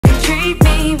treat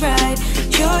me right.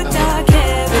 Your dark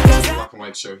hair because Black and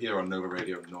White show here on Nova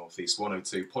Radio Northeast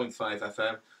 102.5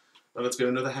 FM. Well, it's been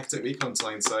another hectic week on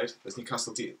Tyneside as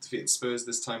Newcastle defeated Spurs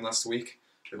this time last week.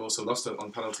 They've also lost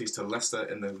on penalties to Leicester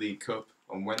in the League Cup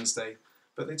on Wednesday,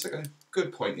 but they took a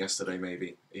good point yesterday,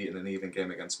 maybe, in an even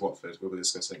game against Watford. We'll be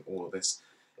discussing all of this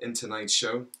in tonight's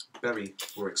show. Bury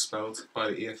were expelled by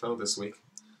the EFL this week.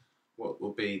 What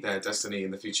will be their destiny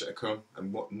in the future to come,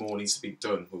 and what more needs to be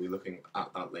done? We'll be looking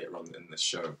at that later on in this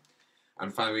show.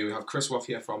 And finally, we have Chris Waugh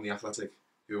here from The Athletic,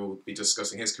 who will be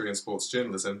discussing his career in sports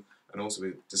journalism and also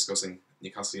be discussing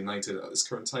Newcastle United at this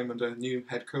current time under new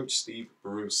head coach Steve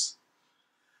Bruce.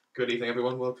 Good evening,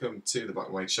 everyone. Welcome to the Black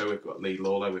and White Show. We've got Lee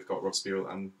Lawler, we've got Rob Spurrell,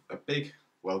 and a big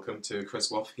welcome to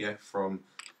Chris Waugh here from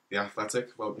The Athletic.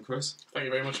 Welcome, Chris. Thank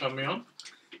you very much for having me on.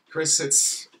 Chris,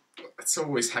 it's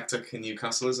always hectic in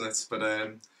Newcastle, isn't it?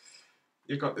 But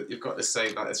you've got to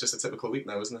say that it's just a typical week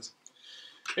now, isn't it?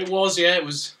 It was, yeah. It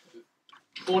was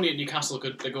only at Newcastle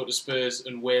could they go to Spurs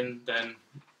and win, then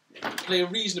play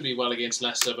reasonably well against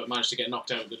Leicester, but managed to get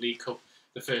knocked out of the League Cup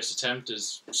the first attempt,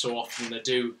 as so often they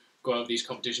do go out of these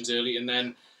competitions early, and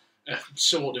then a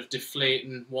sort of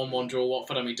deflating 1-1 draw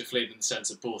Watford. I mean, deflating in the sense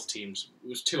that both teams, it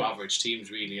was two average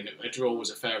teams really, and a draw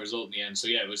was a fair result in the end. So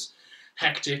yeah, it was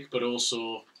hectic, but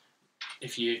also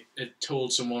if you had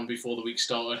told someone before the week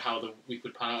started how the week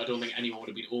would pan out, I don't think anyone would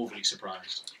have been overly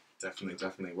surprised.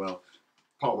 Definitely. Well,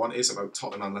 part one is about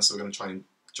Tottenham, unless we're going to try and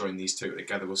join these two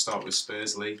together. We'll start with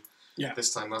Spurs, Lee. Yeah.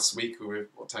 This time last week,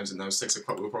 what time is it now? 6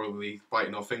 o'clock. We were probably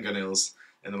biting our fingernails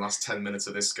in the last 10 minutes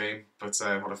of this game. But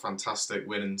what a fantastic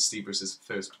win, and Steve Bruce's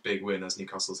first big win as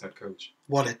Newcastle's head coach.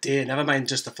 What a day. Never mind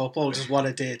just the football, just what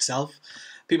a day itself.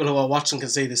 People who are watching can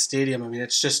see the stadium. I mean,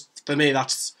 it's just, for me,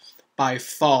 that's by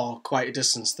far, quite a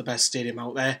distance, the best stadium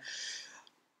out there.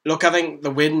 Look, I think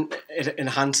the win, it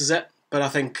enhances it. But I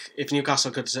think if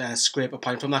Newcastle could scrape a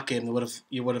point from that game,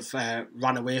 you would have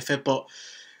ran away with it. But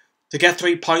to get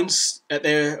 3 points at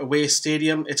their away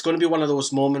stadium, it's going to be one of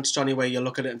those moments, Johnny, where you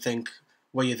look at it and think,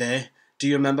 were you there? Do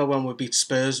you remember when we beat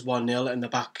Spurs 1-0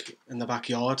 in the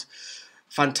backyard?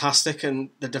 Fantastic, and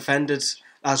they defended,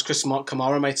 as Chris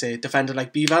Kamara might say, defended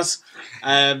like beavers.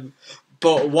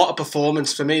 But what a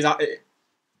performance for me! That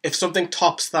if something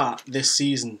tops that this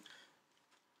season,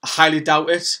 I highly doubt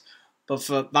it.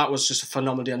 But that was just a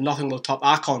phenomenal day. Nothing will top.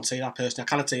 I can't say that personally. I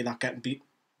cannot say that getting beat.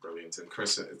 Brilliant. And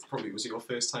Chris, was it your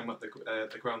first time at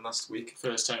the ground last week?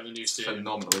 First time in the new stadium.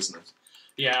 Phenomenal, isn't it?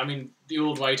 Yeah, I mean, the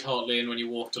old White Hart Lane, when you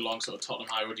walked along sort of Tottenham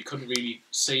High Road, you couldn't really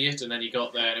see it, and then you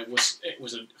got there, and it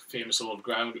was a famous old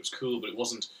ground. It was cool, but it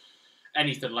wasn't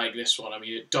anything like this one. I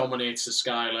mean, it dominates the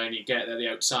skyline. You get there, the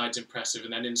outside's impressive,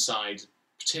 and then inside,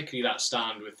 particularly that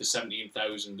stand with the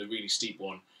 17,000, the really steep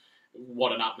one.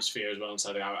 What an atmosphere as well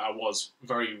inside. I was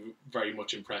very, very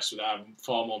much impressed with that. I'm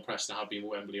far more impressed than I have been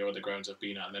with Wembley or other grounds I've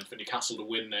been at. And then for Newcastle to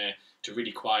win there, to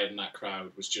really quieten that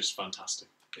crowd, was just fantastic.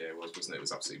 Yeah, it was, wasn't it? It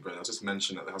was absolutely brilliant. I'll just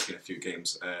mention that there has been a few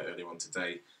games earlier on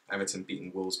today. Everton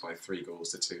beating Wolves by 3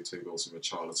 goals to 2. 2 goals from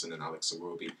Richarlison, and Alex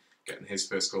Iwobi getting his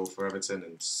first goal for Everton,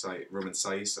 and Roman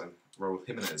Saiz and Raul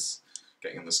Jimenez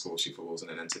getting on the score sheet for Wolves in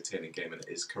an entertaining game. And it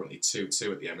is currently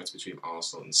 2-2 at the Emirates between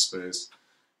Arsenal and Spurs.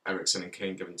 Ericsson and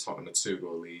Kane giving Tottenham a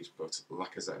 2-goal lead, but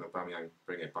Lacazette and Aubameyang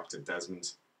bring it back to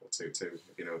Desmond, or 2-2,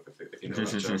 if you know that joke.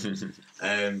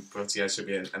 But yeah, it should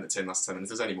be an entertaining last 10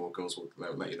 minutes. If there's any more goals,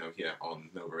 we'll let you know here on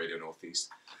Nova Radio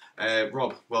Northeast.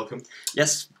 Rob, welcome.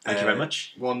 Yes, thank you very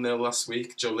much. 1-0 last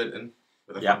week, Joe Linton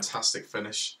with a fantastic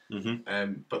finish.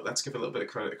 But let's give a little bit of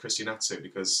credit to Chris Waugh,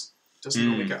 because he doesn't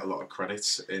normally get a lot of credit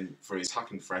for his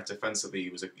attacking threat.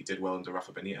 Defensively, he did well under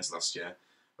Rafa Benitez last year,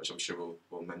 which I'm sure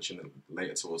we'll mention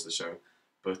later towards the show.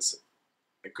 But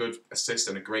a good assist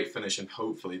and a great finish, and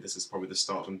hopefully this is probably the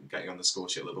start of him getting on the score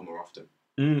sheet a little bit more often.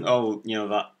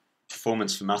 That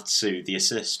performance from Matsu, the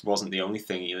assist wasn't the only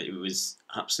thing. It was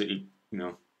absolutely,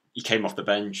 he came off the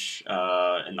bench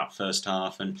in that first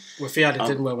half, and we feared it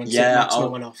didn't when Maxwell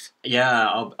went off. Yeah,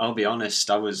 I'll be honest.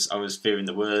 I was fearing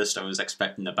the worst. I was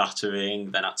expecting the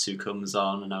battering. Then Atsu comes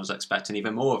on, and I was expecting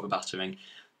even more of a battering.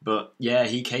 But yeah,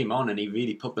 he came on and he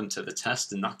really put them to the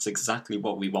test, and that's exactly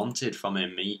what we wanted from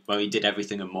him. He did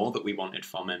everything and more that we wanted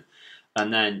from him.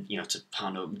 And then, to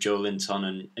pan up Joe Linton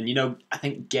and I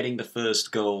think getting the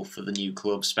first goal for the new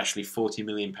club, especially £40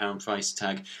 million price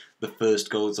tag, the first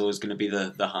goal is always going to be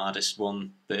the hardest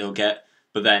one that he'll get.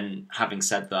 But then, having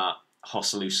said that,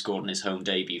 Hosselu scored in his home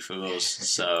debut for us,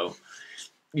 so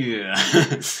yeah.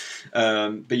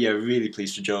 But yeah, really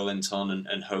pleased for Joe Linton,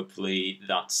 and hopefully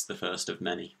that's the first of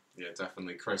many. Yeah,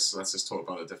 definitely. Chris, let's just talk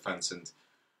about the defence. And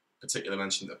particular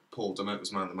mention that Paul Dummett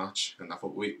was man of the match, and I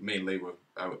thought me and Lee were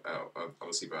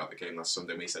obviously were at the game last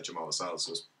Sunday. And we said Jamal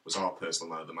Lascelles was our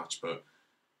personal man of the match, but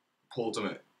Paul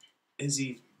Dummett, is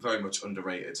he very much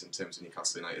underrated in terms of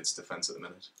Newcastle United's defence at the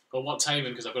minute? Well, what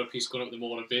timing, because I've got a piece going up in the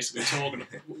morning basically talking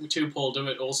to Paul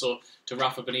Dummett, also to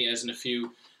Rafa Benitez and a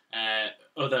few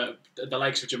other, the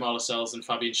likes of Jamal Lascelles and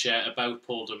Fabian Schär about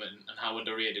Paul Dummett and how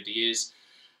underrated he is.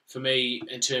 For me,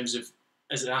 in terms of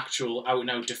as an actual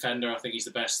out-and-out defender, I think he's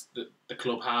the best that the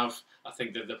club have. I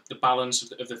think that the balance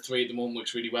of the three at the moment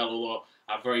works really well, although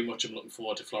I very much am looking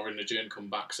forward to Florian Lejeune come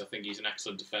back because I think he's an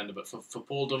excellent defender. But for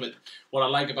Paul Dummett, what I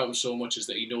like about him so much is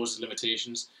that he knows his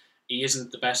limitations. He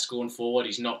isn't the best going forward.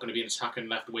 He's not going to be an attacking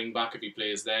left wing back if he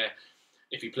plays there.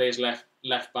 If he plays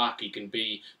left back, he can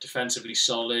be defensively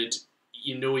solid.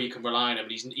 You know you can rely on him.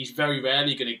 He's very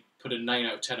rarely going to put a 9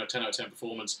 out of 10 or 10 out of 10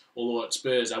 performance. Although at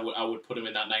Spurs, I would put him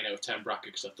in that 9 out of 10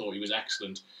 bracket because I thought he was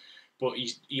excellent. But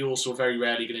he's also very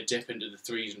rarely going to dip into the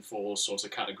 3s and 4s sorts of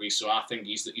categories. So I think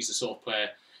he's the sort of player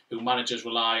who managers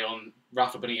rely on.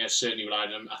 Rafa Benitez certainly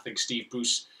relied on him. I think Steve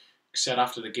Bruce said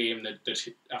after the game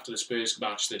that after the Spurs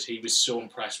match that he was so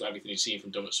impressed with everything he'd seen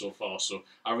from Dummett so far. So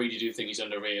I really do think he's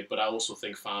underrated. But I also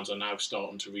think fans are now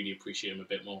starting to really appreciate him a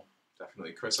bit more.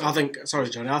 Definitely, Chris. Sorry,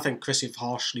 Jonny. I think Chris, you've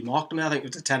harshly marked me. I think it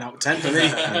was a 10 out of 10 for me.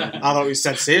 I thought it was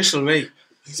sensational, me.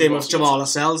 Same with Jamal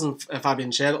Lascelles and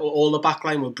Fabian Schär. All the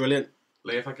backline were brilliant.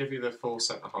 Lee, if I give you the full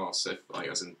centre halves,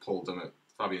 as in Paul Dummett,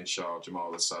 Fabian Schär,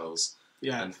 Jamal Lascelles,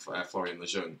 and Florian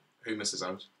Lejeune, who misses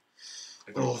out?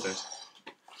 If they're all fit.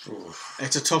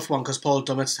 It's a tough one because Paul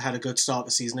Dummett's had a good start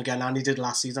the season again, and he did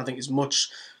last season. I think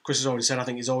Chris has already said, I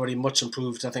think he's already much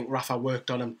improved. I think Rafa worked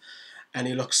on him, and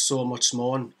he looks so much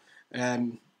more.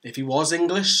 If he was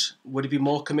English, would he be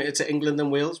more committed to England than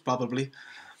Wales? Probably.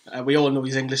 We all know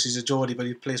he's English, he's a Geordie, but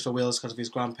he plays for Wales because of his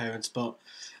grandparents. But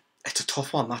it's a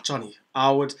tough one, that, Jonny.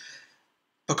 I would,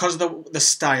 because of the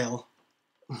style,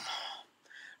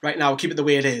 right now, keep it the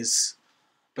way it is.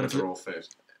 But if they're all fit.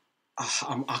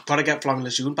 I've got to get Florian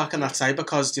Lejeune back on that side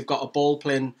because you've got a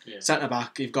ball-playing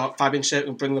centre-back, you've got Fabian Schär who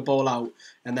can bring the ball out,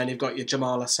 and then you've got your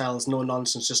Jamal Lascelles, no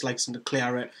nonsense, just likes him to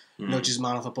clear it, nudges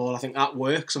man off the ball. I think that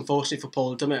works. Unfortunately for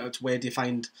Paul Dummett, it's where do you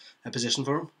find a position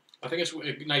for him? I think it's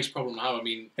a nice problem to have. I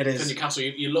mean, it is. For Newcastle,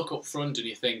 you look up front and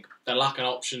you think they're lacking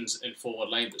options in forward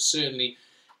line, but certainly,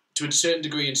 to a certain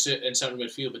degree in central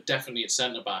midfield, but definitely at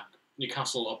centre-back,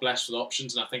 Newcastle are blessed with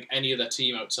options, and I think any other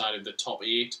team outside of the top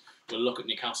 8 will look at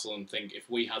Newcastle and think if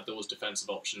we had those defensive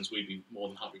options, we'd be more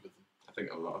than happy with them. I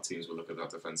think a lot of teams will look at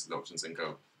that defensive options and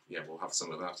go, yeah, we'll have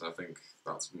some of that. And I think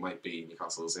that might be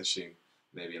Newcastle's issue,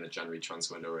 maybe in a January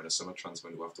transfer window or in a summer transfer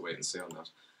window. We'll have to wait and see on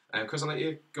that. Chris, I'll let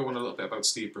you go on a little bit about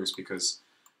Steve Bruce because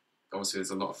obviously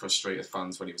there's a lot of frustrated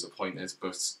fans when he was appointed,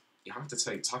 but you have to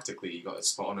take tactically, you got it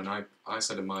spot on. And I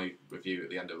said in my review at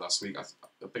the end of last week,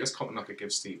 the biggest compliment I could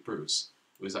give Steve Bruce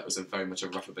was that was a very much a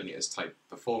Rafa Benitez type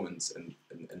performance in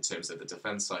terms of the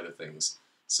defence side of things.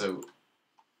 So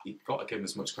you've got to give him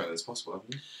as much credit as possible,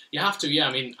 haven't you? You have to, yeah.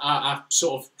 I mean, I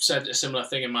sort of said a similar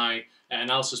thing in my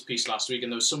analysis piece last week,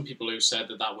 and there were some people who said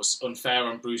that was unfair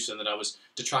on Bruce and that I was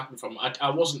detracting from him. I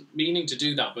wasn't meaning to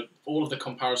do that, but all of the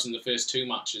comparison in the first 2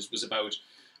 matches was about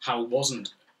how it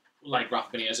wasn't like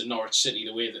Rafa Benitez at Norwich City,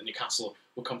 the way that Newcastle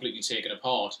were completely taken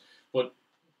apart. But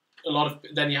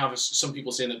then you have some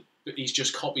people saying that he's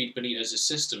just copied Benitez's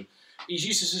system. He's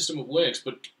used a system that works,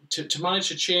 but to manage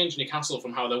to change Newcastle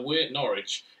from how they were at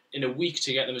Norwich in a week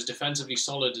to get them as defensively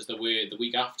solid as they were the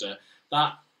week after,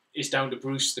 that is down to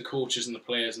Bruce, the coaches and the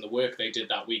players and the work they did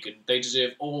that week, and they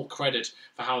deserve all credit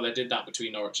for how they did that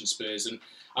between Norwich and Spurs. And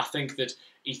I think that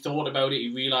he thought about it, he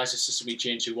realised the system he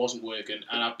changed it wasn't working,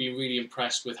 and I've been really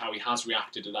impressed with how he has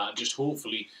reacted to that, and just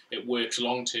hopefully it works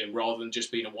long term rather than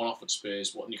just being a one-off at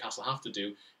Spurs. What Newcastle have to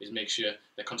do is make sure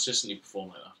they consistently perform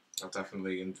like that. Oh,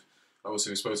 definitely, and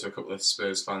obviously we spoke to a couple of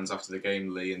Spurs fans after the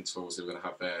game, Lee, and obviously we're going to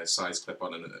have their size clip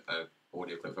on and an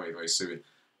audio clip very, very soon.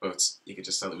 But you could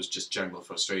just tell it was just general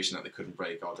frustration that they couldn't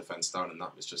break our defence down, and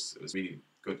that was just, it was really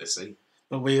good to see.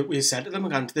 Well, we said to them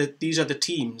again, these are the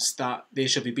teams that they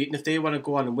should be beating if they want to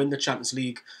go on and win the Champions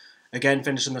League. Again,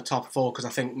 finish in the top 4, because I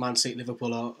think Man City,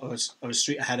 Liverpool are a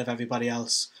street ahead of everybody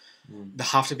else. They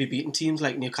have to be beating teams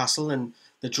like Newcastle, and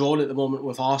they're drawn at the moment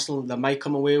with Arsenal. They might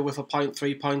come away with a point,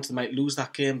 3 points. They might lose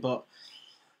that game, but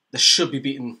they should be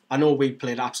beaten. I know we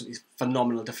played absolutely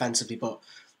phenomenal defensively, but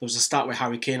there was a stat where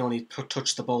Harry Kane only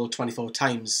touched the ball 24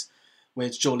 times,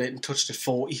 whereas Joe Layton touched it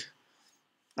 40.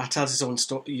 That tells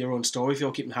your own story. If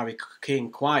you're keeping Harry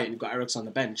Kane quiet and you've got Eriksen on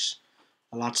the bench,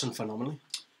 the lad's done phenomenally.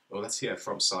 Well, let's hear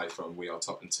from Si from We Are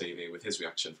Tottenham TV with his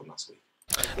reaction from last week.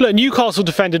 Look, Newcastle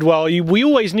defended well. We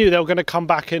always knew they were going to come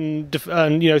back and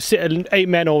sit 8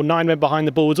 men or 9 men behind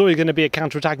the ball. It's always going to be a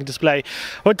counter-attacking display.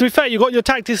 But to be fair, you got your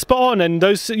tactics spot on, and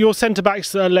your centre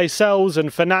backs, Lascelles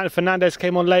and Fernandez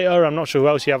came on later. I'm not sure who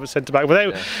else you have at centre back,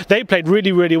 but they played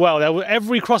really, really well.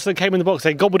 Every cross that came in the box,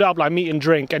 they gobbled it up like meat and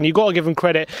drink, and you got to give them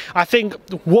credit. I think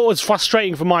what was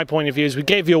frustrating from my point of view is we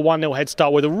gave you a 1-0 head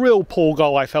start with a real poor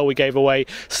goal. I felt we gave away.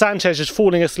 Sanchez just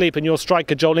falling asleep, and your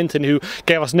striker Joel Linton, who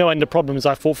gave us no end of problems,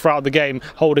 I thought, throughout the game,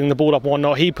 holding the ball up and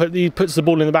whatnot. He puts the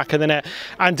ball in the back of the net,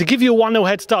 and to give you a 1-0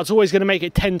 head start, it's always going to make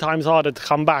it 10 times harder to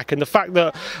come back. And the fact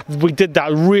that we did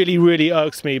that really, really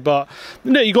irks me. But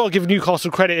no, you got to give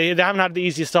Newcastle credit. They haven't had the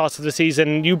easiest start of the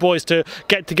season. You boys to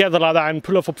get together like that and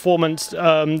pull off a performance,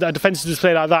 a defensive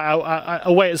display like that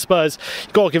away at Spurs,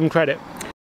 you got to give them credit.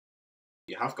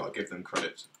 You have got to give them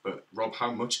credit, but Rob,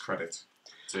 how much credit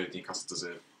do Newcastle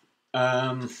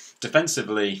deserve?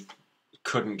 Defensively,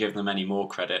 couldn't give them any more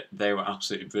credit. They were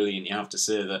absolutely brilliant. You have to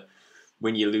say that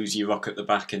when you lose your rock at the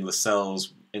back in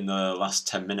Lascelles in the last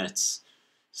 10 minutes,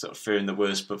 sort of fearing the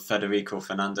worst, but Federico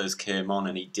Fernandez came on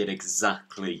and he did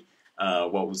exactly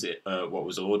what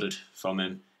was ordered from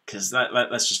him. Because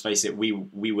let's just face it,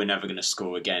 we were never going to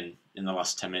score again in the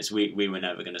last 10 minutes. We were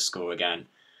never going to score again.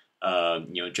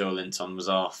 Joe Linton was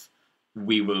off.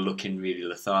 We were looking really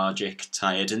lethargic,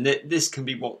 tired, and this can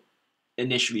be what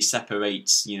initially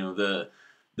separates, the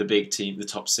big team, the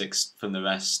top 6 from the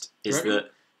rest, is that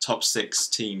top 6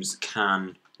 teams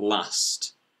can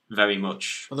last very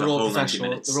much. Well, they're all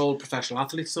professional. They're all professional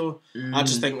athletes, though. I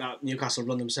just think that Newcastle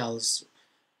run themselves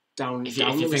down. If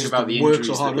you think about the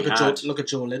injuries that we had, look at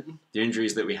Joe Linton. The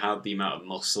injuries that we had, the amount of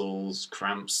muscles,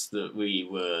 cramps that we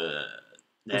were.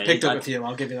 We picked up a few.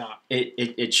 I'll give you that.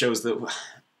 It shows that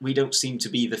we don't seem to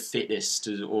be the fittest,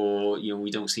 or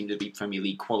we don't seem to be Premier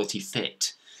League quality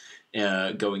fit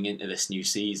going into this new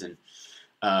season.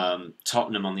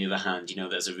 Tottenham, on the other hand,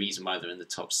 there's a reason why they're in the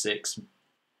top 6.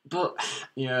 But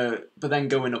then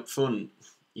going up front,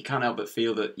 you can't help but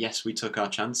feel that yes, we took our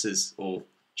chances or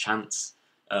chance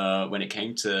when it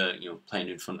came to playing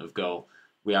in front of goal.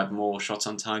 We had more shots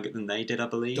on target than they did, I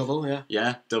believe. Double, yeah.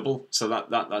 Yeah, double. So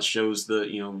that shows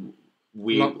that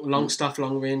we long stuff,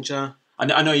 long range.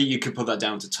 I know you could put that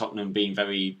down to Tottenham being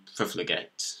very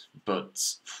profligate,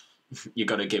 but you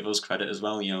got to give us credit as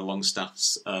well.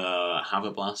 Longstaff's have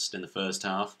a blast in the first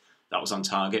half. That was on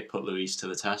target, put Luis to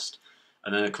the test.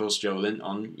 And then, of course, Joe Linton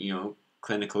on,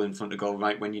 clinical in front of goal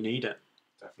right when you need it.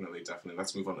 Definitely.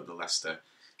 Let's move on to the Leicester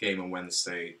game on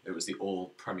Wednesday. It was the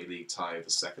all-Premier League tie of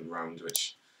the second round,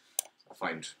 which I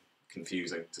find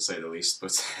confusing, to say the least.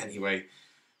 But anyway,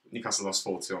 Newcastle lost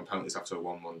 4-2 on penalties after a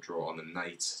 1-1 draw on the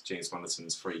night. James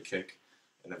Vanderton's free kick.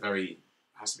 And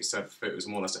has to be said, it was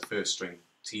more or less a first-string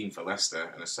team for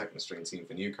Leicester and a second-string team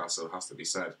for Newcastle, has to be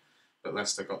said. But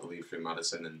Leicester got the lead through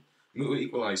Maddison, and Mutu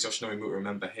equalised. Josh Noy Mutu,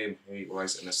 remember him? He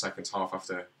equalised in the second half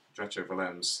after Dretcher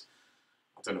Willem's,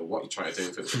 I don't know what he tried to do,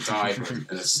 if it was a dive or an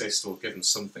assist, or give him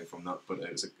something from that, but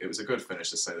it was a good finish,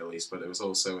 to say the least. But it was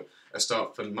also a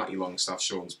start for Matty Longstaff,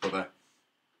 Sean's brother,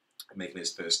 making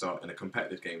his first start in a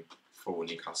competitive game for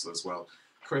Newcastle as well.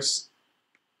 Chris,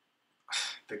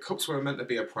 the Cups were meant to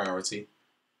be a priority,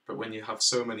 but when you have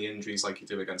so many injuries like you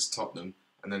do against Tottenham,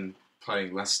 and then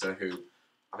playing Leicester, who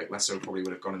I think Leicester probably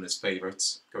would have gone in as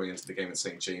favourites going into the game at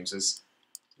St James's,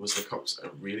 was the Cups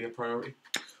really a priority?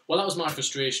 Well, that was my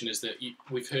frustration, is that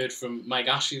we've heard from Mike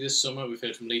Ashley this summer, we've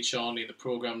heard from Lee Charnley in the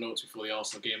programme notes before the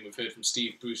Arsenal game, we've heard from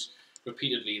Steve Bruce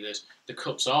repeatedly that the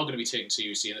Cups are going to be taken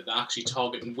seriously and that they're actually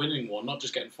targeting winning one, not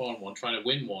just getting far in one, trying to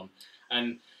win one.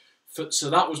 And so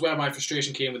that was where my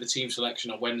frustration came with the team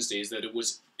selection on Wednesday, is that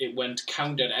it went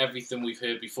counter to everything we've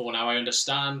heard before. Now, I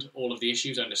understand all of the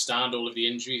issues, I understand all of the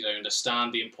injuries, I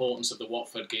understand the importance of the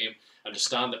Watford game, I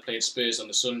understand they played Spurs on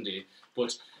the Sunday,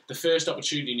 but the first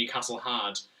opportunity Newcastle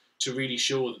had to really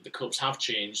show that the Cups have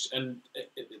changed and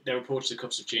their approach to the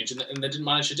Cups have changed, and they didn't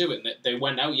manage to do it. And they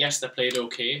went out, yes, they played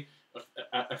okay.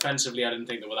 Offensively, I didn't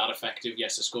think they were that effective.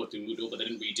 Yes, they scored through Muto, but they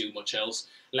didn't really do much else.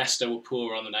 Leicester were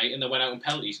poor on the night, and they went out in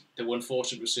penalties. They were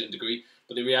unfortunate to a certain degree,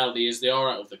 but the reality is they are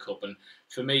out of the Cup. And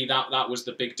for me, that was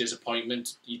the big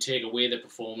disappointment. You take away the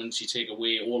performance, you take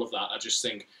away all of that. I just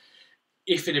think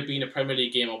if it had been a Premier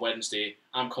League game on Wednesday,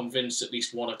 I'm convinced at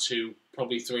least 1 or 2,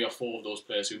 probably 3 or 4 of those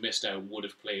players who missed out would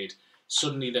have played.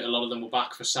 Suddenly, that a lot of them were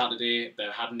back for Saturday. They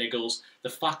had niggles. The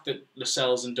fact that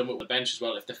Lascelles and Dummett were on the bench as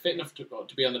well, if they're fit enough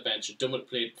to be on the bench, and Dummett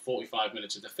played 45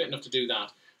 minutes, if they're fit enough to do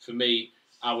that, for me,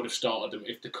 I would have started them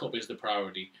if the Cup is the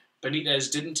priority.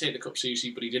 Benitez didn't take the Cup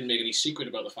seriously, but he didn't make any secret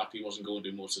about the fact he wasn't going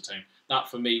to do most of the time. That,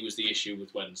 for me, was the issue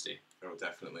with Wednesday. Oh,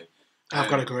 definitely. I've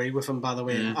got to agree with him, by the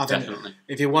way. I think Definitely.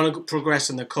 if you want to progress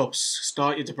in the Cups,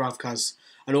 start your Dubravkas.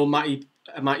 I know Matty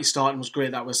starting was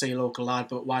great, that was a local lad,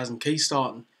 but why isn't Key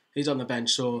starting? He's on the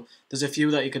bench, so there's a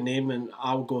few that you can name, and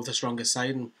I will go with the strongest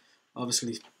side. And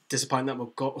obviously, disappointing that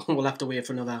we'll have to wait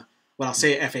for another, well, I'll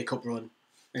say FA Cup run.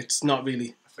 It's not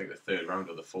really. I think the third round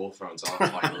or the fourth round's our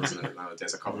final, isn't it?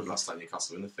 Nowadays, I can't remember last time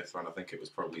Newcastle in the fifth round. I think it was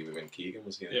probably when Keegan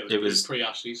was here. Yeah, It was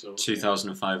pre-Ashley, so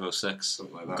 2005-06.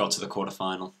 Something like that. Got to the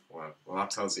quarter-final. Well,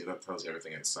 that tells you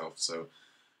everything in itself. So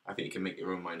I think you can make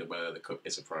your own mind of whether the cup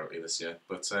is a priority this year.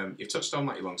 But you've touched on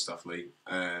Matty Longstaff, Lee.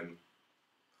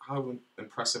 How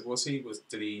impressive was he?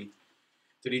 Did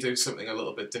he do something a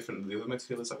little bit different than the other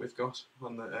midfielders that we've got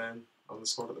on the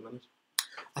squad at the minute?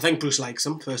 I think Bruce likes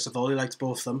him, first of all. He likes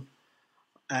both of them.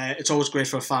 It's always great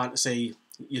for a fan to see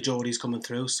your Geordies coming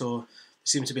through, so there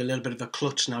seems to be a little bit of a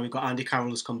clutch now. We've got Andy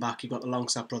Carroll has come back, you've got the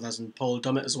Longstaff brothers and Paul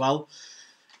Dummett as well.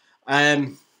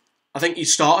 I think he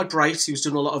started bright. He was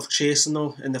doing a lot of chasing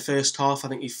though in the first half. I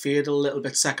think he faded a little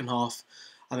bit second half.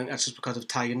 I think that's just because of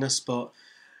tiredness, but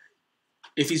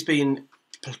if he's been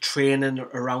training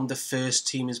around the first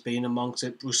team he's been amongst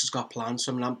it, Bruce has got plans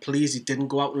for him, and I'm pleased he didn't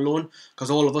go out on loan, because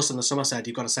all of us in the summer said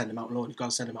you've got to send him out on loan, you've got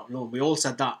to send him out on loan. We all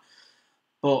said that.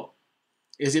 But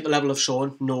is he at the level of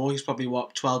Sean? No, he's probably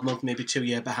 12 months, maybe 2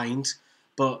 years behind.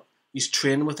 But he's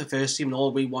training with the first team, and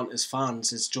all we want as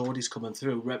fans is Geordies coming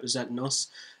through, representing us.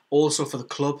 Also for the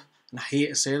club, and I hate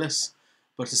to say this,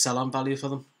 but it's a sell-on value for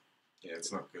them. Yeah,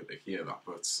 it's not good to hear that,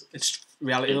 but it's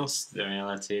reality though. It's the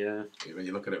reality, yeah. When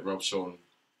you look at it, Sean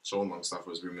Longstaff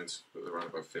was rumoured around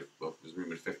about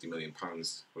 £50 million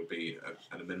would be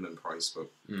at a minimum price, but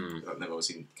that never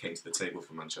obviously came to the table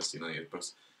for Manchester United. But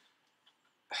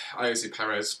obviously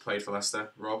Perez played for Leicester,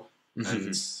 Rob,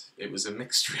 and it was a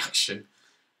mixed reaction.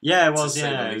 Yeah, it was.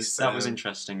 Yeah, least. that was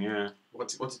interesting. Yeah.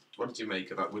 What did you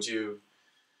make of that? What did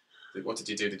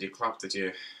you do? Did you clap? Did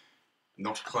you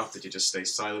not clap? Did you just stay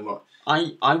silent? What?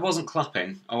 I wasn't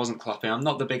clapping. I'm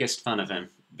not the biggest fan of him,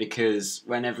 because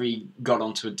whenever he got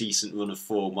onto a decent run of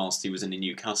form whilst he was in a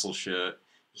Newcastle shirt,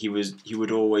 he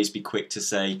would always be quick to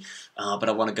say, but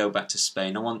I want to go back to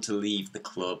Spain. I want to leave the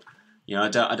club. You know,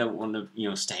 I don't want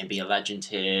to stay and be a legend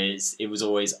here. It was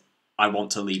always, I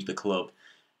want to leave the club.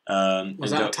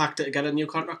 Was that a tactic to get a new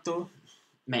contract though?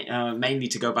 Mainly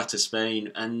to go back to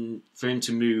Spain, and for him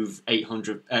to move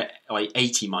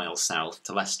 80 miles south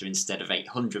to Leicester instead of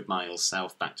 800 miles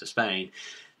south back to Spain,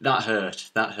 that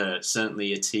hurt.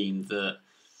 Certainly a team that,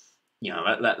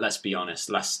 let's be honest,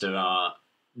 Leicester are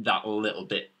that little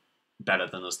bit better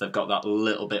than us. They've got that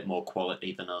little bit more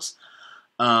quality than us.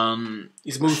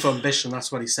 He's moved for ambition.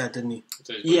 That's what he said, didn't he?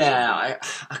 Yeah,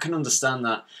 I can understand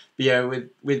that. But yeah,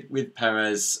 with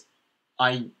Perez,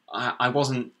 I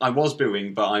was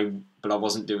booing, but I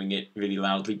wasn't doing it really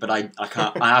loudly. But I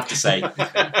have to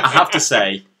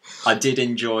say, I did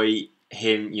enjoy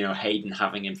him. Hayden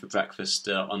having him for breakfast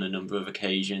on a number of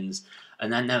occasions.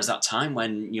 And then there was that time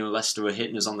when Leicester were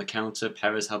hitting us on the counter.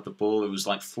 Perez had the ball. It was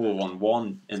like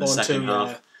 4-on-1 in the second half.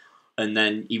 Yeah. And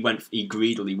then he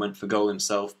greedily went for goal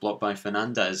himself, blocked by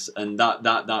Fernandez, and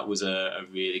that was a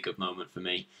really good moment for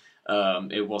me.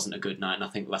 It wasn't a good night, and I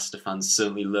think Leicester fans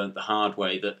certainly learnt the hard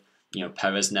way that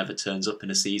Perez never turns up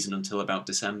in a season until about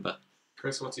December.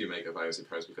 Chris, what do you make of Jose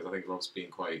Perez? Because I think Rob's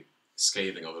been quite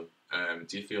scathing of him.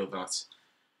 Do you feel that?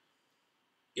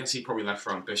 Yes, he probably left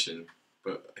for ambition,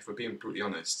 but if we're being brutally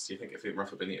honest, do you think if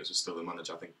Rafa Benitez was still the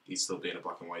manager, I think he'd still be in a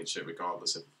black and white shirt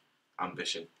regardless of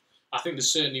ambition? I think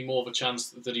there's certainly more of a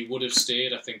chance that he would have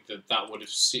stayed. I think that would have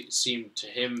seemed to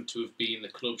him to have been the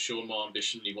club showing more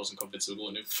ambition. He wasn't convinced of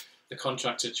going to. The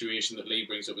contract situation that Lee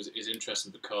brings up is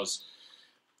interesting, because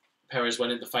Perez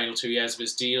went in the final 2 years of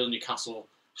his deal. Newcastle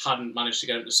hadn't managed to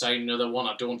get him to sign another one.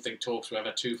 I don't think talks were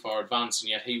ever too far advanced, and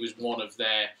yet he was one of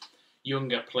their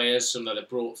younger players, some that they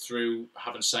brought through,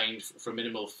 having signed for a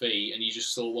minimal fee, and you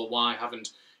just thought, well, why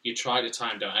haven't you tried to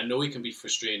time down? I know he can be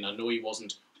frustrating. I know he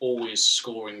wasn't always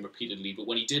scoring repeatedly, but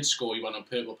when he did score, he went on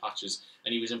purple patches,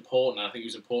 and he was important. I think he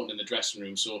was important in the dressing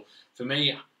room. So for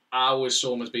me, I always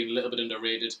saw him as being a little bit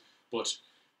underrated, but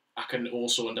I can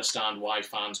also understand why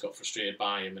fans got frustrated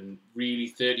by him. And really,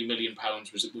 £30 million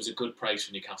was a good price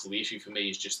for Newcastle. The issue for me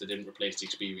is just they didn't replace the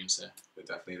experience there. They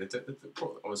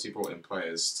obviously brought in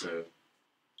players to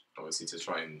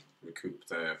try and recoup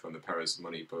from the Perez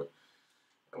money, but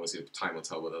obviously time will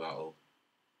tell whether that'll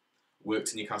work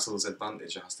to Newcastle's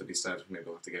advantage. It has to be said. Maybe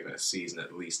we'll have to give it a season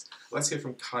at least. Let's hear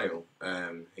from Kyle.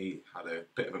 He had a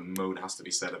bit of a moan, has to be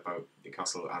said, about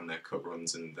Newcastle and their cup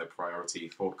runs and their priority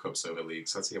for cups over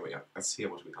leagues. Let's hear what he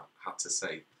had to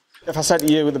say. If I said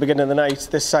to you at the beginning of the night,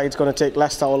 this side's going to take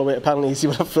Leicester all the way to penalties, you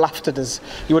would have laughed at us.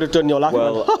 You would have done your laugh.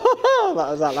 Well, that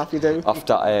was that laugh you do.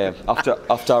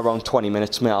 After around 20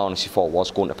 minutes, mate, I honestly thought it was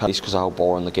going to penalties because of how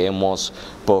boring the game was.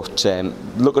 But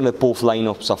looking at both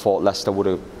lineups, I thought Leicester would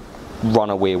have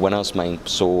run away winners, mate.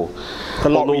 So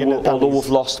although we've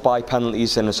lost by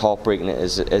penalties and as heartbreaking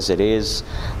as it is,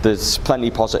 there's plenty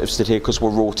of positives to take because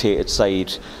we're rotated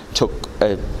side, took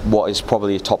what is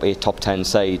probably a top 8, top 10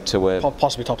 side to a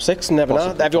possibly top 6. Never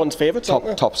know. Everyone's favourite.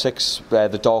 Top 6.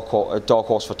 The dark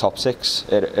horse for top 6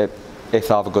 if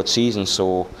they have a good season.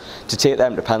 So to take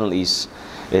them to penalties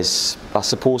is, I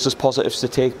suppose, there's positives to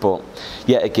take. But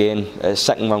yet again,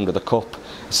 second round of the cup.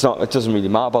 It doesn't really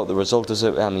matter about the result, does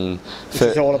it? I mean,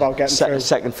 it's all about getting through.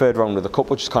 Second, third round of the cup,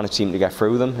 we just kind of seem to get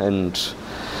through them, and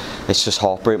it's just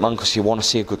heartbreak, man. Because you want to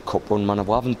see a good cup run, man.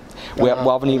 We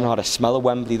haven't even had a smell of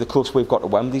Wembley. The closest we've got to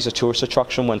Wembley is a tourist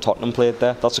attraction when Tottenham played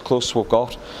there. That's the closest we've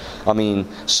got. I mean,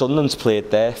 Sunderland's played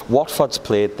there, Watford's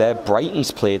played there,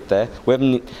 Brighton's played there. We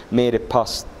haven't made it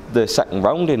past the second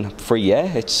round in 3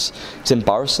 years. It's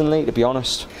embarrassingly, to be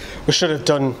honest. We should have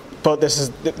done. But this is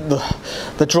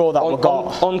the draw that we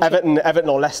got. Everton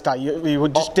or Leicester. We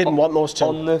just didn't want those two.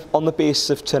 On the basis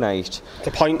of tonight.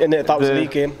 The point in it, that was a league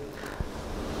game.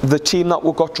 The team that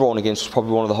we got drawn against was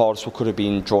probably one of the hardest we could have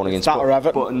been drawn against. That or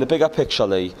Everton. But in the bigger picture,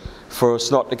 Lee, for us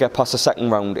not to get past the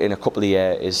second round in a couple of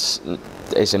years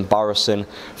is embarrassing.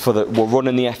 We're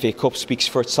running the FA Cup speaks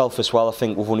for itself as well. I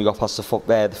think we've only got past the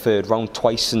third round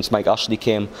twice since Mike Ashley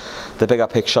came. The bigger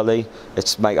picture, Lee,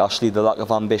 it's Mike Ashley. The lack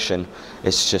of ambition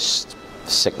is just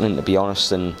sickening, to be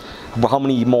honest. And how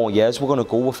many more years we're going to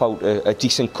go without a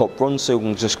decent cup run, so we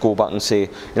can just go back and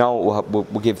say, we'll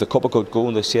give the cup a good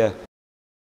go this year.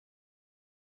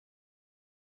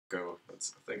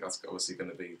 I think that's obviously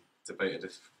going to be debated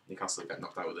if Newcastle get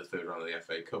knocked out of the third round of the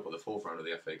FA Cup or the fourth round of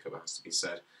the FA Cup, it has to be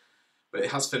said. But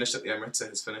it has finished at the Emirates. It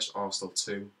has finished Arsenal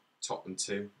 2, Tottenham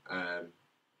 2.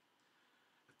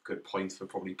 Good point for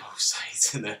probably both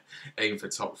sides in the aim for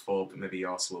top 4, but maybe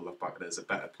Arsenal will look back at it as a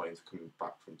better point for coming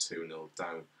back from 2-0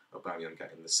 down. Aubameyang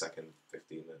getting the second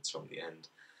 15 minutes from the end.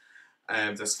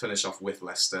 Let's finish off with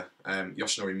Leicester.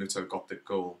 Yoshinori Muto got the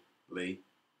goal, Lee.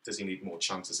 Does he need more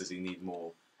chances? Does he need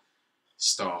more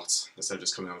start instead of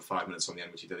just coming on 5 minutes from the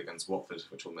end, which he did against Watford,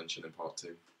 which we'll mention in part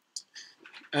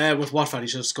 2? With Watford, he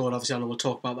should have scored. Obviously, I know we'll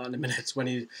talk about that in a minute.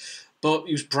 But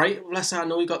he was bright. Leicester, I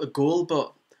know he got the goal,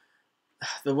 but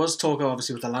there was talk,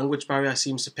 obviously, with the language barrier. He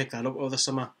seems to pick that up over the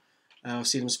summer. I've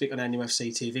seen him speak on NUFC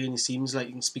TV, and he seems like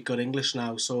he can speak good English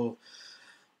now. So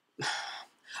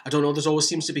I don't know. There's always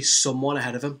seems to be someone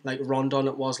ahead of him, like Rondon.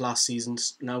 It was last season.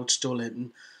 Now it's Joe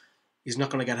Linton. He's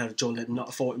not going to get ahead of Joe Linton, not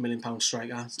a £40 million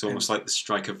striker. It's almost like the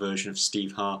striker version of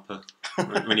Steve Harper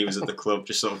when he was at the club,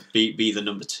 just sort of be the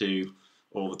number 2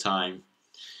 all the time.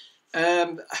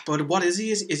 But what is he?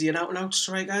 Is he an out-and-out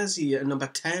striker? Is he a number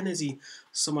 10? Is he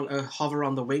someone to hover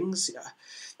on the wings?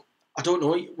 I don't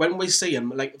know. When we see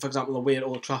him, like, for example, away at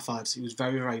Old Trafford, he was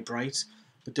very, very bright.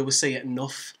 But do we see it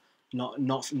enough?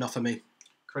 Not for me.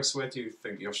 Chris, where do you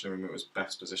think Yoshinori Muto's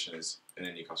best position is in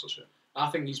a Newcastle shirt? I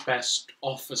think he's best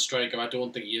off a striker. I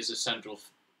don't think he is a central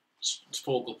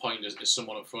focal point as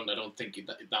someone up front. I don't think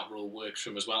that role works for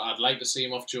him as well. I'd like to see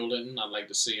him off Joe Linton. I'd like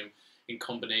to see him in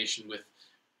combination with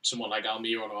someone like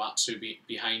Almiron or Atsu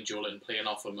behind Joe Linton playing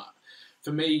off him.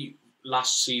 For me,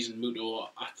 last season, Muto,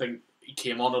 I think he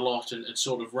came on a lot and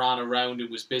sort of ran around and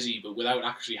was busy, but without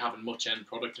actually having much end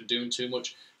product and doing too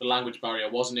much. The language barrier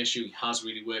was an issue. He has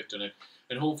really worked on it.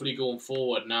 And hopefully going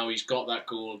forward, now he's got that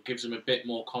goal, gives him a bit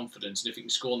more confidence. And if he can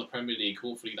score in the Premier League,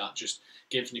 hopefully that just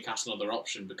gives Newcastle another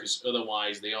option, because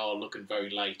otherwise they are looking very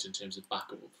light in terms of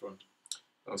backup up front.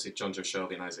 Obviously, John Joe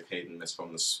Shelby and Isaac Hayden missed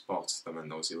from the spot. Then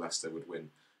obviously Leicester would win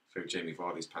through Jamie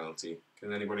Vardy's penalty.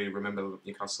 Can anybody remember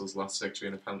Newcastle's last victory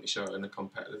in a penalty shot in a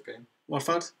competitive game?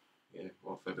 Watford? Yeah,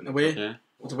 Watford. Away? Yeah.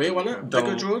 Away, wasn't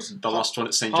it? The last one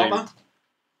at St Harbour? James.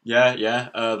 Yeah.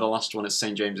 The last one at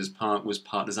St James's Park was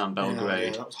Partizan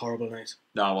Belgrade. Yeah, that was a horrible night.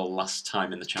 Last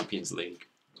time in the Champions League.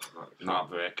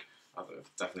 Heartbreak.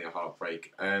 Definitely a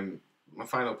heartbreak. My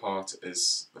final part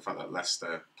is the fact that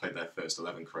Leicester played their first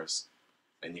 11, Chris,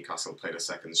 and Newcastle played a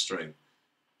second string.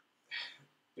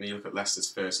 When you look at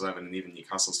Leicester's first 11 and even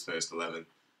Newcastle's first 11,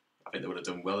 I think they would have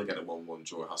done well to get a 1-1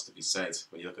 draw, it has to be said.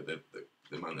 When you look at the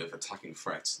amount of attacking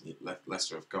threats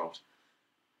Leicester have got,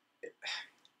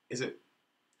 is it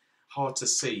hard to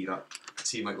see that a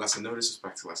team like Leicester, no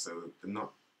disrespect to Leicester, they're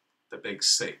not the big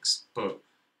 6, but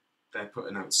they're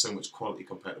putting out so much quality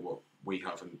compared to what we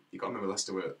have. And you've got to remember,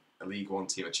 Leicester were a League One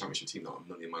team, a Championship team, not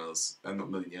a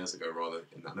million years ago, rather.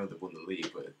 And I know they've won the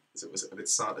league, but was it a bit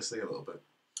sad to see a little bit?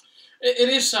 It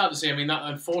is sad to see. I mean,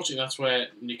 unfortunately, that's where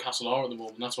Newcastle are at the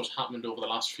moment. That's what's happened over the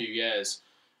last few years.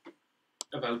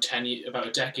 About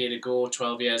a decade ago,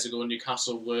 12 years ago,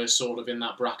 Newcastle were sort of in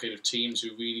that bracket of teams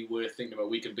who really were thinking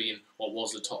about we could be in what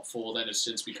was the top 4. Then has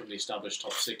since become the established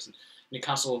top 6. And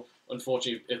Newcastle,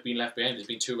 unfortunately, have been left behind. There's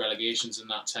been 2 relegations in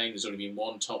that time. There's only been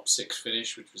 1 top 6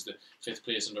 finish, which was the 5th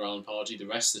place under Alan Pardew. The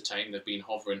rest of the time, they've been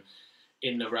hovering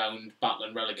in the round,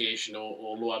 battling relegation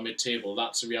or lower mid-table.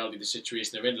 That's the reality of the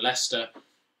situation they're in. Leicester,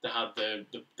 they had the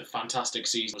fantastic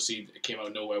season. Obviously, it came out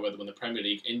of nowhere where they won the Premier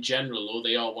League. In general, though,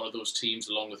 they are one of those teams,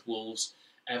 along with Wolves,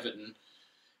 Everton,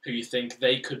 who you think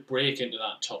they could break into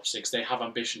that top 6. They have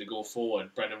ambition to go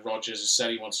forward. Brendan Rodgers has said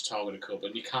he wants to target a cup.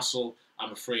 But Newcastle,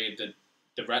 I'm afraid that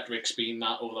the rhetoric's been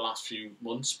that over the last few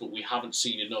months, but we haven't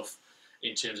seen enough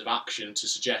in terms of action to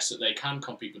suggest that they can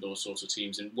compete with those sorts of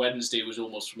teams. And Wednesday was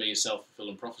almost, for me, a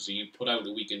self-fulfilling prophecy. You put out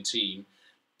a weakened team,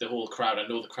 the whole crowd, I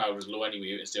know the crowd was low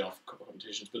anyway as they off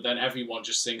competitions, but then everyone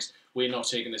just thinks we're not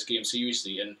taking this game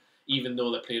seriously. And even though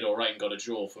they played all right and got a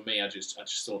draw, for me, I just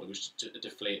thought it was a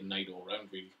deflating night all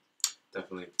round, really.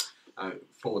 Definitely.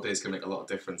 4 days can make a lot of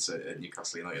difference at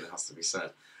Newcastle United, it has to be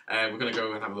said. We're going to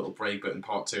go and have a little break, but in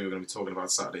part 2 we're going to be talking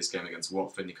about Saturday's game against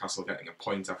Watford. Newcastle getting a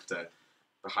point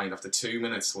behind after 2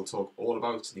 minutes. We'll talk all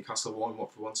about Newcastle 1,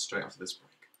 Watford 1 straight after this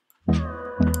break.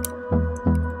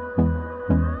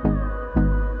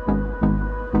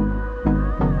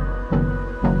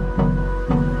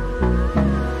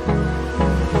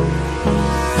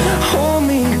 Hold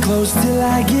me close till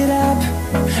I get up.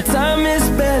 Time is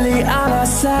barely on our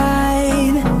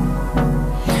side.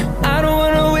 I don't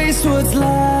wanna waste what's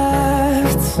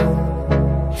left.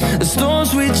 The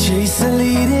storms we chase are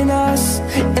leading us,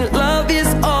 and love is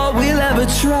all we'll ever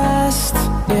trust.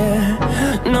 Yeah,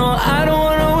 no, I don't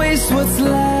wanna waste what's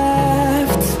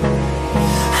left.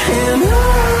 And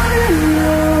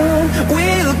on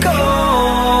we'll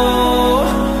go,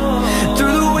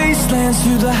 through the wastelands,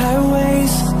 through the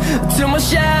highways, till my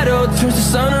shadow turns to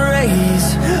sun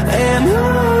rays. And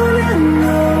on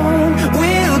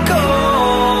we'll go,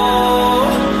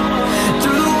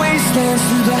 through the wastelands,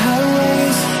 through the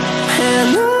highways,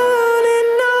 and on we'll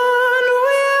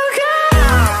go.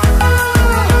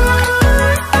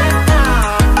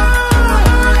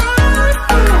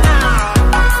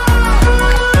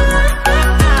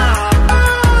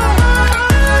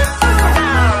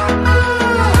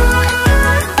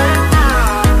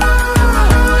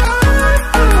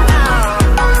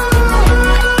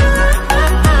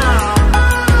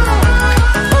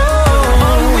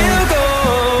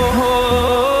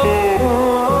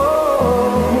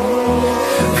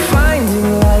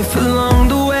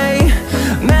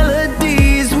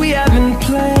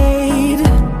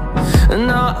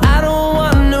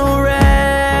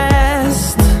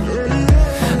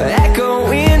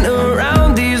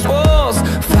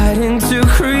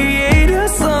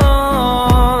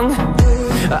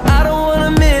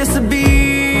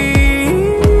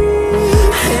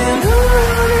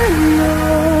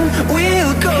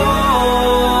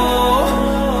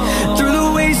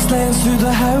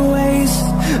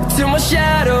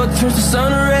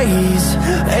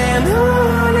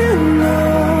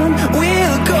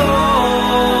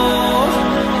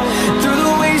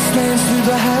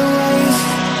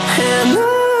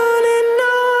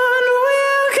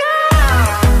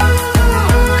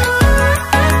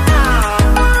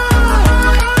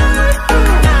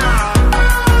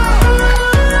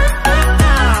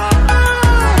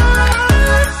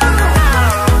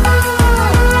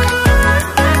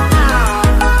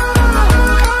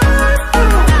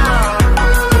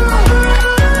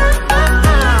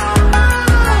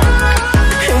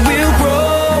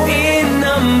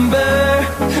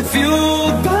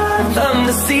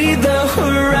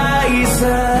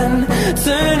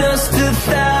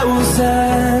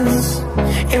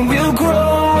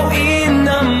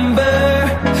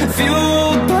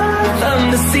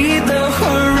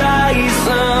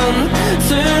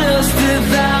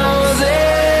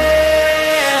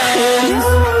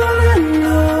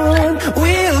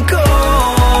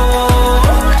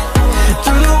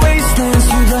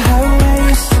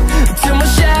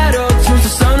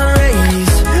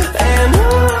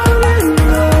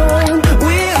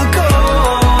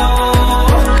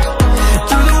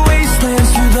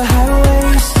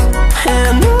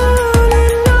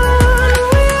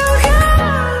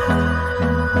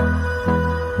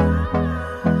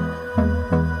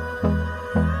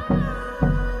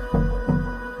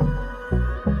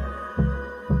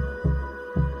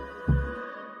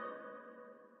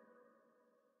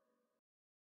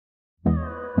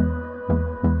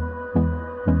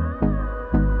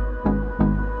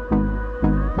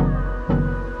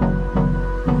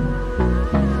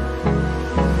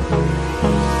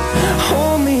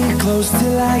 close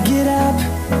till I get up.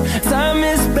 Time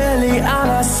is barely on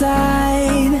our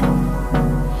side.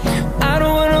 I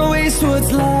don't wanna waste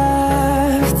what's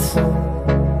left.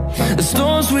 The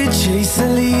storms we chase are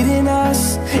leading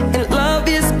us, and love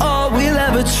is all we'll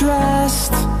ever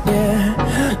trust.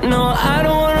 Yeah, no, I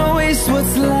don't wanna waste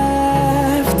what's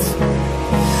left.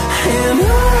 And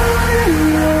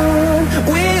on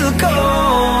we'll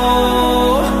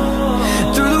go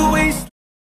through the waste.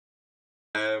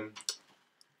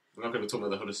 We're not going to talk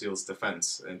about the Huddersfield's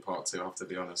defence in part 2, I have to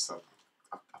be honest. I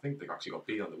think they actually got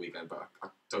beat on the weekend, but I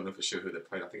don't know for sure who they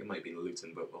played. I think it might have been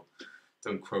Luton, but well,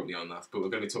 don't quote me on that. But we're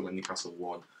going to be talking about Newcastle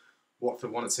 1.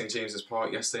 Watford 1 at St James's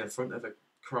Park yesterday in front of a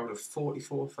crowd of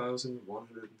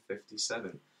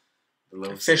 44,157.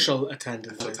 Official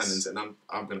attendance. And I'm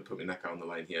going to put my neck out on the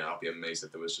line here. I'll be amazed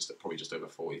if there was probably just over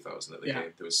 40,000 at the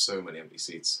game. There was so many empty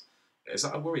seats. Is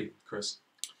that a worry, Chris?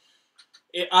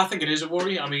 I think it is a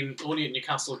worry. I mean, only at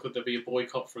Newcastle could there be a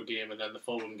boycott for a game and then the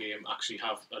following game actually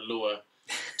have a lower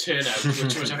turnout,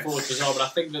 which I thought was bizarre. But I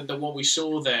think that what we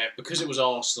saw there, because it was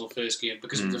Arsenal first game,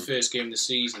 because it was the first game of the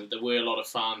season, there were a lot of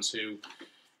fans who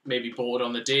maybe bought it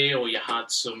on the day, or you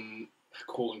had some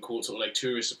quote-unquote sort of like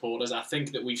tourist supporters. I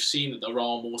think that we've seen that there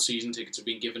are more season tickets have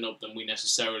been given up than we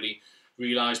necessarily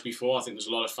realised before. I think there's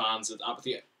a lot of fans that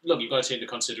apathy. Look, you've got to take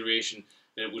into consideration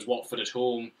that it was Watford at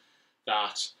home,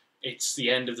 that it's the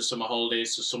end of the summer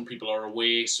holidays, so some people are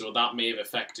away, so that may have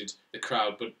affected the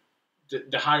crowd. But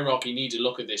the hierarchy need to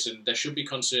look at this, and there should be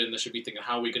concern, there should be thinking,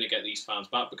 how are we going to get these fans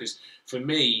back? Because for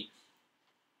me,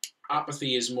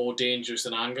 apathy is more dangerous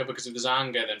than anger, because if there's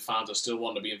anger, then fans will still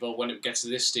want to be involved. When it gets to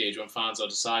this stage, when fans are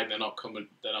deciding they're not coming.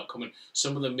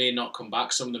 Some of them may not come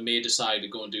back, some of them may decide to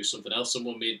go and do something else,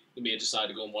 someone may decide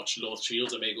to go and watch North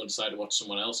Shields, or may go and decide to watch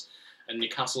someone else. And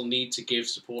Newcastle need to give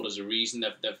supporters a reason.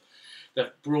 They've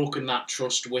broken that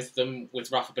trust with them,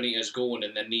 with Rafa Benitez going,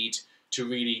 and they need to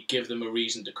really give them a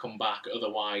reason to come back.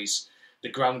 Otherwise, the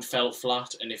ground fell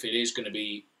flat, and if it is going to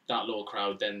be that low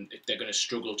crowd, then they're going to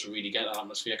struggle to really get that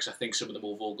atmosphere, because I think some of the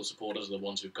more vocal supporters are the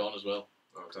ones who've gone as well.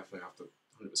 I definitely have to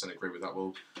 100% agree with that.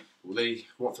 Well,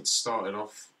 Watford started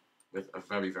off with a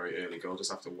very, very early goal,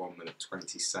 just after 1 minute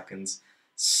 20 seconds.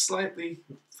 Slightly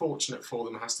fortunate for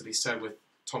them, has to be said, with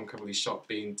Tom Covey's shot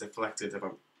being deflected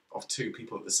off two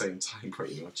people at the same time,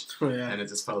 pretty much. And it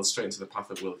just fell straight into the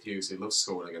path of Will Hughes, who loves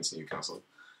scoring against Newcastle,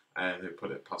 and who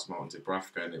put it past Martin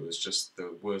Dubravka, and it was just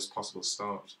the worst possible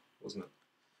start, wasn't it?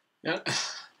 Yeah,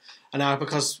 and now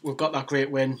because we've got that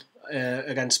great win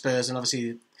against Spurs, and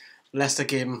obviously Leicester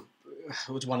game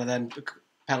was one of them,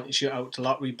 penalty shootout to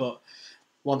lottery, but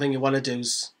one thing you want to do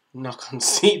is not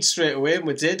concede straight away, and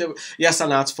we did. Yes,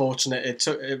 and that's fortunate. It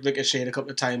ricocheted a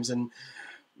couple of times and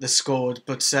they scored,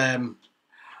 but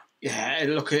yeah,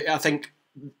 look, I think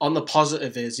on the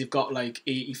positive is you've got like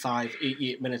 85,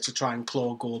 88 minutes to try and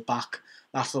claw a goal back.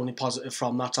 That's the only positive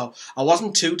from that. So I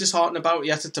wasn't too disheartened about it.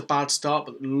 Yes, it's a bad start,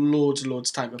 but loads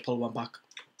of time to pull one back.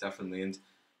 Definitely, and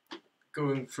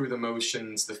going through the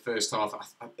motions, the first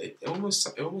half, it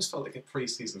almost felt like a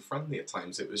pre-season friendly at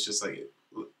times. It was just like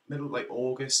middle, like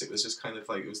August. It was just kind of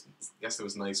like, it was. Yes, there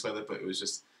was nice weather, but it was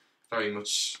just very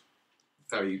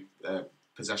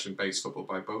possession-based football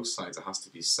by both sides, it has to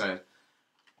be said.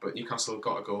 But Newcastle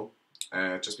got a goal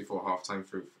just before half-time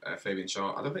through Fabian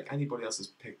Schär. I don't think anybody else has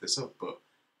picked this up, but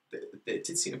it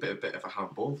did seem a bit of a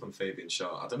handball from Fabian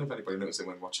Schär. I don't know if anybody noticed it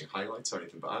when watching highlights or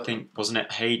anything, but I think, wasn't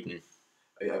it Hayden?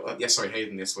 Hayden, yes,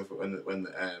 when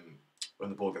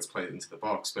the ball gets played into the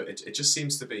box. But it just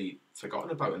seems to be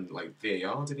forgotten about, and like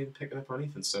VAR didn't even pick it up or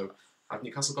anything, so... Have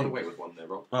Newcastle got away with one there,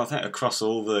 Rob? Well, I think across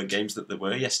all the games that there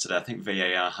were yesterday, I think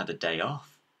VAR had a day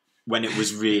off when it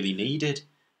was really needed.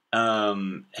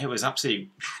 It was absolutely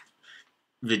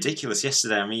ridiculous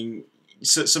yesterday. I mean,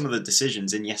 some of the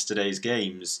decisions in yesterday's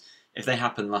games, if they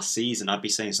happened last season, I'd be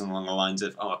saying something along the lines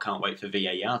of, I can't wait for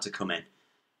VAR to come in.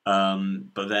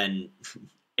 But then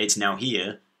it's now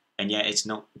here, and yet it's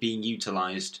not being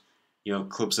utilised. You know,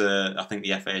 clubs I think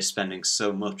the FA is spending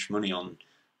so much money on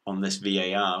this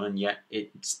VAR, and yet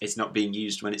it's not being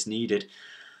used when it's needed.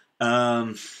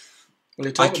 Well,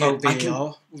 you talk about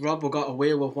VAR. Rob, we got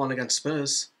away with one against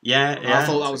Spurs. Yeah. I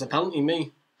thought that was a penalty,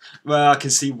 me. Well, I can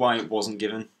see why it wasn't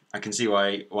given. I can see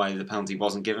why the penalty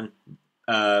wasn't given.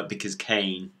 Because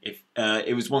Kane, if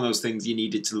it was one of those things you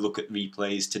needed to look at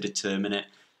replays to determine it.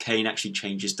 Kane actually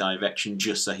changes direction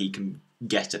just so he can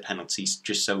get a penalty,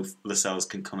 just so Lascelles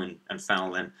can come in and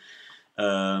foul him.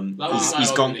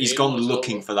 He's gone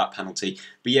looking for that penalty.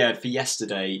 But yeah, for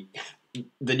yesterday,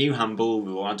 the new handball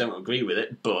rule, I don't agree with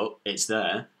it, but it's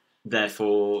there.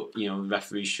 Therefore, you know,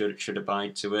 referees should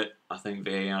abide to it. I think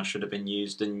VAR should have been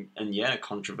used, and yeah,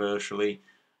 controversially,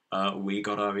 we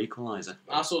got our equaliser.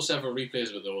 I saw several replays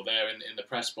of it though there in the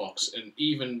press box, and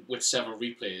even with several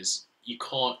replays, you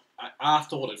can't. I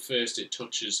thought at first it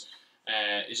touches.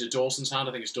 Is it Dawson's hand?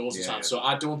 I think it's Dawson's hand. So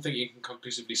I don't think you can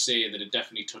conclusively say that it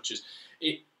definitely touches.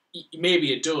 It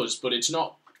maybe it does, but it's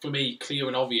not for me clear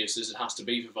and obvious as it has to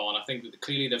be for VAR. And I think that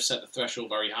clearly they've set the threshold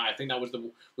very high. I think that was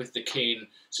with the Kane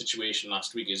situation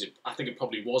last week. I think it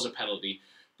probably was a penalty,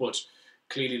 but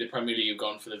clearly the Premier League have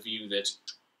gone for the view that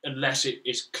unless it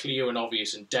is clear and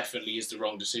obvious and definitely is the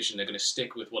wrong decision, they're going to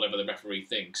stick with whatever the referee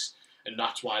thinks. And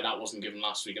that's why that wasn't given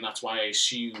last week. And that's why I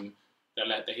assume they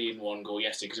let the Hayden one go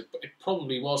yesterday, because it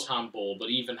probably was handball, but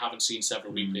even having seen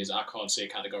several replays, I can't say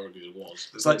categorically it was.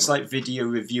 It's like video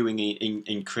reviewing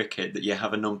in cricket, that you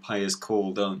have an umpire's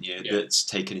call, don't you, that's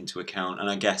taken into account. And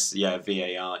I guess,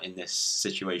 VAR in this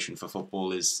situation for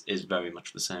football is very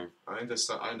much the same. I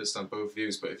understand both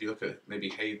views, but if you look at maybe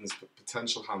Hayden's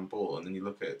potential handball, and then you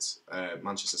look at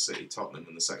Manchester City, Tottenham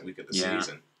in the second week of the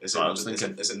season, is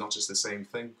it not just the same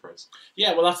thing, Chris?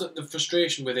 Yeah, well, that's the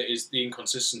frustration with it is the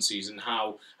inconsistencies and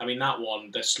how, I mean, that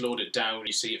one, they slowed it down,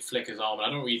 you see it flick his arm, and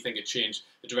I don't really think it changed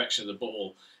the direction of the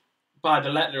ball. By the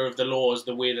letter of the laws,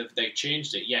 the way that they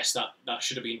changed it, yes, that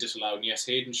should have been disallowed, and yes,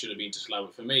 Hayden should have been disallowed,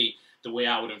 but for me, the way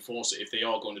I would enforce it, if they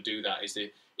are going to do that, is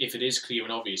that if it is clear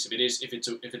and obvious, if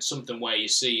it's something where you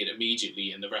see it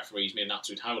immediately and the referee's made an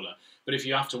absolute howler, but if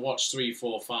you have to watch 3,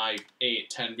 4, 5, 8,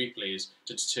 10 replays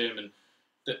to determine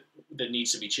that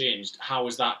needs to be changed, how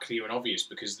is that clear and obvious?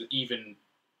 Because even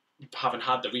having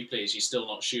had the replays, you're still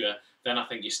not sure, then I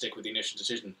think you stick with the initial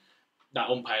decision. That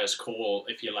umpire's call,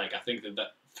 if you like, I think that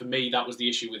for me, that was the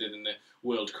issue with it in the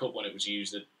World Cup when it was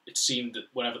used, that it seemed that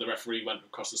whenever the referee went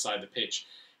across the side of the pitch,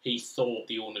 he thought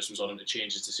the onus was on him to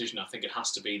change his decision. I think it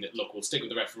has to be that, look, we'll stick with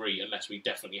the referee unless we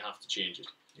definitely have to change it.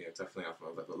 Yeah, definitely.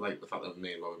 I like the fact that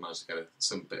me and Rob managed to get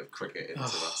some bit of cricket into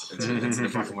the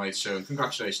black and white show. And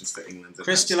congratulations to England.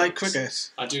 Chris, do you like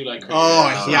cricket? I do like cricket.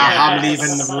 Oh, yeah, I'm leaving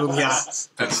the room,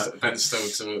 Ben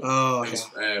Stokes,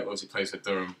 obviously plays for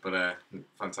Durham, but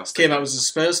fantastic. Came out as a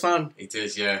Spurs fan. He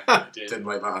did, yeah. Didn't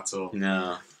like that at all.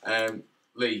 No.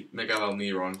 Lee, Miguel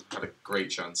Almiron had a great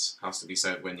chance, has to be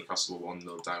said, when Newcastle were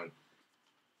 1-0 down.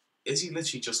 Is he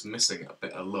literally just missing a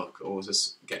bit of luck, or is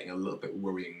this getting a little bit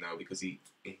worrying now? Because he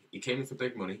came in for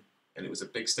big money, and it was a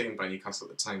big statement by Newcastle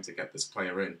at the time to get this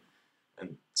player in,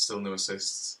 and still no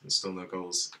assists and still no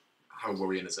goals. How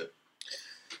worrying is it?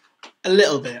 A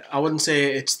little bit. I wouldn't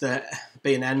say it's the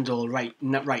be an end all right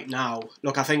now.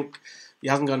 Look, I think he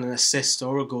hasn't got an assist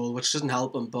or a goal, which doesn't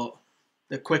help him, but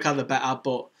the quicker the better.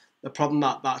 But the problem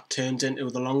that turns into,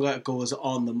 the longer it goes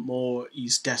on, the more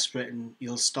he's desperate and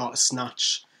he'll start to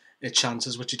snatch his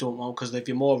chances, which you don't want, because if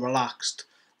you're more relaxed,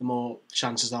 the more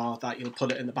chances are that you'll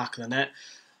put it in the back of the net.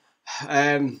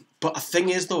 But the thing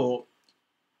is, though,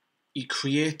 he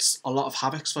creates a lot of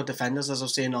havoc for defenders, as I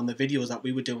was saying on the videos that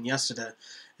we were doing yesterday,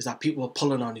 is that people were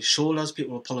pulling on his shoulders,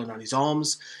 people were pulling on his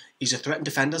arms. He's a threat, and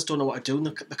defenders don't know what to do, and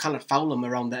they can't foul him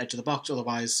around the edge of the box,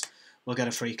 otherwise we'll get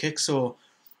a free kick. So,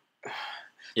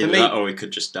 either that or he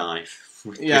could just dive,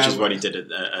 which is what he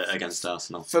did against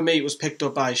Arsenal. For me, it was picked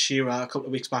up by Shearer a couple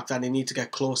of weeks back that he needs to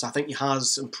get close. I think he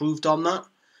has improved on that,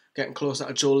 getting closer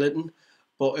to Joe Linton.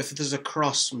 But if there's a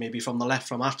cross, maybe from the left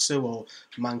from Atsu or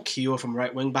Manquillo from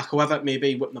right wing back, whoever it may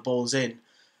be, whipping the balls in,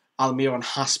 Almiron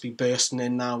has to be bursting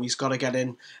in now. He's got to get in.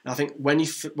 And I think when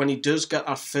he does get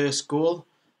that first goal,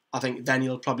 I think then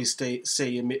you'll probably see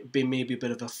maybe a bit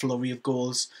of a flurry of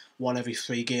goals, one every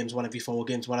 3 games, one every 4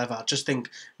 games, whatever. I just think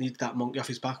he needs that monkey off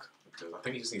his back. I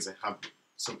think he just needs to have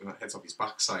something that hits off his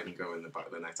backside and go in the back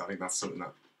of the net. I think that's something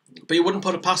that... But you wouldn't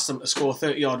put it past them to score a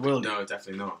 30-yard world. No,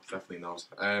 definitely not. Definitely not.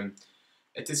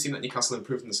 It did seem that Newcastle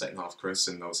improved in the second half, Chris,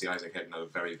 and obviously Isaac had a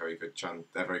very, very good chance.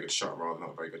 A very good shot, rather,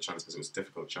 not a very good chance because it was a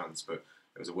difficult chance, but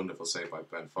it was a wonderful save by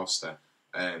Ben Foster.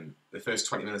 The first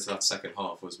 20 minutes of that second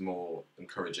half was more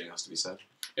encouraging, has to be said.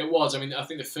 It was. I mean, I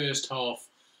think the first half,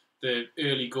 the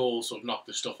early goal sort of knocked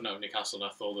the stuffing out of Newcastle,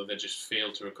 and I thought that they just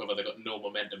failed to recover. They got no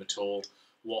momentum at all.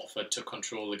 Watford took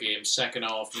control of the game. Second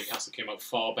half, Newcastle came out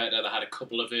far better. They had a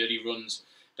couple of early runs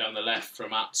down the left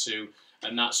from Atsu,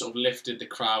 and that sort of lifted the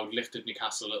crowd, lifted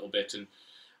Newcastle a little bit. And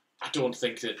I don't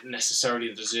think that necessarily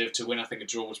they deserved to win. I think a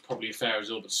draw was probably a fair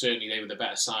result, but certainly they were the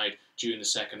better side during the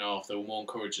second half. There were more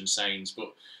encouraging signs,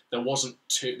 but there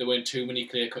weren't too many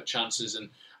clear-cut chances. And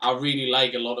I really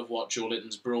like a lot of what Joe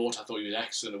Linton's brought. I thought he was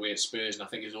excellent away at Spurs, and I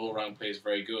think his all-round play is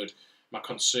very good. My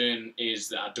concern is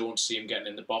that I don't see him getting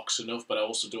in the box enough, but I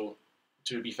also don't,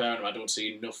 to be fair, I don't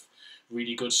see enough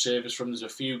really good service from him. There's a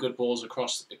few good balls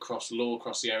across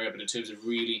the area, but in terms of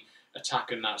really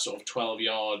attacking that sort of 12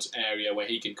 yards area where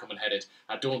he can come and head it,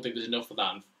 I don't think there's enough of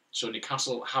that. And so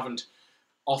Newcastle haven't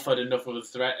offered enough of a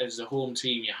threat as a home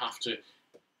team. You have to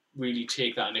really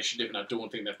take that initiative, and I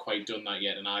don't think they've quite done that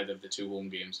yet in either of the 2 home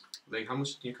games. Like, how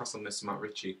much did Newcastle miss Matt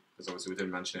Ritchie? Because obviously we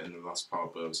didn't mention it in the last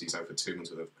part, but obviously he's out for 2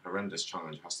 months with a horrendous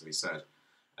challenge, has to be said,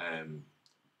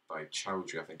 by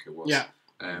Chowdhury, I think it was. Yeah.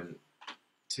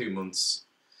 2 months.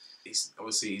 He's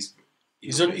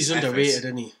underrated,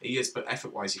 isn't he? He is, but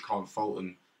effort-wise, you can't fault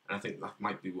him. And I think that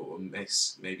might be what we'll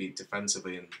miss, maybe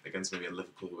defensively and against maybe a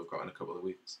Liverpool who we've got in a couple of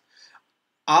weeks.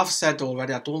 I've said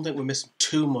already, I don't think we're missing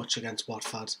too much against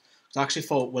Watford. I actually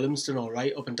thought Williams did all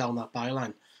right up and down that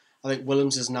byline. I think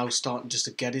Williams is now starting just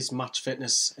to get his match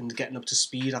fitness and getting up to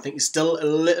speed. I think he's still a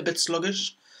little bit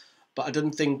sluggish, but I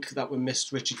didn't think that we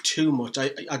missed Richie too much. I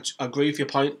agree with your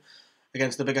point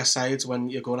against the bigger sides when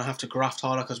you're going to have to graft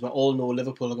harder, because we all know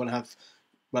Liverpool are going to have,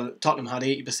 well, Tottenham had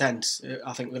 80%.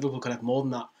 I think Liverpool could have more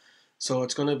than that. So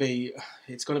it's going to be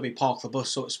park the bus,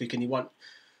 so to speak, and you want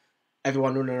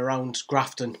everyone running around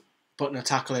grafting, putting a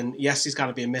tackle in. Yes, he's got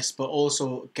to be a miss, but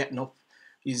also getting up.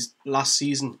 Last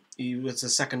season, he was the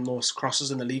second most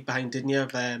crosses in the league behind Digne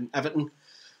of Everton.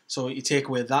 So you take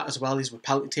away that as well. He's a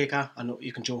penalty taker. I know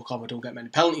you can joke on, we don't get many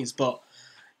penalties, but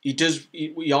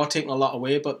we are taking a lot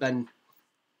away. But then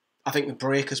I think the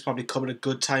break has probably come at a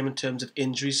good time in terms of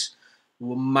injuries.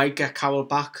 We might get Carroll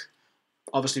back.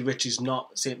 Obviously, Richie's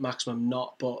not, Saint-Maximin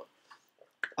not, but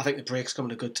I think the break's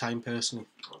coming at a good time, personally.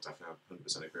 I'll definitely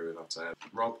 100% agree with that.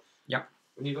 Rob? Yeah.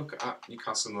 When you look at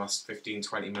Newcastle in the last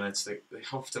 15-20 minutes, they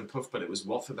huffed and puffed, but it was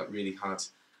Watford that really had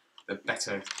the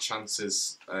better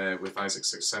chances, with Isaac's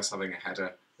success having a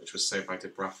header, which was saved by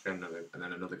Dubravka, and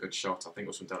then another good shot, I think it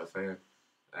was from Delafeu,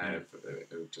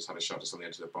 who just had a shot just on the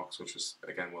edge of the box, which was,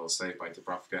 again, well saved by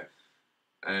Dubravka.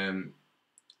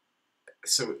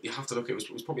 So you have to look, it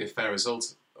was probably a fair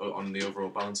result on the overall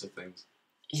balance of things.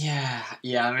 Yeah.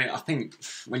 I mean, I think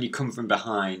when you come from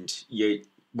behind,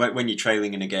 when you're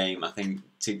trailing in a game, I think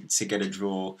to get a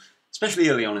draw, especially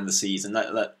early on in the season,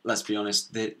 let's be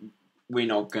honest, we're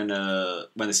not gonna,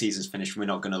 when the season's finished, we're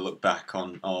not gonna look back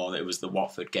on, it was the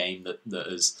Watford game that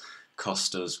has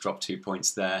cost us, dropped 2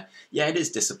 points there. Yeah, it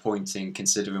is disappointing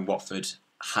considering Watford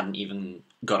hadn't even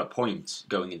got a point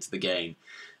going into the game,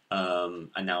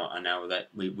 and now that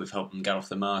we've helped them get off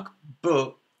the mark,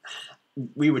 but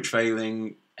we were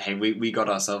trailing. Hey, we got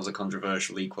ourselves a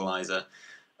controversial equaliser.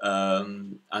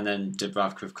 And then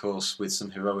Dubravka, of course, with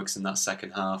some heroics in that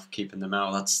second half, keeping them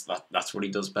out. That's what he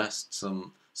does best.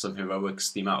 Some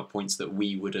heroics. The amount of points that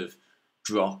we would have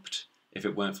dropped if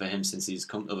it weren't for him since he's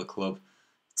come to the club,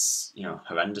 it's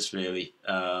horrendous, really.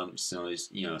 So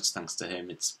it's thanks to him.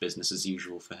 It's business as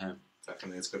usual for him.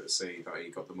 Definitely, it's good to see that he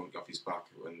got the monkey off his back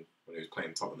when he was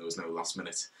playing Tottenham. There was no last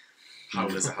minute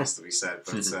howlers, it has to be said.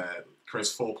 But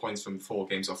Chris, 4 points from 4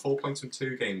 games, or 4 points from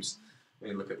 2 games.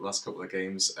 When you look at the last couple of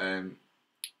games,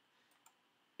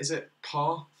 is it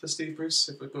par for Steve Bruce?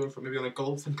 If we're going from maybe on a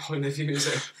golfing point of view, is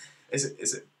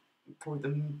it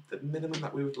probably the minimum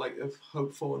that we would like to have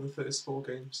hoped for in the first 4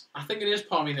 games? I think it is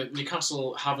par. I mean, that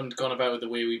Newcastle haven't gone about it the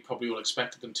way we probably all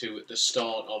expected them to at the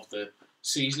start of the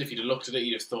season. If you'd have looked at it,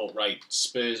 you'd have thought, right,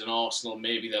 Spurs and Arsenal,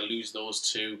 maybe they'll lose those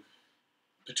 2.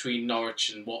 Between Norwich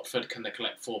and Watford, can they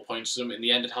collect 4 points to them? In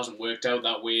the end, it hasn't worked out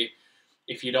that way.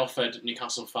 If you'd offered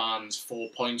Newcastle fans 4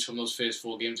 points from those first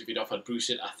 4 games, if you'd offered Bruce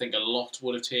it, I think a lot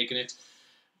would have taken it.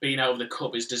 Being out of the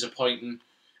cup is disappointing.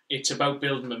 It's about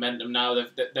building momentum now.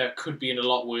 There could be in a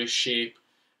lot worse shape.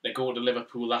 They're going to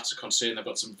Liverpool, that's a concern. They've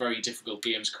got some very difficult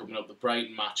games coming up. The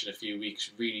Brighton match in a few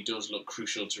weeks really does look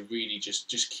crucial to really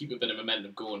just keep a bit of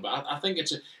momentum going. But I think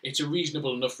it's a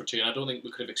reasonable enough return. I don't think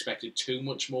we could have expected too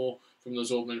much more from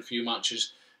those opening few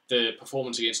matches. The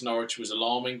performance against Norwich was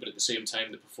alarming, but at the same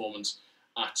time, the performance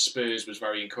at Spurs was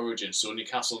very encouraging. So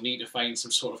Newcastle need to find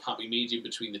some sort of happy medium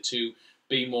between the two,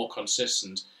 be more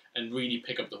consistent, and really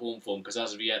pick up the home form, because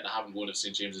as of yet they haven't won at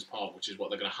St James's Park, which is what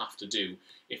they're going to have to do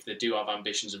if they do have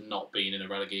ambitions of not being in a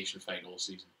relegation fight all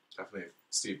season. Definitely,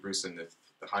 Steve Bruce and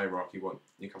the hierarchy want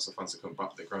Newcastle fans to come back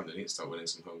to the ground. They need to start winning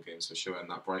some home games for sure, and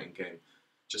that Brighton game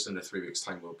just in 3 weeks'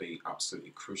 time will be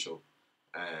absolutely crucial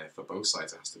for both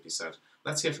sides, it has to be said.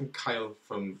 Let's hear from Kyle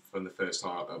from the first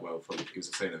half. He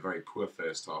was saying a very poor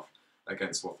first half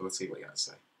against Watford. Let's see what he had to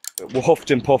say. We huffed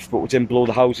and puffed, but we didn't blow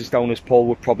the houses down, as Paul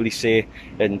would probably say,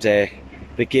 and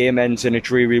the game ends in a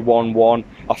dreary 1-1.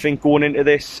 I think going into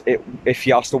this, if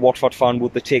you asked a Watford fan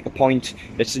would they take a point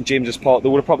at St James's Park, they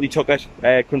would have probably took it,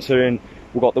 considering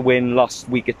we got the win last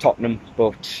week at Tottenham.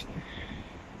 But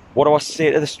what do I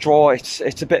say to this draw? It's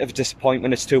a bit of a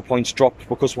disappointment. It's 2 points dropped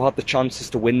because we had the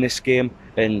chances to win this game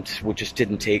and we just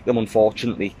didn't take them,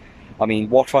 unfortunately. I mean,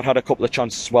 Watford had a couple of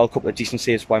chances as well, a couple of decent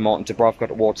saves by Martin Dubravka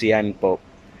towards the end, but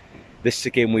this is a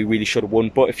game we really should have won.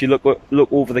 But if you look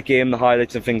over the game, the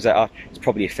highlights and things like that, it's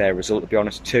probably a fair result, to be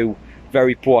honest. Two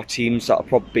very poor teams that are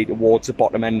probably towards the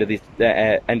bottom end of the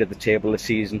end of the table this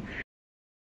season.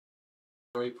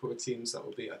 Very poor teams that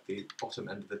will be at the bottom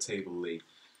end of the table, Lee.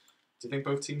 Do you think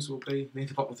both teams will be near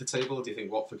the bottom of the table, or do you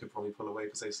think Watford could probably pull away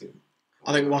because they seem...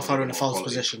 I think Watford are in a false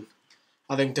position.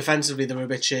 I think defensively they're a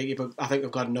bit shaky, but I think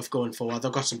they've got enough going forward.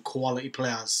 They've got some quality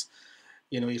players.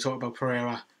 You know, you talk about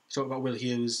Pereira, you talk about Will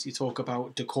Hughes, you talk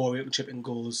about Decore chipping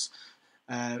goals.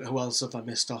 Who else have I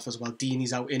missed off as well?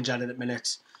 Deeney's out injured at the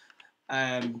minute.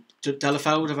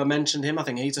 Delafeld, have I mentioned him? I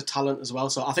think he's a talent as well.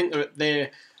 So I think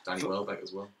they're Danny Welbeck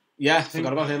as well. Yeah, I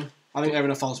forgot about him. I think they're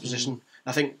in a false position.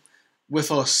 I think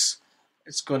with us,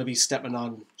 it's going to be stepping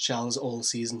on shells all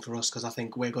season for us, because I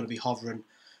think we're going to be hovering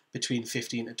between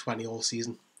 15 and 20 all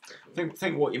season. I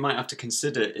think what you might have to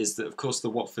consider is that, of course,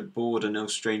 the Watford board are no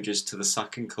strangers to the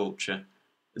sacking culture.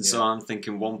 And so I'm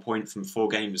thinking 1 point from 4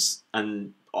 games.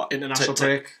 And international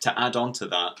break. To add on to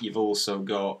that, you've also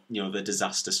got, you know, the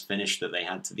disastrous finish that they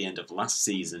had to the end of last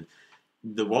season.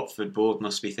 The Watford board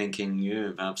must be thinking, yeah,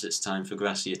 perhaps it's time for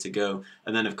Gracia to go.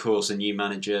 And then, of course, a new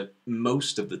manager,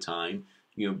 most of the time,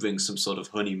 you know, brings some sort of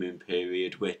honeymoon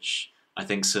period, which I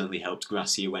think certainly helped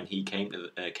Gracia when he came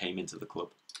into the club.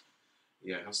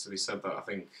 Yeah, it has to be said that I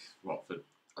think Watford,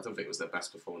 I don't think it was their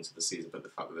best performance of the season, but the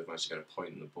fact that they've managed to get a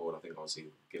point on the board, I think obviously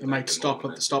it might stop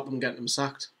them getting them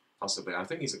sacked. Possibly, I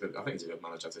think he's a good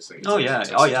manager. I just think.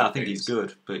 I think he's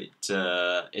good, but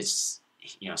it's,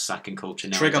 you know, sacking culture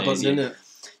nowadays. Trigger button, isn't it?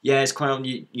 Yeah, it's quite.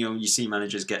 You know, you see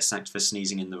managers get sacked for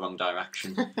sneezing in the wrong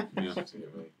direction. You know.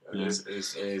 It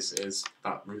is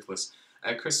that ruthless.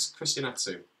 Christian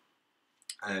Atsu.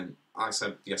 I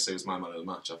said yesterday was my man of the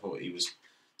match. I thought he was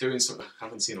doing something. I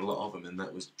haven't seen a lot of him, and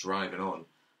that was driving on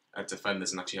at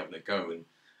defenders and actually having a go. And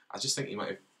I just think he might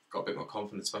have got a bit more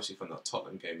confidence, especially from that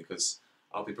Tottenham game, because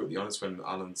I'll be brutally honest, when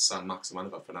Alan saint-maximin,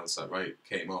 if I pronounced that right,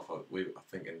 came off, we were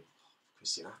thinking,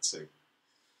 Christian Atsu,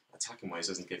 attacking wise,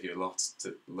 doesn't give you a lot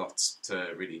to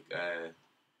really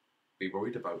be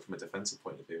worried about from a defensive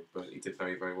point of view. But he did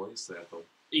very, very well yesterday, I thought.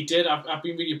 He did. I've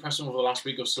been really impressed with him over the last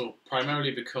week or so,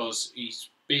 primarily because he's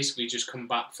basically just come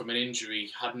back from an injury,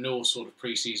 had no sort of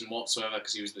pre-season whatsoever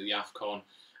because he was at the AFCON,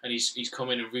 and he's come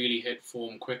in and really hit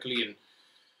form quickly, and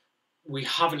we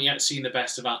haven't yet seen the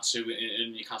best of Atsu in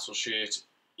a Newcastle shirt.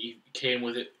 He came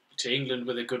with it to England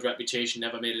with a good reputation,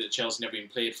 never made it at Chelsea, never even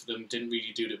played for them, didn't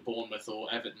really do it at Bournemouth or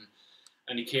Everton,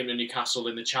 and he came to Newcastle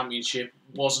in the Championship,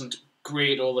 wasn't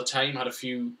great all the time, had a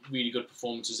few really good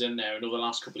performances in there, and over the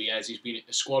last couple of years he's been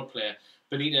a squad player.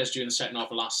 Benitez during the second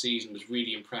half of last season was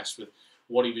really impressed with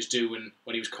what he was doing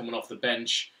when he was coming off the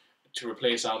bench to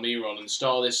replace Almiron. And the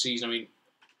start of this season, I mean,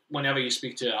 whenever you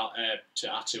speak to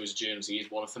Atsu as a journalist, he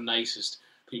is one of the nicest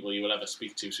people you will ever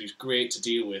speak to, so he's great to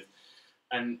deal with.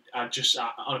 And I just,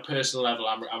 on a personal level,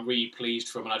 I'm really pleased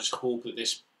for him, and I just hope that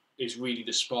this is really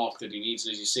the spark that he needs.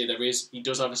 And as you say, he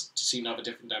does seem to have a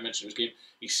different dimension of his game.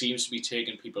 He seems to be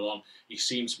taking people on. He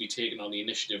seems to be taking on the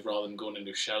initiative rather than going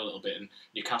into a shell a little bit. And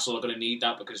Newcastle are going to need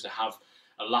that because they have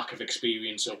a lack of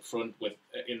experience up front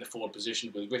in the forward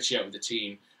position. With Richie out of the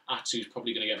team, Atsu's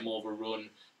probably going to get more of a run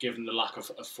given the lack of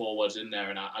forwards in there.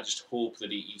 And I just hope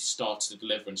that he starts to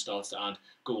deliver and starts to add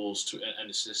goals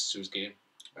and assists to his game.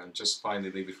 And just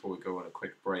finally, before we go on a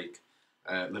quick break,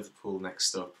 Liverpool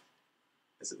next up.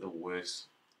 Is it the worst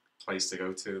place to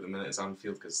go to at the minute? It's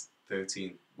Anfield, because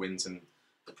 13 wins in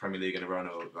the Premier League in a row. I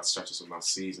know that stretches from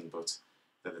last season, but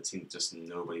they're the team just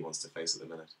nobody wants to face at the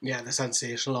minute. Yeah, they're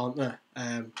sensational, aren't they?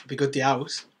 It'd be good day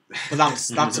out, but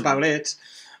that's about it.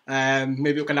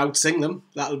 Maybe we can outsing them.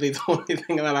 That'll be the only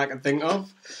thing that I can think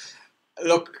of.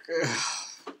 Look,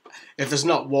 if there's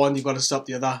not one, you've got to stop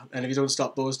the other, and if you don't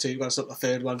stop those two, you've got to stop the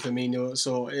third one, Firmino.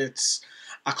 So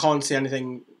I can't see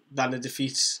anything than a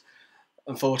defeat.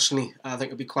 Unfortunately, I think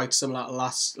it'll be quite similar to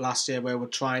last year, where we'll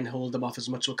try and hold them off as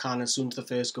much as we can as soon as the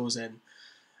first goes in.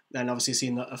 Then obviously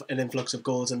seeing an influx of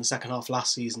goals in the second half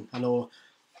last season. I know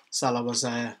Salah was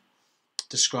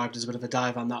described as a bit of a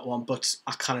dive on that one, but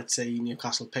I cannot see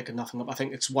Newcastle picking nothing up. I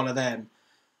think it's one of them.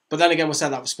 But then again, we said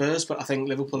that with Spurs, but I think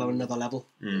Liverpool are another level.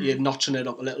 You're notching it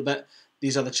up a little bit.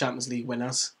 These are the Champions League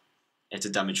winners. It's a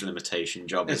damage limitation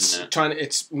job, isn't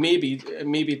it? Maybe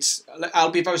it's. I'll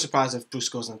be very surprised if Bruce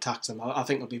goes and attacks them. I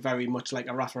think it'll be very much like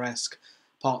a Rafa-esque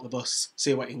park the bus,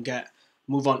 see what you can get,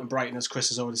 move on to Brighton, as Chris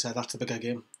has already said. That's the bigger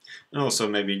game. And also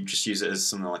maybe just use it as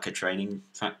something like a training.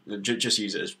 Just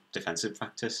use it as defensive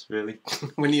practice, really.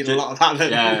 We need a lot of that.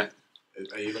 Then. Yeah.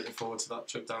 Are you looking forward to that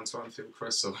trip down to Anfield,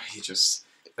 Chris, or are you just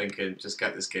thinking just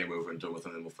get this game over and done with,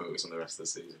 and then we'll focus on the rest of the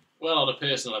season? Well, on a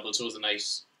personal level, it's always a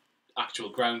nice actual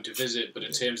ground to visit, but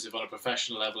in terms of on a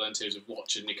professional level, in terms of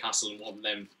watching Newcastle and wanting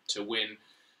them to win,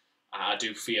 I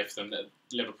do fear for them that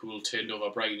Liverpool turned over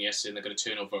Brighton yesterday and they're going to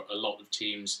turn over a lot of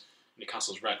teams.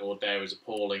 Newcastle's record there is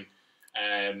appalling.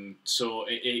 So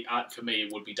for me,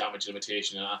 it would be damage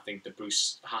limitation, and I think that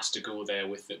Bruce has to go there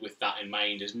with that in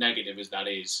mind. As negative as that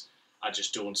is, I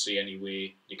just don't see any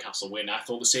way Newcastle win. I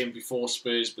thought the same before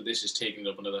Spurs, but this is taking it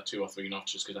up another 2 or 3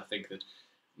 notches because I think that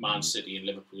Man City and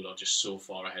Liverpool are just so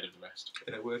far ahead of the rest.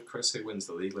 In a word, Chris, who wins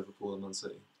the league, Liverpool or Man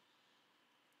City?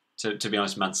 To be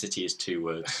honest, Man City is 2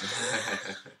 words.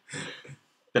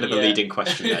 Bit of a leading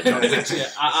question there, Jonny.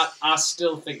 I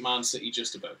still think Man City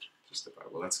just about. Just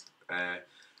about. Well, let's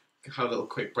have a little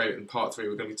quick break. In part 3,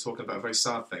 we're going to be talking about a very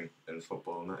sad thing in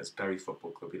football, and that is Bury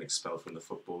Football Club being expelled from the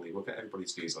Football League. We'll get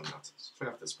everybody's views on that straight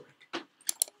after this break.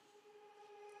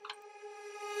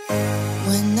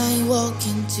 When I walk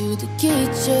into the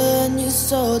kitchen, you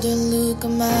saw the look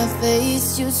on my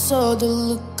face, you saw the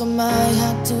look on my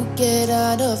heart to get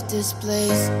out of this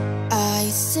place. I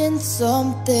seen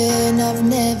something I've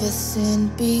never seen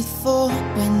before.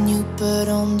 When you put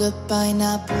on the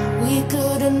pineapple, we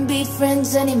couldn't be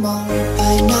friends anymore.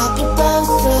 Pineapple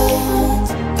thousand,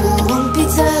 go on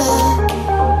pizza.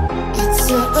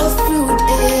 It's a fruit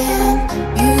and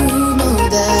you know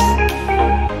that.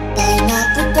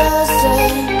 Pineapple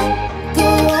doesn't go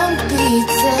on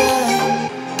pizza.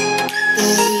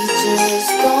 They just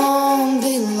don't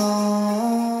belong.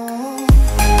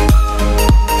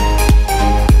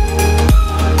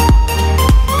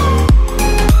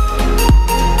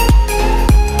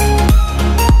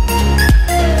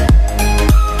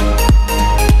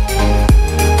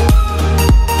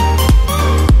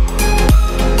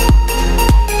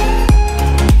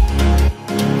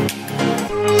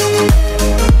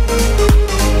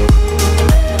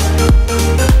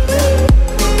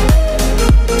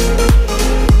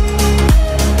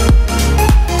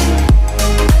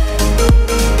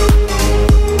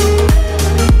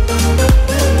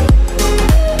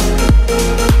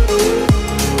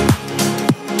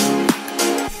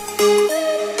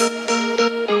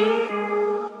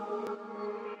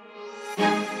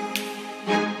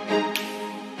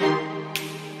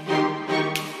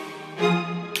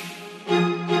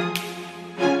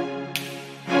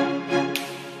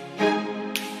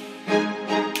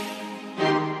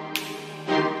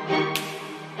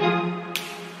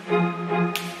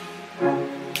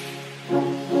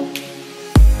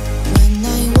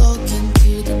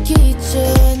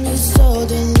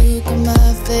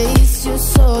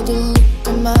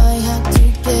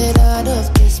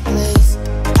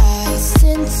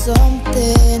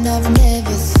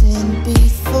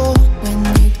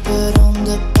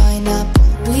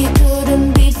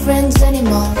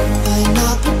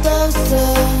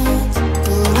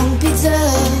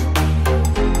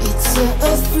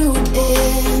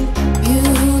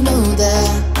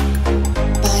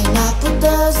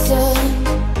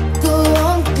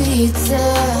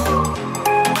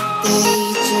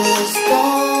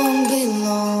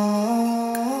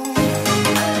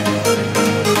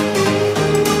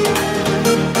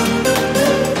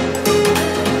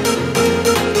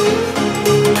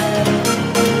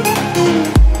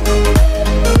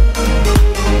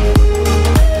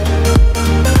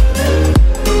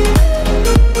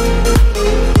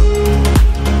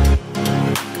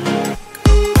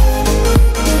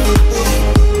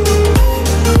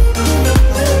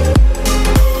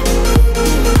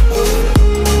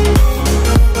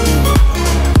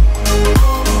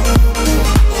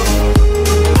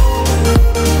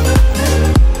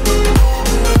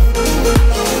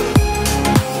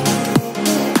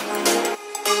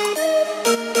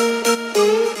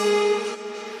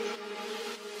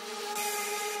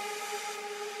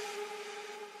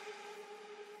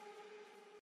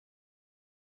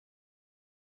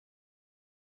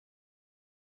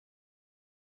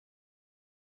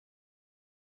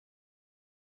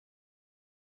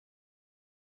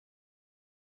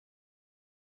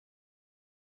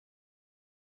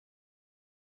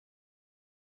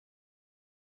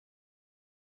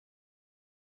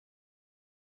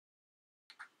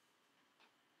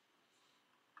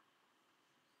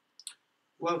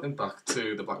 Welcome back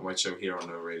to the Black and White Show here on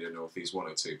Radio Northeast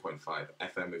 102.5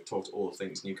 FM. We've talked all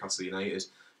things Newcastle United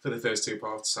for the first 2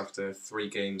 parts after 3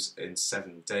 games in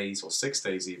 7 days, or 6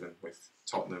 days even, with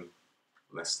Tottenham,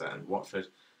 Leicester and Watford.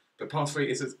 But part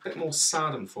 3 is a bit more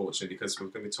sad, unfortunately, because we're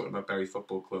going to be talking about Bury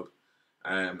Football Club.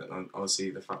 And obviously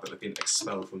the fact that they've been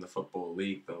expelled from the Football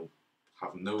League. They'll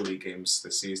have no league games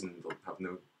this season. They'll have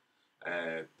no...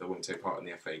 they won't take part in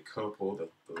the FA Cup or the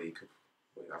League Cup.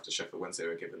 After Sheffield Wednesday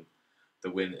were given the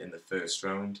win in the first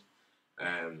round.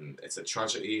 It's a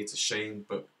tragedy, it's a shame,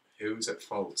 but who's at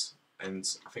fault? And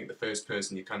I think the first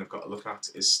person you kind of got to look at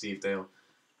is Steve Dale,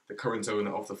 the current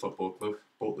owner of the football club.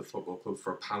 Bought the football club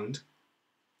for £1.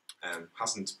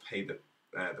 Hasn't paid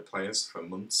the players for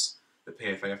months. The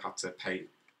PFA have had to pay,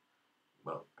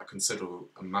 well, a considerable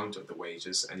amount of the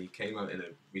wages, and he came out in a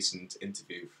recent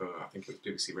interview for, I think it was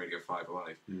BBC Radio 5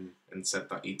 Live, and said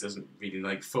that he doesn't really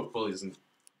like football, he doesn't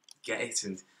get it,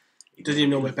 and Did he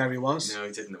know where Barry was? No,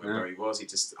 he didn't know where Barry was.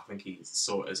 I think he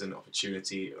saw it as an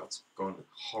opportunity that's gone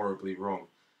horribly wrong.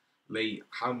 Lee,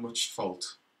 how much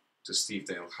fault does Steve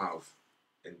Dale have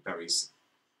in Barry's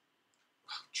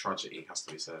tragedy, has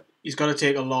to be said? He's got to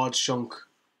take a large chunk.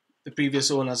 The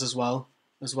previous owners as well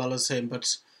as him.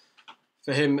 But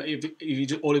for him, all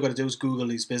you've got to do is Google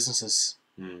these businesses,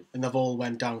 and they've all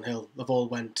went downhill. They've all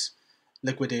went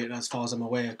liquidated, as far as I'm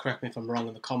aware. Correct me if I'm wrong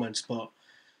in the comments, but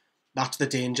that's the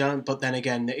danger. But then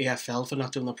again, the EFL for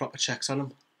not doing the proper checks on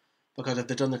him. Because if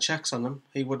they'd done the checks on him,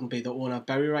 he wouldn't be the owner of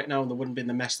Bury right now, and they wouldn't be in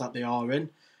the mess that they are in.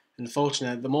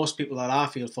 Unfortunately, the most people that I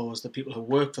feel for is the people who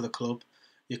work for the club,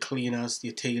 your cleaners,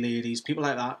 your tea ladies, people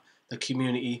like that, the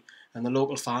community and the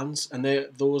local fans. And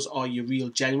those are your real,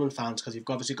 genuine fans, because you've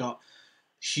obviously got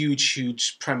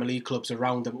huge Premier League clubs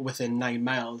around them within 9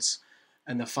 miles.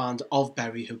 And the fans of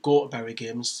Bury who go to Bury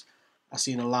games. I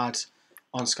seen a lad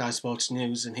on Sky Sports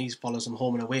News, and he follows them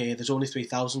home and away. There's only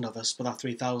 3,000 of us, but that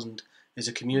 3,000 is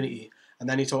a community. And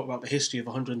then you talk about the history of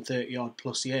 130 odd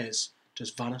plus years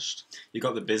just vanished. You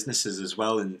got the businesses as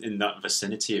well in that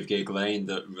vicinity of Gig Lane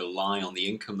that rely on the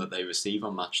income that they receive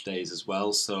on match days as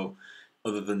well. So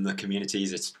other than the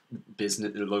communities, it's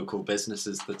local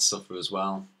businesses that suffer as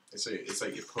well. It's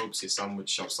like your pubs, your sandwich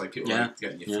shops, like people like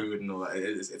getting your food and all that.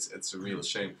 It's a real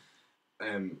shame.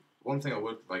 One thing I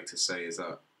would like to say is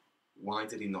that why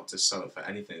did he not just sell it for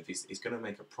anything? If he's going to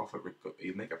make a profit,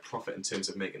 he'll make a profit in terms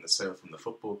of making the sale from the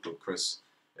football club, Chris,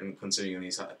 and considering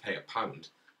he's had to pay £1.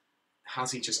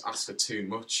 Has he just asked for too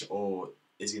much, or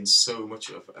is he in so much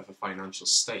of a financial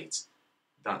state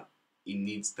that he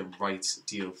needs the right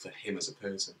deal for him as a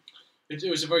person? It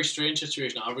was a very strange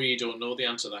situation. I really don't know the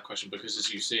answer to that question, because,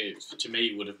 as you say, to me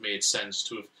it would have made sense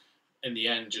to have, in the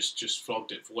end, just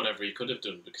flogged it for whatever he could have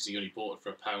done, because he only bought it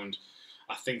for £1.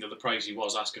 I think that the price he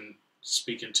was asking,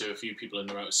 speaking to a few people in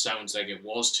the route, sounds like it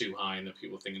was too high, and that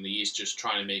people thinking that he's just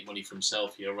trying to make money for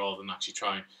himself here rather than actually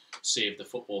try and save the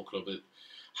football club.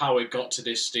 How it got to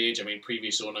this stage, I mean,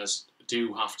 previous owners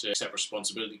do have to accept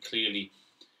responsibility. Clearly,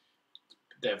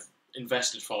 they've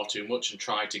invested far too much and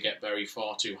tried to get very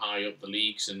far too high up the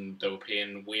leagues, and they were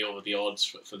paying way over the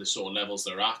odds for the sort of levels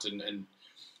they're at, and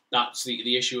that's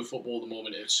the issue of football at the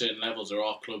moment. At certain levels, there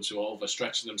are clubs who are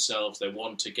overstretching themselves. They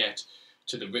want to get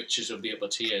to the riches of the upper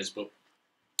tiers, but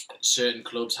certain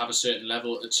clubs have a certain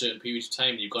level at certain periods of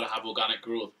time. You've got to have organic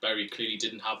growth. Bury clearly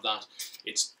didn't have that.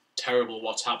 It's terrible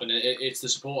what's happened. It's the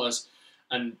supporters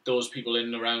and those people in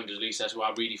and around, at least that's who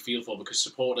I really feel for, because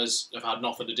supporters have had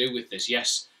nothing to do with this.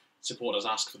 Yes, supporters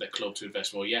ask for their club to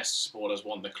invest more. Yes, supporters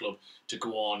want their club to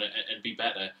go on and be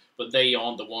better, but they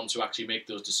aren't the ones who actually make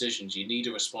those decisions. You need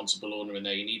a responsible owner in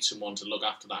there. You need someone to look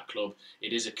after that club.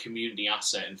 It is a community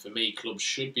asset, and for me, clubs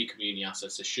should be community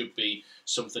assets. There should be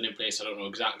something in place. I don't know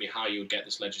exactly how you would get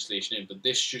this legislation in, but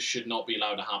this just should not be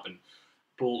allowed to happen.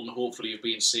 Bolton hopefully have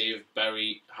been saved.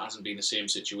 Bury hasn't been the same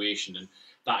situation, and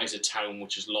that is a town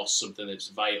which has lost something that's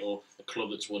vital, a club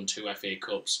that's won 2 FA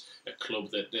Cups, a club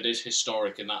that is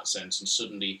historic in that sense, and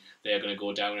suddenly they're going to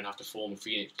go down and have to form a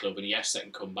Phoenix club, and yes, they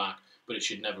can come back, but it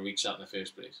should never reach that in the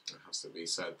first place. It has to be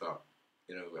said that,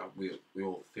 you know, we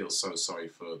all feel so sorry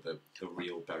for the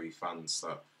real Bury fans.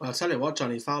 That. Well, I'll tell you what,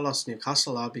 Johnny, if I lost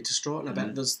Newcastle, I'd be distraught, and I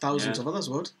bet there's thousands of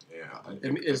others would. Yeah.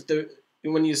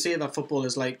 When you say that football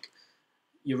is like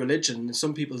your religion, in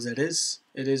some people's it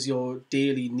is your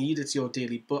daily need, it's your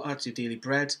daily butter, it's your daily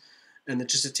bread, and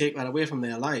just to take that away from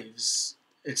their lives,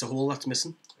 it's a hole that's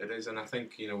missing. It is, and I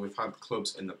think, you know, we've had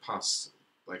clubs in the past,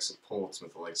 like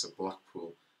Portsmouth, the likes of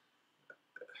Blackpool,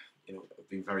 you know, have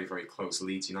been very, very close.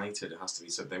 Leeds United, it has to be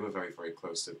said, they were very, very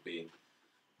close to being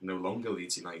no longer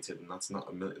Leeds United, and that's not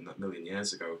a million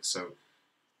years ago. So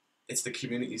it's the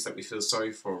communities that we feel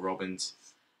sorry for, Rob, and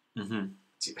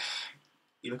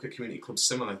you look at community clubs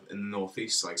similar in the North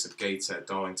East, like Gateshead,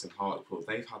 Darlington, Hartlepool.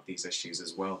 They've had these issues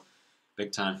as well.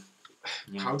 Big time.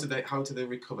 Yeah. How do they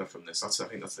recover from this? I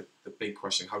think that's the big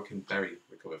question. How can Bury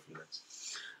recover from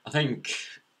this? I think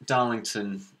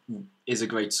Darlington is a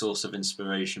great source of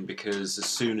inspiration, because as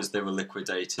soon as they were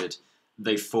liquidated,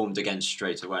 they formed again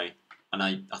straight away. And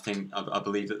I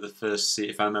believe that the first,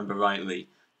 if I remember rightly,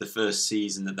 the first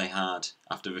season that they had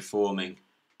after reforming,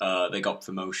 they got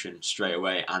promotion straight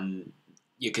away, and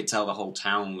you could tell the whole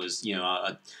town was,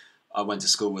 I went to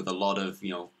school with a lot of,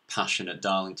 passionate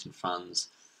Darlington fans.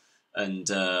 And,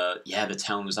 the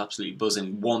town was absolutely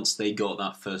buzzing once they got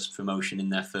that first promotion in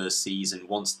their first season,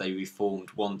 once they reformed,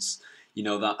 once,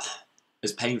 that,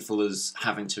 as painful as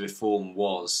having to reform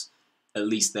was, at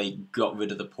least they got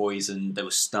rid of the poison, they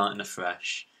were starting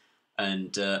afresh.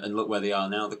 And look where they are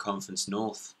now, the Conference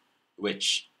North,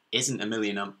 which isn't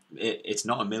it's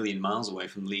not a million miles away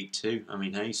from League Two. I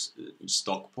mean, hey,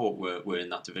 Stockport were in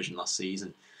that division last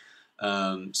season.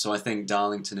 So I think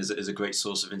Darlington is a great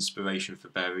source of inspiration for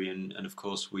Bury, and of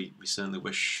course we certainly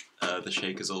wish the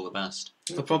Shakers all the best.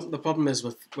 The problem is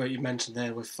with what you mentioned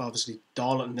there with obviously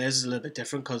Darlington. Theirs is a little bit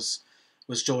different because it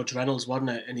was George Reynolds,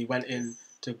 wasn't it? And he went in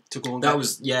to go and that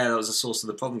was a source of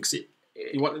the problem because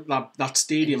he wanted that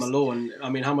stadium alone. I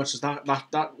mean, how much is that?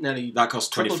 That nearly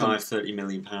cost 30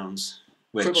 million pounds.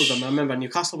 Tripled them. I remember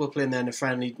Newcastle were playing there in a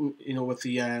friendly, with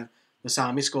the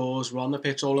Sammy scores, were on the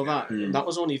pitch, all of that. That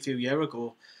was only a few years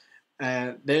ago.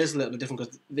 There's a little bit different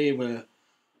because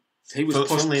he was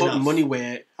putting money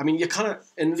where, I mean, you kind of,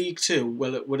 in League Two,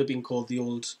 well, it would have been called the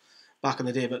old back in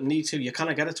the day, but in League Two, you kind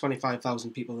of get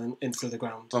 25,000 people into the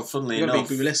ground. Well, funnily You've got enough,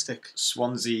 to be realistic.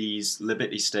 Swansea's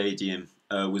Liberty Stadium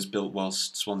was built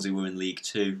whilst Swansea were in League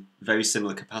Two. Very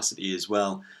similar capacity as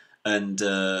well. And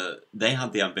they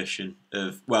had the ambition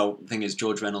of, well, the thing is,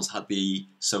 George Reynolds had the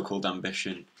so-called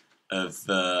ambition of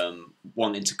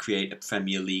wanting to create a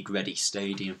Premier League ready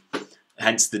stadium.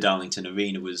 Hence the Darlington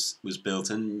Arena was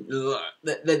built, and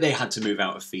they had to move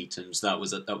out of Feetham's. That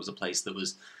was a place that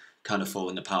was kind of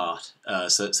falling apart.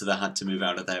 So they had to move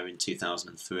out of there in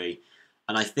 2003.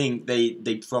 And I think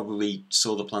they probably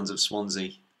saw the plans of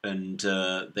Swansea, and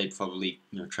they probably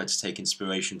tried to take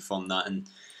inspiration from that and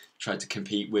tried to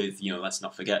compete with, let's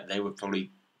not forget, they were probably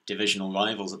divisional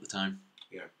rivals at the time.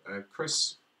 Yeah,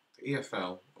 Chris, the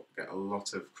EFL get a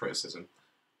lot of criticism,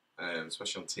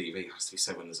 especially on TV. It has to be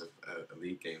said when there's a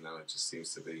league game now. It just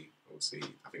seems to be, obviously,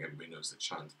 I think everybody knows the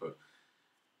chant, but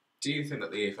do you think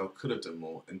that the EFL could have done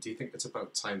more? And do you think it's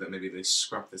about time that maybe they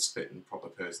scrap this fit and proper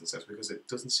person test, because it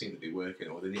doesn't seem to be working,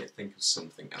 or they need to think of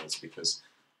something else, because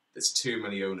there's too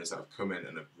many owners that have come in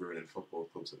and are ruining football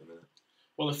clubs at the minute?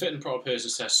 Well, the fit and proper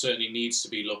persons test certainly needs to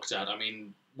be looked at. I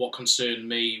mean, what concerned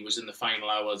me was in the final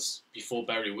hours before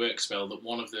Bury work spell that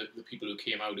one of the people who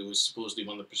came out, who was supposedly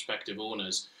one of the prospective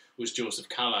owners, was Joseph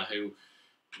Calla, who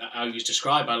he was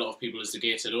described by a lot of people as the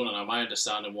Gateshead owner. Now, my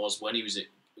understanding was when he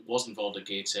was involved at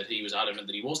Gateshead, he was adamant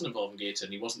that he wasn't involved in Gateshead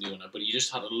and he wasn't the owner, but you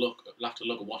just have to look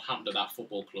at what happened to that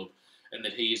football club and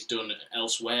that he's done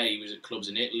elsewhere. He was at clubs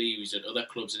in Italy, he was at other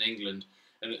clubs in England,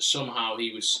 and that somehow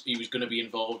he was going to be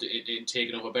involved in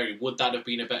taking over Bury. Would that have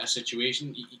been a better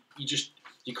situation?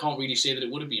 You can't really say that it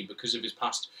would have been because of his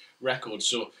past record.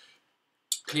 So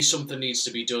clearly something needs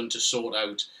to be done to sort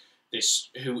out this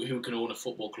who can own a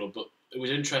football club. But it was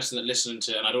interesting that listening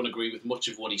to, and I don't agree with much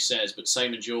of what he says, but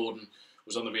Simon Jordan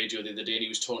was on the radio the other day and he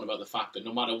was talking about the fact that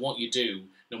no matter what you do,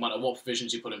 no matter what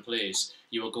provisions you put in place,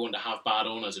 you are going to have bad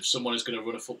owners. If someone is going to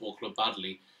run a football club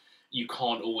badly, you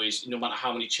can't always, no matter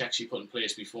how many checks you put in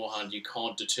place beforehand, you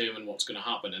can't determine what's going to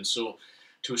happen. And so,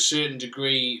 to a certain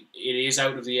degree, it is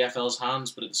out of the EFL's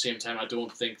hands, but at the same time, I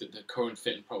don't think that the current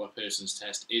fit and proper persons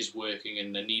test is working,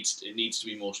 and it needs to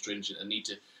be more stringent and need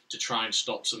to try and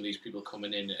stop some of these people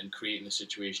coming in and creating the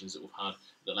situations that we've had,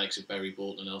 the likes of Bury,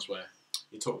 Bolton and elsewhere.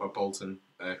 You talk about Bolton,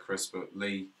 Chris, but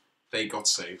Lee, they got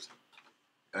saved.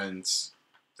 And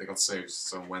they got saved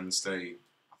on Wednesday.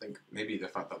 I think maybe the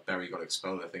fact that Bury got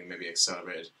expelled, I think maybe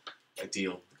accelerated a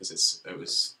deal, because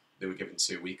they were given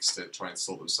 2 weeks to try and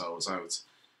sort themselves out.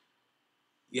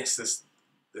 Yes,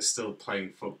 they're still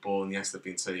playing football, and yes, they've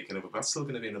been taken over, but that's still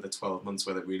going to be another 12 months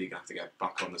where they're really going to have to get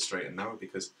back on the straight and narrow,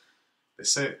 because they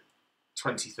say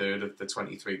 23rd of the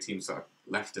 23 teams that are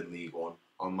left in League One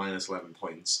on minus 11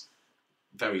 points.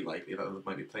 Very likely that they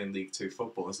might be playing League Two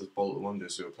football. This is Bolton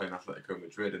Wanderers, who are playing Atletico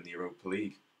Madrid in the Europa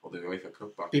League, or the UEFA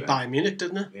Cup back then. Beat Bayern Munich,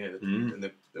 didn't it? Yeah, and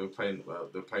they were playing. Well,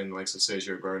 they were playing the likes of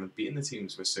Sergio Aguero and beating the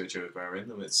teams with Sergio Aguero in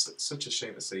them. It's such a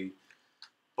shame to see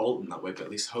Bolton that way, but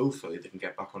at least hopefully they can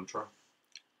get back on track.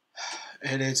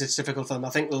 It is. It's difficult for them. I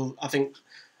think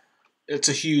it's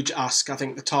a huge ask. I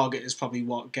think the target is probably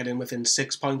getting within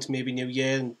 6 points, maybe New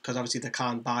Year, because obviously they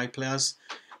can't buy players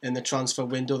in the transfer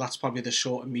window. That's probably the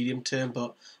short and medium term,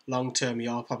 but long term you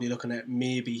are probably looking at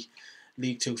maybe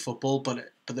League Two football.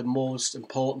 But the most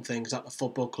important thing is that the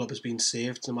football club has been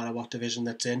saved, no matter what division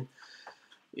that's in.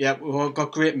 Yeah, we've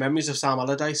got great memories of Sam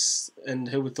Allardyce, and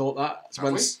who would thought that?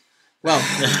 Well,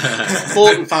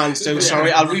 Bolton fans do.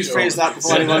 Sorry, I'll rephrase that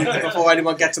before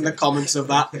anyone gets in the comments of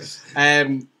that.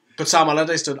 But Sam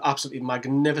Allardyce done absolutely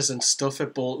magnificent stuff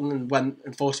at Bolton, and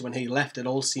unfortunately when he left, it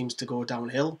all seems to go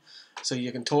downhill. So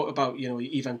you can talk about, you know,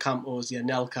 Ivan Campos, your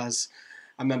Nelkas.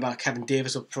 I remember Kevin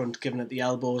Davis up front giving it the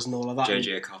elbows and all of that.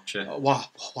 JJ Kocher.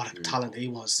 What a talent he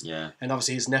was. Yeah. And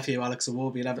obviously his nephew Alex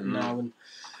Iwobi at Everton now, and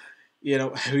you know,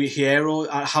 Hierro.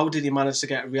 How did he manage to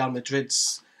get Real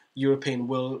Madrid's European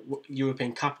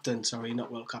captain, not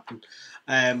world captain,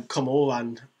 come over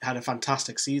and had a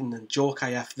fantastic season? And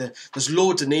Djorkaeff, there's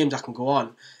loads of names that can go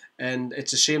on, and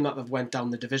it's a shame that they've went down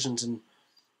the divisions. And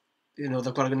you know,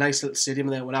 they've got a nice little stadium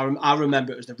there. When I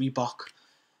remember it was the Reebok,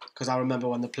 because I remember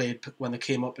when they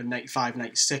came up in 95,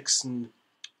 96, and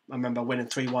I remember winning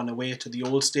 3-1 away to the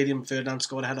old stadium. Ferdinand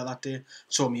scored ahead of that day.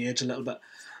 Show me age a little bit.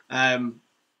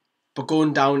 But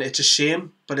going down, it's a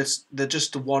shame, but they're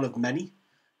just one of many.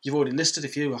 You've already listed a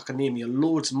few. I can name you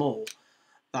loads more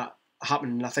that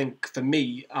happened. And I think for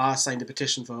me, I signed a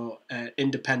petition for an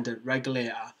independent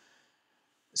regulator,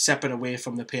 separate away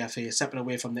from the PFA, separate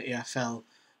away from the AFL,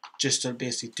 just to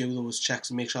basically do those checks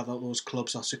and make sure that those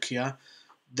clubs are secure.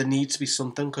 There needs to be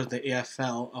something, because the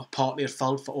AFL are partly at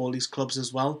fault for all these clubs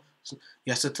as well. So,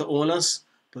 yes, it's the owners,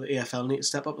 but the AFL need to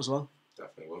step up as well.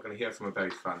 Definitely. We're going to hear from a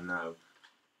Bury fan now.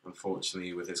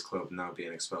 Unfortunately, with his club now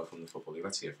being expelled from the Football League.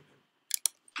 Let's hear from him.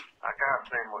 I can't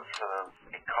say much for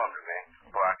the economy,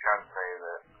 but I can say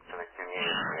that for the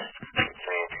community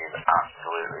is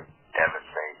absolutely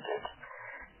devastated.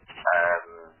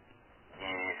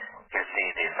 You can see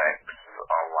the effects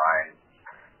online.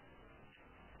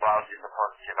 Whilst it's a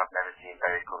positive, I've never seen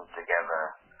Bury come together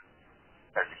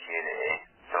as a community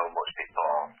so much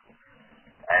before.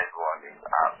 Everyone is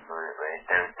absolutely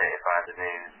devastated by the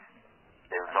news.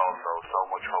 There was also so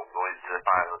much hope going to the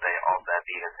final day of there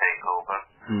being a takeover,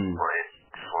 but it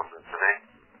just wasn't to be.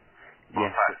 But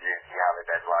the fact is, you have a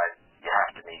deadline, you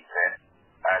have to meet it,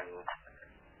 and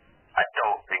I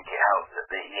don't think it helps that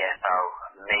the EFL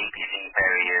maybe see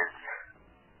Bury as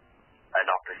an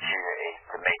opportunity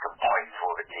to make a point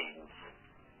for the teams.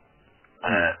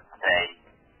 They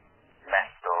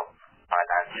messed up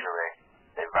financially,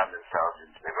 they ran themselves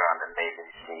into the ground, and maybe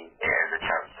see it as a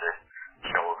chance to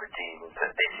show other teams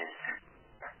that this is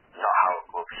not how a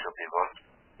club should be run.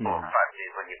 But the fact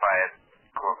is, when you buy a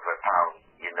club for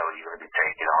 £1, you know you're going to be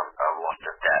taking on a lot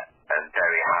of debt, and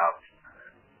Bury have.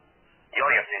 You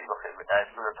only have to look at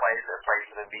some of the players that play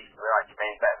for them recently, like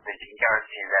Jermaine Beckford. You can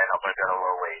guarantee they're not going to get a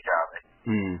low wage, are they?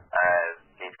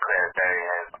 It's clear that Bury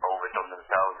have overdone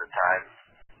themselves at times.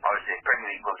 Obviously, Premier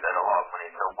League clubs earn a lot of money,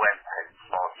 so when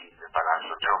small teams in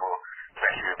financial trouble,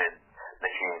 especially within the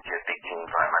community of big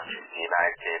teams like Manchester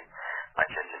United,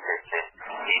 Manchester City,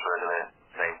 people are going to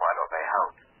say, why don't they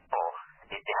help? Or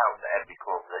if they help every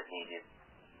club that needed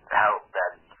help,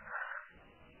 then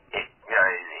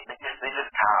they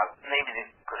just can't. Maybe they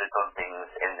could have done things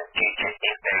in the future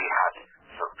if they had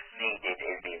succeeded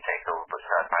in being taken over, but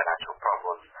had financial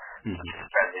problems.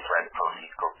 Then this where the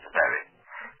proceeds come to Bury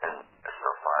and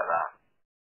stuff like that.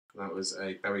 That was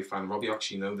a Bury fan. Robbie, you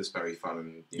actually know this Bury fan,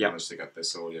 and you managed to get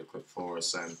this audio clip for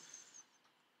us.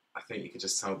 I think you could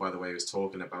just tell by the way he was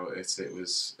talking about it. It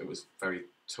was very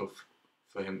tough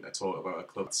for him to talk about a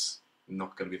club that's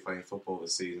not going to be playing football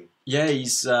this season. Yeah,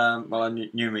 he's I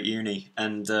knew him at uni,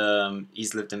 and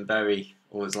he's lived in Bury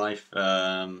all his life,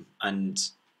 and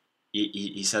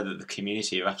he said that the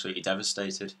community are absolutely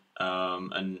devastated,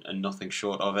 and nothing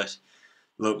short of it.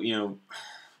 Look, you know,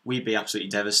 we'd be absolutely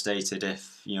devastated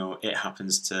if, you know, it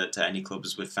happens to any club,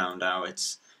 as we've found out.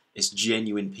 It's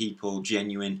genuine people,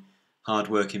 genuine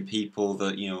hard-working people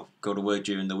that, you know, go to work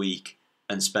during the week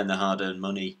and spend their hard-earned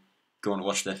money going to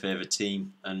watch their favourite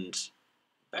team, and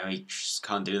Bury just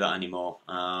can't do that anymore.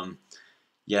 I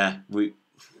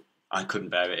couldn't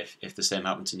bear it if the same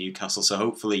happened to Newcastle. So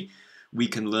hopefully we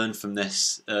can learn from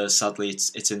this. Sadly,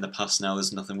 it's in the past now.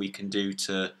 There's nothing we can do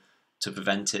to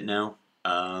prevent it now.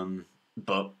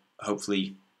 But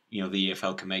hopefully, you know, the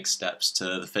EFL can make steps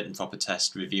to the fit and proper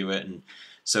test, review it, and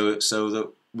so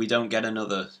that we don't get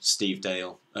another Steve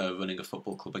Dale running a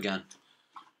football club again.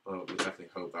 Well, we definitely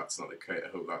hope that's not the case. I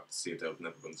hope that Steve Dale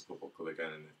never runs a football club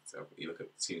again. And you look at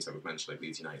teams that we've mentioned, like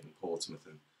Leeds United and Portsmouth,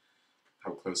 and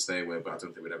how close they were, but I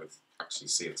don't think we'd ever actually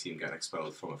see a team getting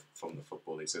expelled from the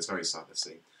Football League. So it's very sad to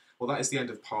see. Well, that is the end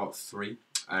of part 3.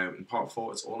 In part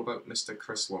 4, it's all about Mr.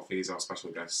 Chris Waugh. He's our special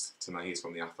guest tonight. He's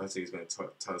from The Athletic. He's going to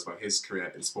tell us about his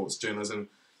career in sports journalism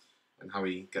and how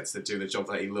he gets to do the job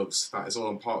that he loves. That is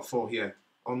all in part 4 here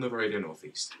on Nova Radio North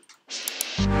East.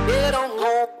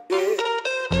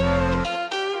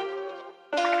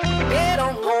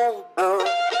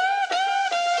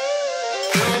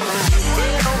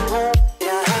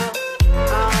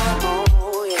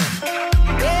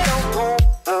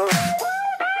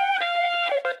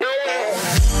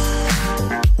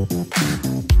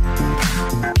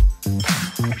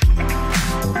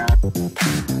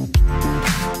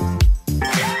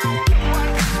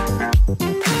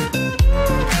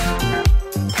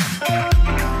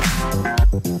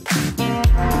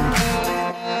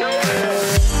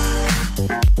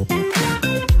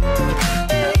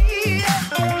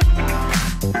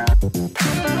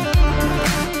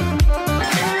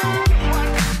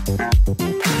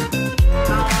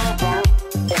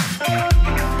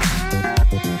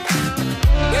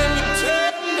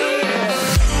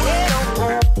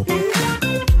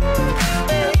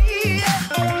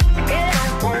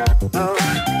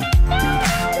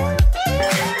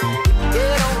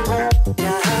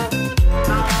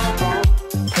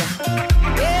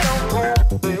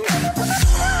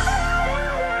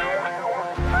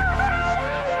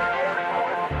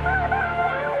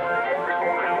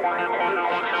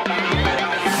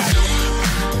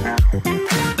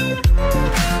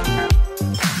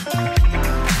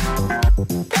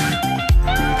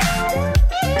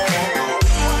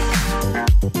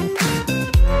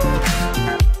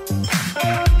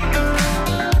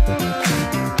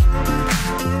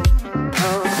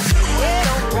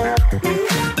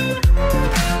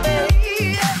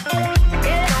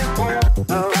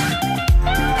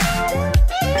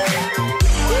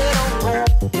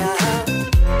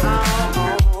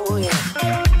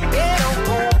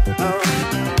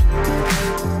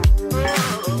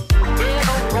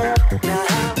 now.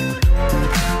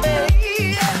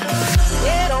 Hey,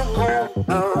 get on home.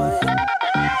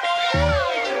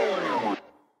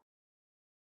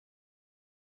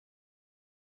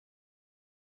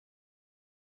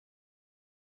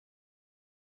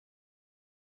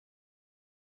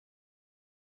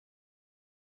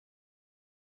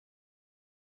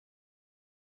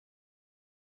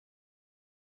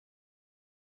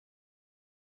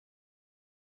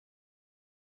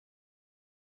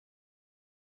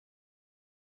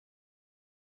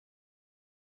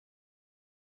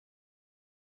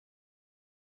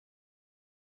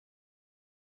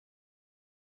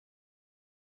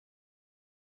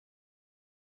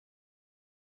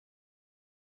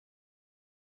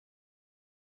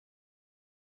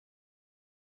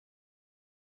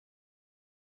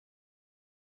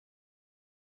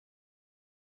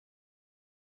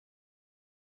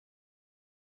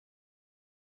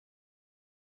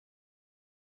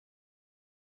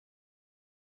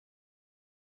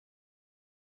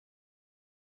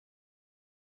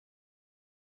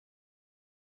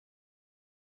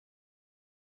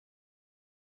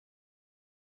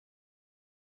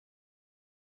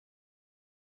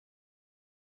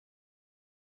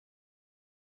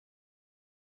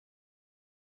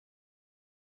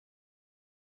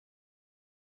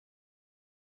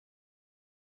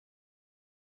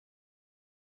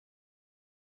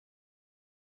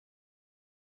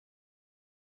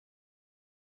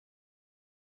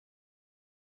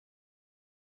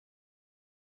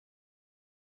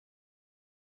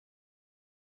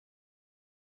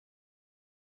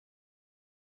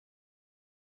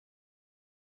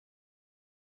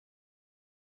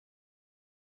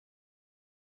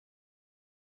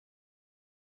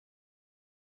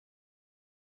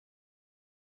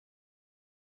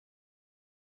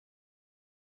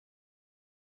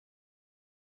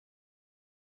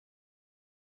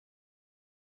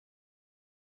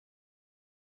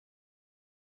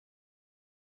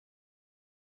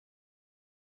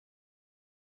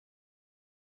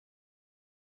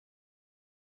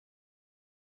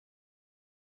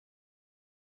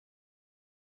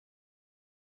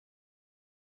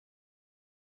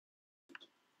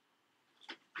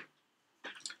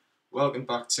 Welcome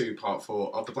back to part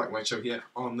 4 of the Black and White Show here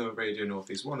on the Radio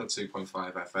Northeast 102.5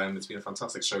 FM. It's been a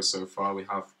fantastic show so far. We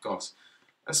have got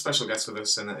a special guest with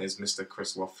us, and that is Mr.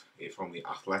 Chris Waugh here from The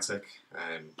Athletic.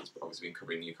 He's obviously been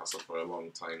covering Newcastle for a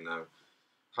long time now.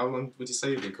 How long would you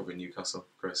say you've been covering Newcastle,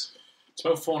 Chris? It's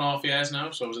about 4.5 years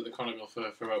now, so I was at the Chronicle for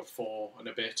about 4 and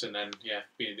a bit, and then,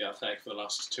 been at The Athletic for the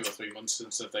last 2 or 3 months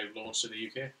since they've launched in the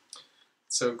UK.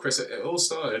 So, Chris, it all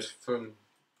started from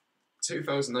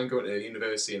 2009 going to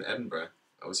university in Edinburgh.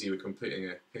 Obviously, you were completing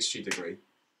a history degree,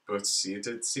 but you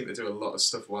did seem to do a lot of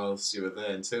stuff whilst you were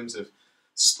there in terms of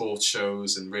sports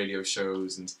shows and radio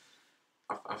shows. And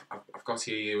I've got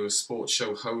here you were a sports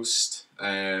show host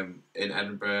in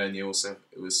Edinburgh, and you also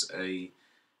it was a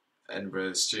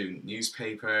Edinburgh student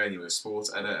newspaper, and you were a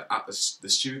sports editor at the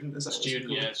Student. Is that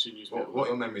Student? Yeah, Student newspaper. What are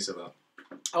your memories of that?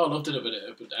 Oh, I loved it a bit at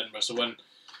Edinburgh. So when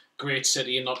great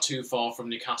city and not too far from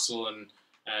Newcastle, and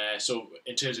so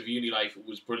in terms of uni life, it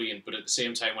was brilliant. But at the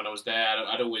same time, when I was there,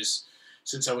 I'd always,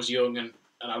 since I was young and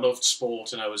I loved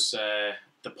sport, and I was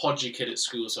the podgy kid at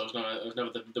school, so I was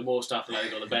never the most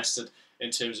athletic or the best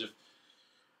in terms of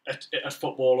at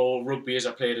football or rugby as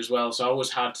I played as well. So I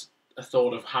always had a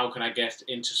thought of how can I get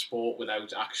into sport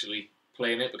without actually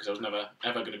playing it, because I was never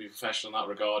ever going to be professional in that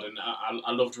regard. And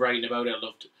I loved writing about it, I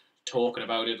loved talking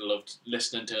about it, I loved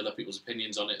listening to other people's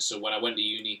opinions on it. So when I went to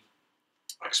uni,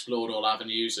 I explored all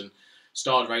avenues and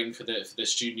started writing for the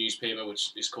student newspaper,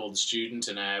 which is called The Student,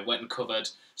 and I went and covered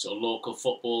sort of local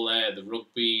football there, the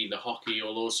rugby, the hockey,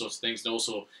 all those sorts of things, and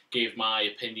also gave my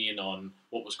opinion on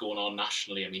what was going on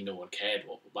nationally. I mean, no one cared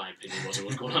what my opinion was, what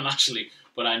was going on nationally,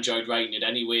 but I enjoyed writing it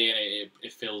anyway, and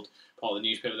it filled part of the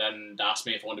newspaper. Then asked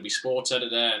me if I wanted to be sports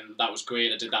editor, and that was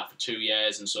great. I did that for 2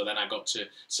 years, and so then I got to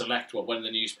select what went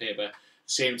in the newspaper. At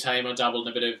the same time, I dabbled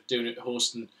in a bit of doing it,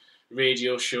 hosting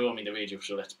radio show. I mean, the radio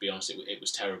show, let's be honest, it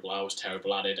was terrible. I was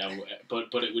terrible at it. But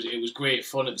it was great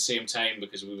fun at the same time,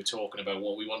 because we were talking about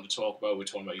what we wanted to talk about. We were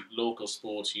talking about local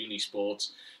sports, uni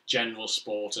sports, general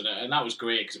sport, and that was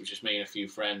great because it was just me and a few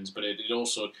friends. But it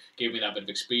also gave me that bit of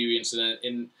experience. And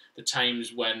in the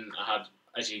times when I had,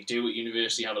 as you do at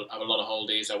university, have a lot of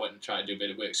holidays, I went and tried to do a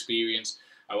bit of work experience.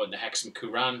 I went to Hexham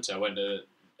Courant, I went to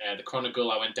the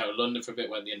Chronicle, I went down to London for a bit,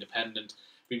 went to the Independent,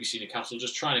 BBC Newcastle,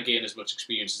 just trying to gain as much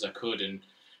experience as I could. And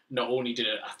not only did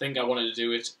I think I wanted to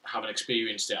do it, having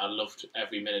experienced it, I loved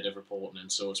every minute of reporting, and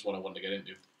so it's what I wanted to get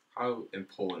into. How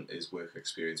important is work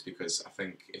experience? Because I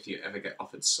think if you ever get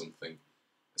offered something,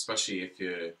 especially if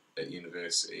you're at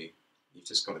university, you've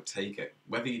just got to take it.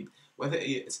 Whether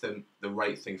it's the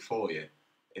right thing for you,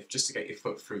 if just to get your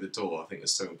foot through the door, I think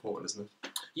is so important, isn't it?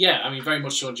 Yeah, I mean, very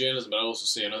much so in journalism, but I also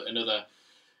see in other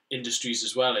industries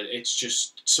as well. It's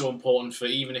just so important for,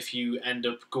 even if you end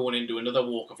up going into another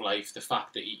walk of life, the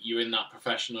fact that you're in that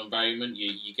professional environment,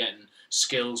 you're getting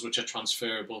skills which are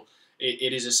transferable.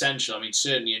 It is essential. I mean,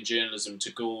 certainly in journalism,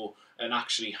 to go and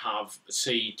actually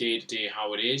see day to day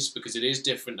how it is, because it is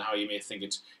different to how you may think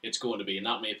it's going to be, and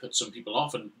that may put some people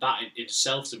off, and that in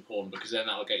itself is important, because then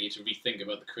that'll get you to rethink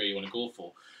about the career you want to go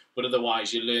for. But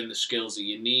otherwise, you learn the skills that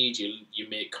you need, you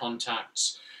make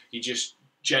contacts, you just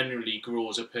generally grow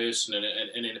as a person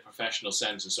and in a professional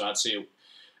sense. And so I'd say,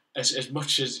 as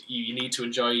much as you need to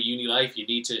enjoy uni life, you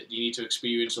need to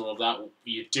experience all of that.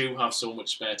 You do have so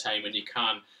much spare time, and you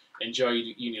can enjoy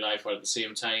uni life while at the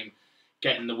same time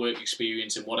getting the work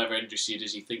experience in whatever industry it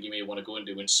is you think you may want to go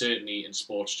into. And certainly in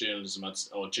sports journalism,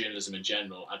 or journalism in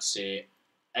general, I'd say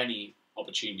any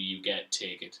opportunity you get,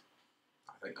 take it.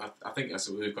 I think that's,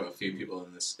 we've got a few people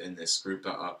in this group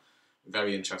that are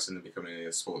very interested in becoming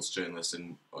a sports journalist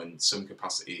in some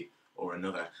capacity or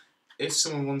another. If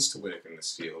someone wants to work in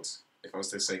this field, if I was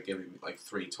to say give you like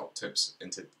 3 top tips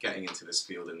into getting into this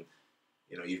field, and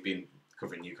you've been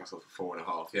covering Newcastle for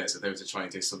 4.5 years, so if they were to try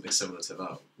and do something similar to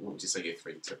that, what would you say your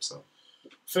 3 tips are?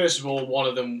 First of all, one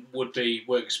of them would be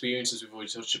work experience, as we've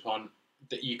already touched upon.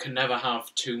 That you can never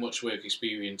have too much work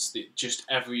experience. That just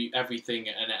everything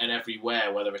and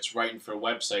everywhere, whether it's writing for a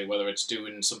website, whether it's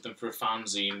doing something for a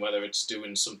fanzine, whether it's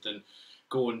doing something,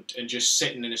 going and just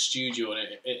sitting in a studio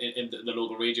in the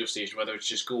local radio station, whether it's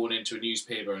just going into a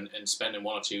newspaper and spending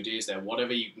 1 or 2 days there,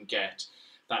 whatever you can get,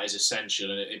 that is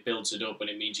essential, and it builds it up, and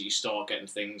it means that you start getting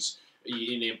things,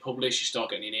 your name published, you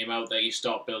start getting your name out there, you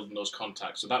start building those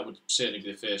contacts. So that would certainly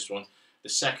be the first one. The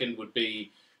second would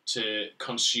be to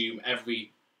consume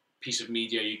every piece of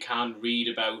media you can, read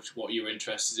about what you're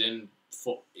interested in.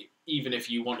 Even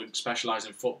if you want to specialise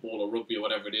in football or rugby or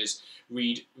whatever it is,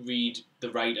 read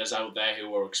the writers out there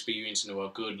who are experienced and who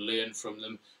are good, learn from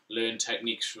them, learn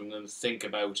techniques from them, think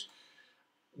about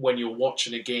when you're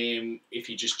watching a game, if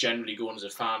you're just generally going as a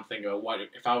fan, think about,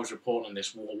 if I was reporting on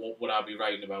this, what would I be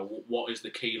writing about? What is the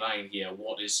key line here?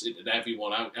 What is it that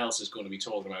everyone else is going to be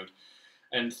talking about?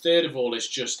 And third of all, is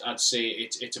just, I'd say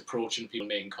it's approaching people,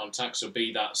 making contact. So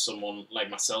be that someone like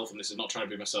myself, and this is not trying to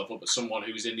bring myself up, but someone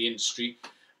who's in the industry,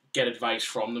 get advice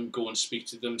from them, go and speak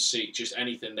to them, see just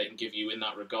anything they can give you in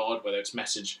that regard, whether it's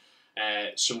message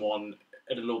someone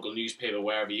at a local newspaper,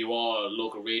 wherever you are, a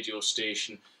local radio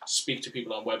station, speak to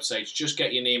people on websites, just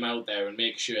get your name out there and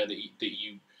make sure that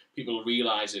people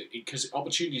realise it, because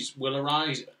opportunities will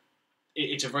arise.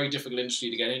 It's a very difficult industry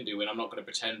to get into, and I'm not going to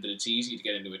pretend that it's easy to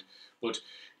get into it, but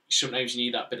sometimes you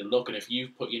need that bit of luck, and if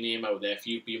you've put your name out there, if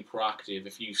you've been proactive,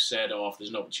 if you've said, if there's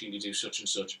an opportunity to do such and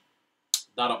such,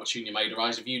 that opportunity might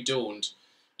arise. If you don't,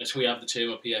 as we have the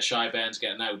term up here, shy Bairns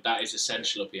getting out, that is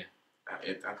essential up here.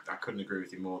 I couldn't agree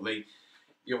with you more. Lee,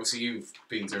 you've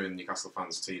been doing Newcastle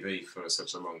Fans TV for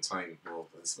such a long time. Well,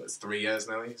 it's 3 years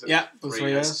now, is it? Yeah, 3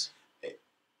 years.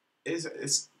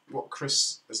 Is what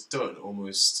Chris has done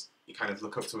almost, you kind of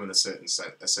look up to him in a certain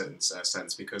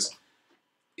sense, because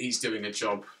he's doing a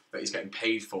job that he's getting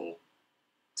paid for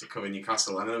to cover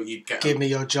Newcastle. I know you'd get... Give me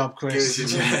your job, Chris.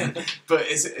 But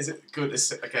is it good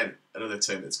to, again, another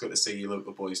term, it's good to see your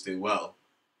local boys do well.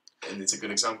 And it's a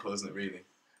good example, isn't it, really?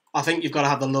 I think you've got to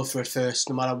have the love for it first,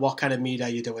 no matter what kind of media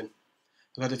you're doing.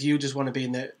 Because if you just want to be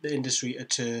in the industry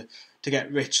to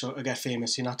get rich or to get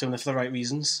famous, you're not doing it for the right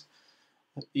reasons.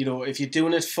 If you're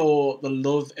doing it for the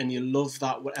love, and you love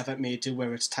that, whatever it may do,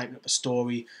 whether it's typing up a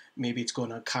story, maybe it's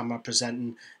going on camera,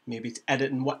 presenting, maybe it's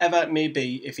editing, whatever it may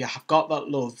be, if you have got that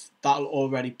love, that'll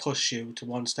already push you to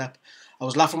one step. I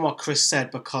was laughing what Chris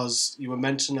said, because you were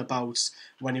mentioning about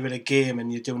when you're at a game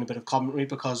and you're doing a bit of commentary,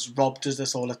 because Rob does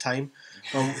this all the time.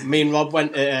 Me and Rob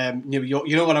went to New York.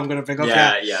 You know what I'm going to bring up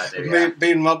here? Yeah, I do.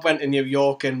 Me and Rob went to New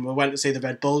York, and we went to see the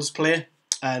Red Bulls play,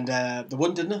 and they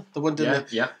won, didn't they? They won, didn't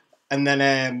they? Yeah. And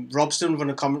then Rob's doing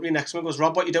running commentary next to me. Goes,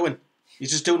 Rob, what are you doing? He's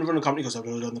just doing running commentary. He goes, I'm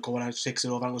really on the corner. I takes it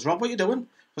over and goes, Rob, what are you doing?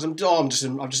 Because I'm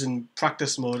just in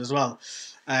practice mode as well.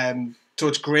 So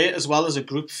it's great as well as a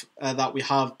group that we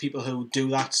have people who do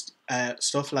that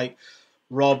stuff. Like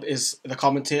Rob is the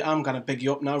commentator. I'm going to big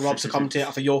you up now. Rob's the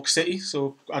commentator for York City.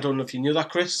 So I don't know if you knew that,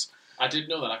 Chris. I did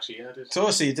know that, actually. Yeah, I did. So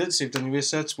you did. So you've done your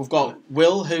research. We've got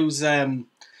Will, who's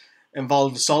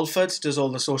involved with Salford, does all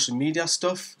the social media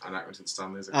stuff. And Accrington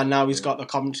Stanley. And now he's got the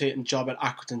commentating job at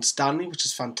Accrington Stanley, which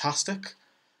is fantastic.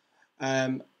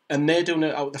 And And they're doing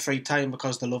it out of the free time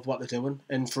because they love what they're doing.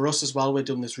 And for us as well, we're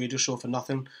doing this radio show for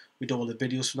nothing. We do all the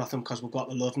videos for nothing because we've got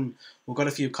the love, and we've got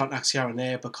a few contacts here and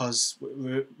there because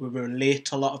we relate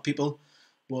to a lot of people.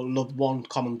 We'll love one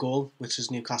common goal, which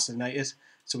is Newcastle United.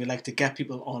 So we like to get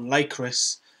people on like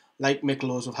Chris, like Mick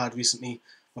Lowe's we've had recently.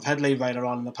 We've had Lee Ryder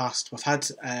on in the past. We've had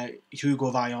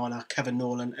Hugo Viana, Kevin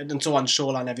Nolan, and so on,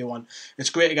 Sholan, everyone. It's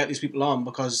great to get these people on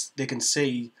because they can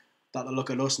see that they look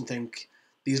at us and think,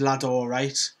 these lads are all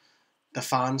right. The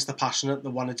fans, they're passionate, they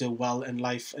want to do well in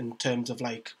life in terms of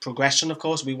like progression, of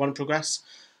course. We want to progress.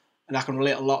 And I can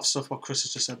relate a lot of stuff what Chris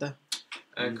has just said there.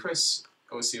 Chris,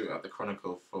 obviously you were at the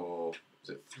Chronicle for, was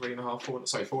it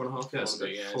 4.5 years?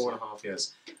 4.5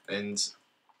 years. And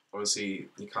obviously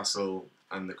Newcastle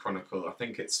and the Chronicle, I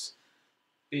think it's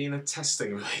been a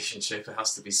testing relationship, it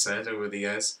has to be said, over the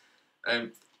years.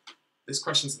 This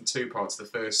question's in two parts. The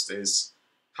first is,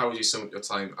 how would you sum up your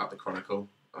time at the Chronicle?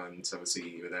 And obviously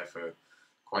you were there for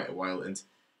quite a while. And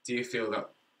do you feel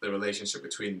that the relationship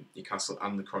between Newcastle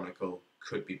and the Chronicle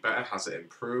could be better? Has it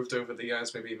improved over the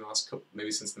years? Maybe in the last couple,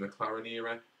 maybe since the McLaren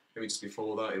era, maybe just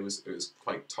before that, it was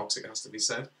quite toxic, it has to be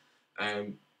said.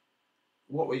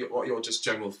 What are your just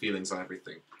general feelings on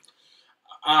everything?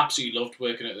 I absolutely loved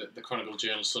working at the Chronicle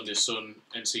Journal, Sunday Sun,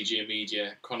 NCG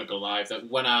Media, Chronicle Live. That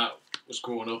when I was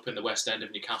growing up in the West End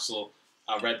of Newcastle,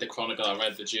 I read the Chronicle, I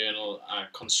read the Journal, I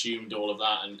consumed all of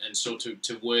that, and so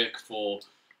to work for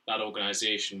that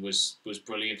organisation was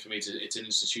brilliant for me. It's an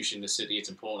institution in the city, it's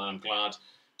important, and I'm glad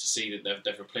to see that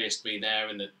they've replaced me there,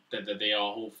 and that they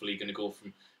are hopefully going to go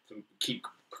from keep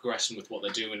progressing with what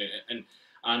they're doing. And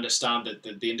I understand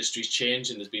that the industry's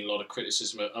changed, and there's been a lot of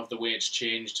criticism of the way it's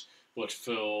changed, but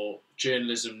for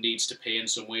journalism needs to pay in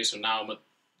some way. So now I'm at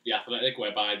The Athletic,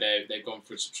 whereby they've gone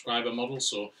for a subscriber model,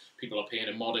 so people are paying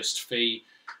a modest fee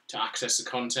to access the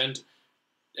content.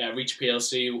 Reach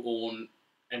PLC, who own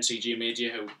NCG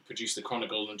Media, who produce the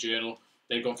Chronicle and Journal,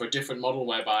 they've gone for a different model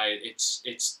whereby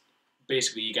it's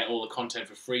basically you get all the content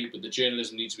for free, but the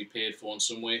journalism needs to be paid for in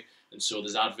some way, and so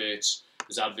there's adverts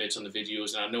on the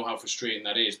videos, and I know how frustrating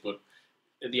that is, but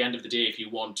at the end of the day, if you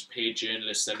want paid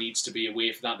journalists, there needs to be a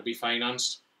way for that to be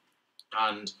financed.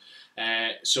 And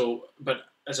but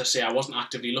as I say, I wasn't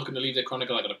actively looking to leave the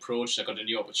Chronicle. I got approached, I got a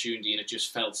new opportunity, and it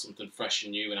just felt something fresh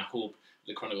and new, and I hope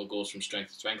the Chronicle goes from strength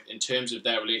to strength. In terms of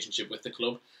their relationship with the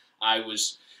club, I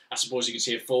suppose you could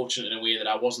say, fortunate in a way that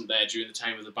I wasn't there during the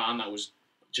time of the ban. That was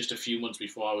just a few months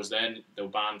before I was there. They were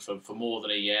banned for more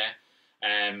than a year.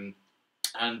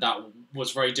 And that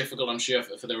was very difficult, I'm sure,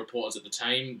 for the reporters at the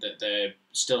time, that they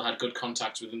still had good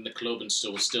contacts within the club and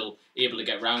were still able to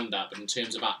get around that. But in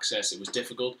terms of access, it was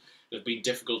difficult. There have been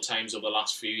difficult times over the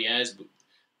last few years, but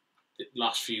the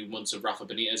last few months of Rafa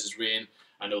Benitez's reign,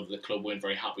 I know that the club weren't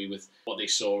very happy with what they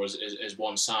saw as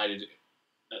one-sided.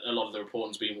 A lot of the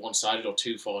reporting's been one-sided or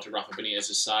too far to Rafa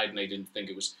Benitez's side, and they didn't think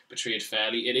it was portrayed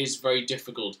fairly. It is very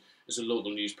difficult as a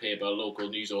local newspaper, a local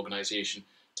news organisation,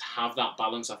 to have that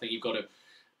balance. I think you've got to...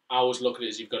 I always look at it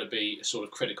as you've got to be a sort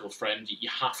of critical friend. You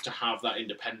have to have that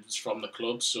independence from the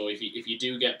club. So if you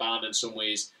do get banned in some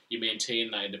ways, you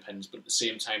maintain that independence. But at the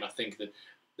same time, I think that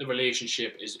the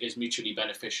relationship is mutually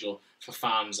beneficial for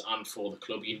fans and for the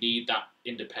club. You need that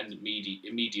independent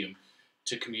medium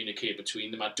to communicate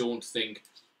between them. I don't think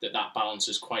that balance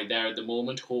is quite there at the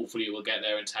moment. Hopefully it will get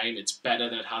there in time. It's better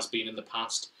than it has been in the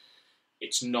past.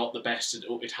 It's not the best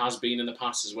it has been in the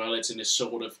past as well. It's in this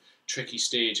sort of tricky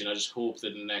stage, and I just hope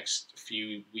that in the next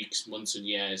few weeks, months and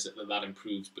years that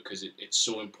improves, because it's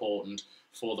so important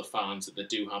for the fans that they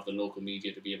do have the local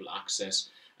media to be able to access,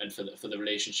 and for the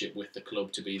relationship with the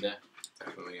club to be there.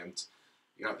 Definitely. And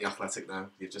you got The Athletic now.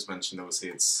 You've just mentioned, obviously,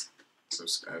 it's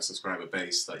subscriber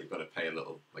base that you've got to pay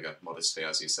a modest fee,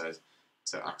 as you said,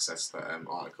 to access the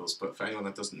articles. But for anyone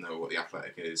that doesn't know what The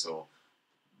Athletic is or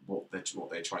what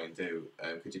they try and do,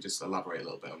 could you just elaborate a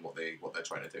little bit on what they're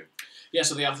trying to do? Yeah,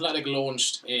 so The Athletic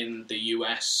launched in the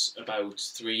US about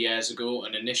 3 years ago,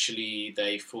 and initially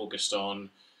they focused on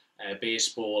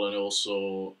baseball and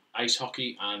also ice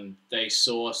hockey, and they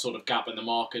saw a sort of gap in the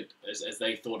market as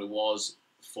they thought it was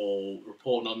for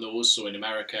reporting on those. So in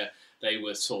America, they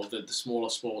were sort of the smaller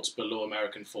sports below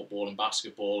American football and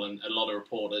basketball, and a lot of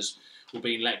reporters were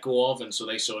being let go of, and so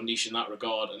they saw a niche in that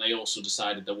regard, and they also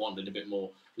decided they wanted a bit more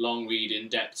long read,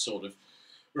 in-depth sort of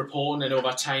reporting, and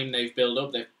over time they've built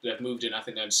up. They've moved in, I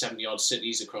think they're in 70-odd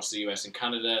cities across the US and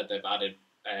Canada. They've added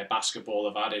basketball,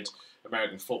 they've added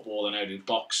American football, and now do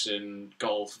boxing,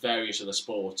 golf, various other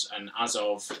sports, and as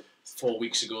of 4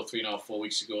 weeks ago, 3.5, 4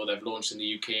 weeks ago, they've launched in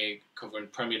the UK, covering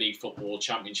Premier League football,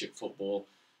 Championship football,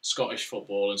 Scottish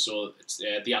football, and so it's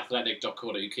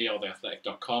theathletic.co.uk or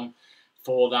theathletic.com.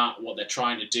 for that, what they're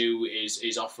trying to do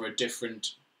is offer a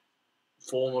different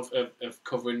form of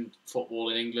covering football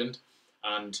in England,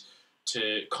 and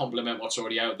to complement what's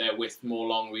already out there with more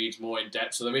long reads, more in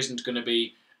depth. So there isn't going to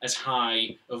be as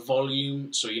high a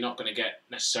volume, so you're not going to get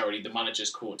necessarily the manager's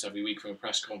quotes every week from a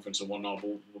press conference or whatnot.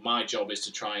 But my job is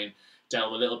to try and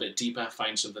delve a little bit deeper,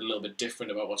 find something a little bit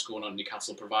different about what's going on in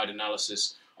Newcastle, provide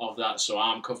analysis of that. So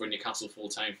I'm covering Newcastle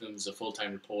full-time for them as a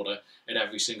full-time reporter at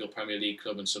every single Premier League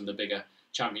club and some of the bigger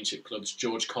Championship clubs.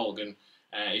 George Colgan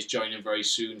is joining very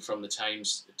soon from the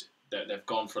Times. They've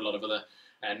gone for a lot of other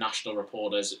national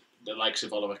reporters, the likes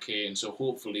of Oliver Kane. So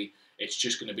hopefully it's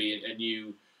just going to be a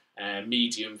new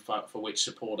medium for which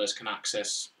supporters can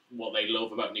access what they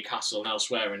love about Newcastle and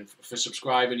elsewhere. And for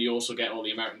subscribing, you also get all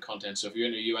the American content. So if you're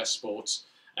into US sports,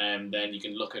 then you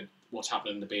can look at what's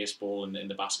happening in the baseball and in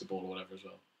the basketball or whatever as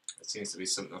well. It seems to be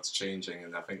something that's changing,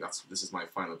 and I think this is my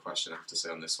final question I have to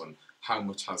say on this one. How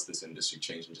much has this industry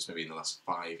changed in just maybe in the last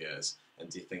 5 years?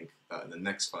 And do you think that in the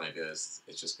next 5 years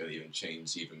it's just going to even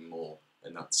change even more?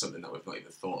 And that's something that we've not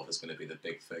even thought of as going to be the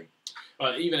big thing.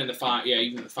 Well, even in the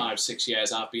 5-6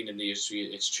 years I've been in the industry,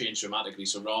 it's changed dramatically.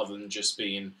 So rather than just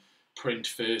being print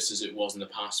first as it was in the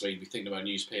past, where you'd be thinking about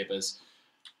newspapers,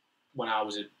 when I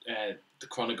was at the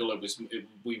Chronicle,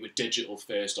 we were digital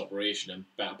first operation,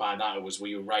 and by that it was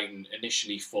we were writing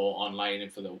initially for online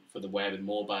and for the web and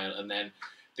mobile, and then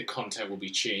the content will be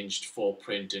changed for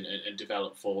print and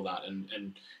developed for that.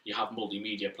 And you have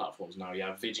multimedia platforms now. You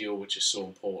have video, which is so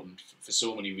important for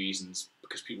so many reasons,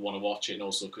 because people want to watch it, and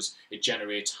also because it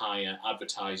generates higher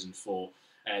advertising for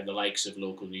the likes of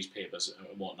local newspapers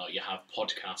and whatnot. You have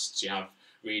podcasts, you have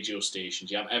radio stations,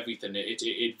 you have everything.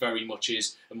 It very much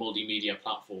is a multimedia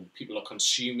platform. People are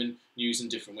consuming news in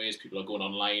different ways. People are going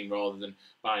online rather than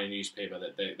buying a newspaper.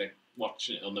 They're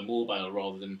watching it on the mobile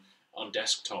rather than on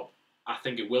desktop. I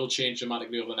think it will change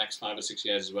dramatically over the next 5 or 6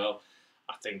 years as well.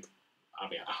 I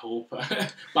hope,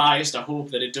 biased, I hope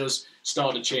that it does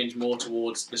start to change more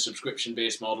towards the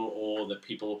subscription-based model, or that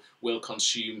people will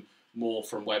consume more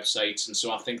from websites. And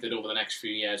so I think that over the next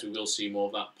few years we will see more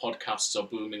of that. Podcasts are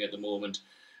booming at the moment,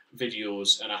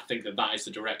 videos, and I think that is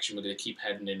the direction we're going to keep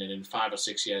heading in. And in 5 or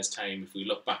 6 years' time, if we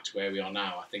look back to where we are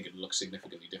now, I think it'll look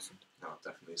significantly different. No,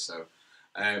 definitely so.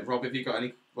 Rob, have you got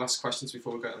any last questions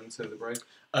before we get into the break?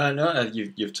 No,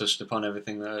 you've touched upon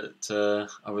everything that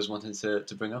I was wanting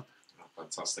to bring up. Oh,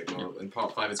 fantastic. Well, in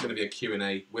part 5, it's going to be a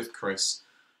Q&A with Chris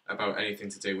about anything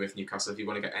to do with Newcastle. If you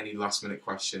want to get any last-minute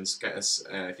questions, get us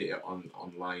if you're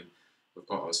online. We've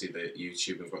got obviously the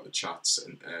YouTube, we've got the chats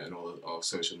and all of our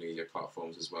social media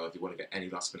platforms as well. If you want to get any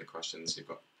last-minute questions, you've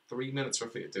got 3 minutes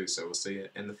roughly to do so. We'll see you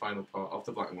in the final part of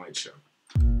the Black and White Show.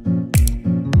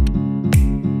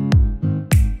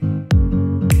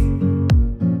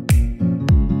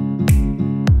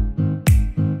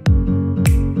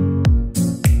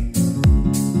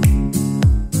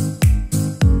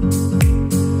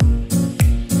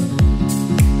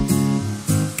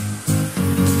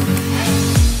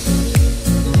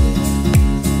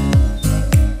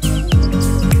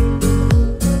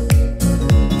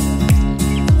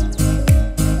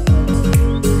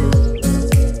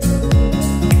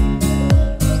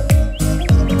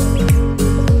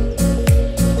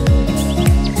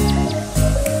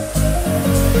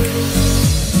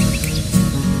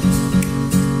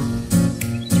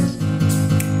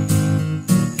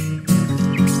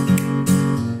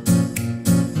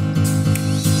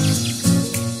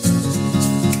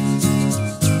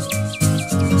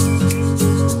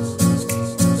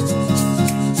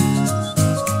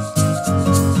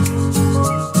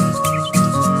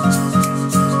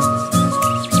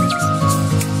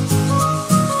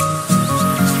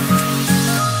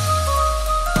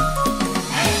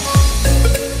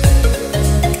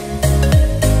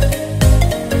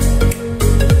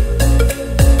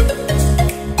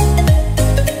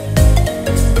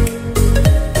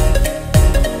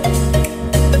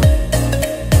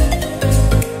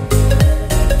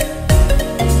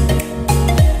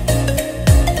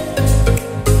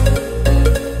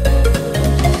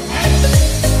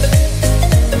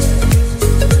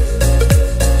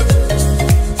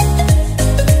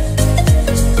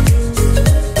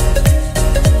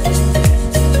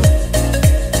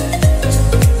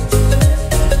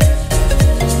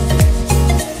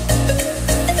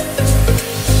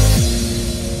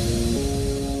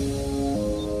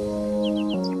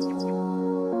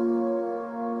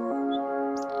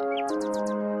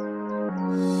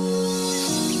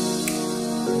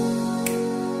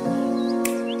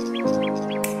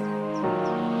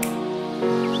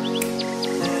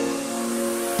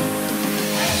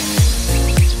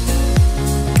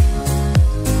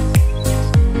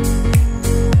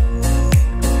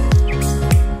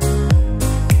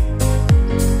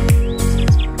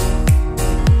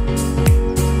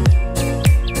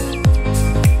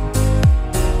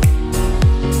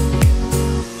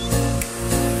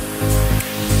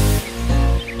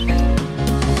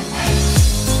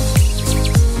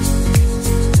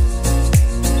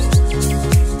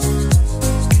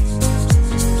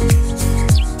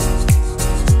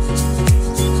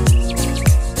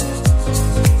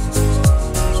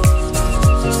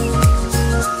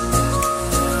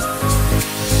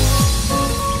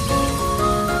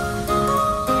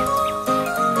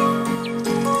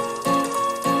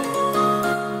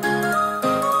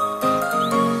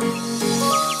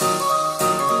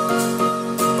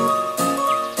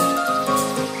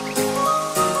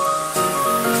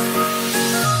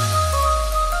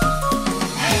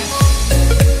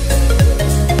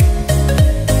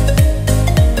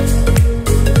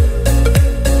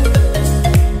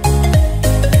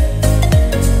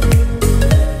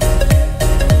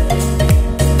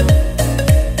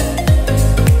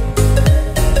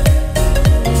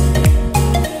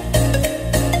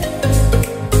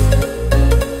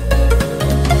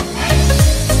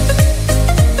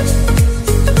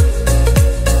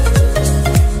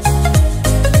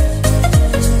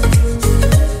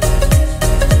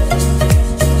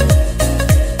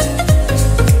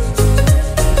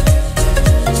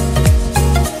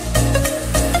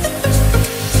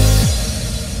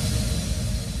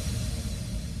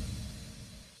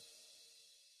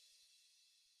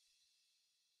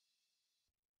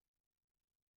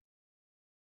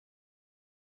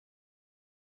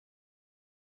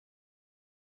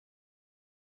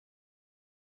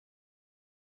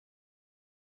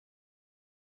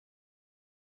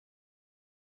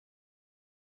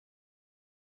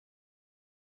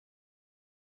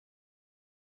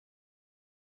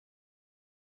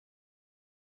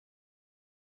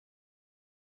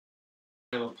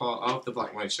 Final part of the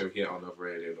Black and White Show here on Over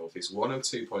Radio North East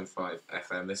 102.5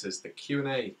 FM. This is the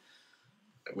Q&A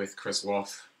with Chris Waugh,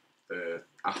 the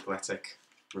athletic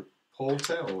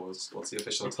reporter, or what's the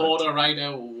official reporter, title? writer,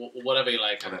 or whatever you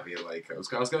like. Whatever you like. I was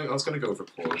going to go with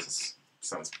reporter. It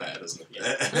sounds better, doesn't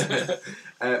it?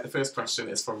 Yeah. The first question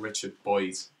is from Richard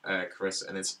Boyd, Chris,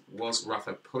 and it's: was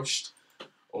Rafa pushed,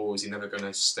 or was he never going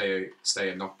to stay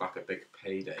and knock back a big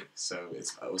payday? So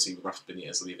it's obviously Rafa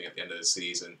Benitez leaving at the end of the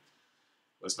season.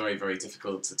 It was very, very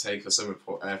difficult to take for some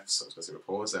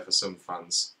reporters there, for some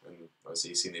fans, and obviously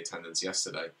you've seen the attendance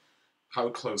yesterday. How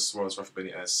close was Rafa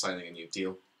Benitez signing a new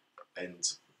deal, and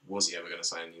was he ever going to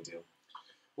sign a new deal?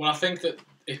 Well, I think that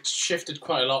it shifted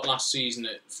quite a lot last season,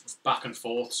 back and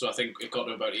forth. So I think it got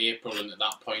to about April, and at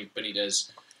that point,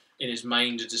 Benitez, in his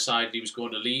mind, had decided he was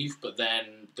going to leave. But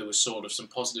then there was sort of some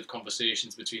positive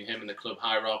conversations between him and the club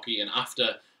hierarchy. And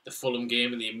after the Fulham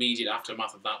game and the immediate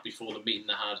aftermath of that, before the meeting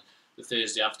they had the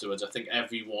Thursday afterwards, I think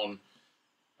everyone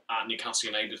at Newcastle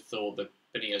United thought that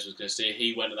Benitez was going to stay.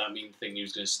 He went to that meeting thinking he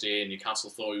was going to stay. Newcastle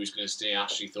thought he was going to stay.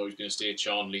 Ashley thought he was going to stay.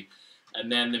 Charnley.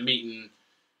 And then the meeting,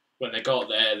 when they got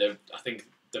there, I think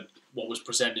what was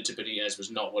presented to Benitez was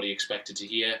not what he expected to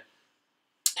hear.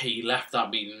 He left that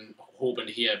meeting hoping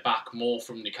to hear back more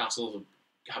from Newcastle,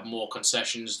 have more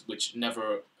concessions, which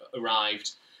never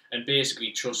arrived. And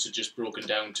basically, trust had just broken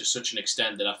down to such an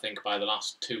extent that I think by the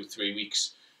last 2-3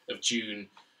 weeks of June,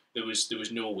 there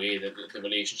was no way that the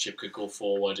relationship could go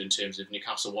forward in terms of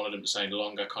Newcastle wanted him to sign a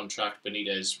longer contract.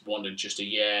 Benitez wanted just a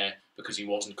year because he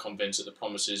wasn't convinced that the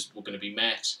promises were going to be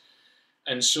met.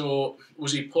 And so,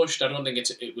 was he pushed? I don't think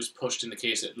it was pushed in the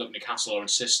case that, look, Newcastle are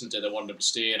insistent that they wanted him to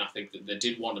stay, and I think that they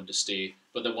did want him to stay,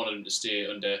 but they wanted him to stay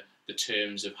under the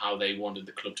terms of how they wanted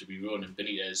the club to be run, and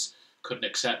Benitez couldn't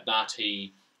accept that.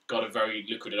 He got a very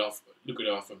lucrative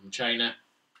offer from China.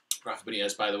 Rafa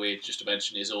Benitez, by the way, just to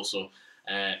mention, is also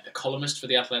a columnist for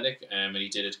The Athletic, and he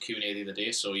did a Q&A the other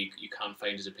day, so you can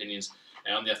find his opinions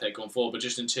on The Athletic going forward. But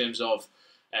just in terms of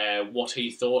what he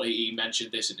thought, he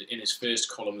mentioned this in his first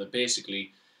column, that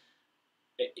basically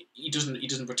he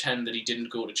doesn't pretend that he didn't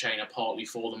go to China partly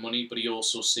for the money, but he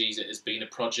also sees it as being a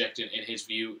project in his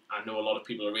view. I know a lot of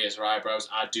people raise their eyebrows.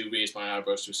 I do raise my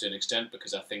eyebrows to a certain extent,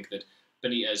 because I think that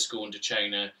Benitez going to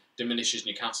China diminishes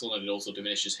Newcastle, and it also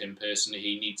diminishes him personally.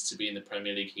 He needs to be in the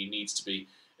Premier League. He needs to be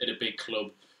at a big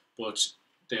club, but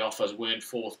the offers weren't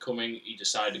forthcoming. He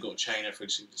decided to go to China for a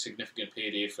significant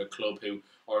payday for a club who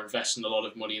are investing a lot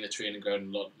of money in the training ground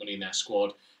and a lot of money in their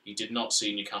squad. He did not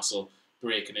see Newcastle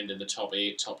breaking into the top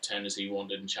 8, top 10 as he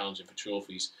wanted and challenging for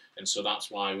trophies. And so that's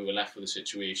why we were left with a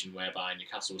situation whereby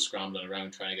Newcastle was scrambling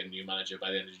around trying to get a new manager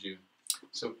by the end of June.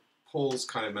 So Paul's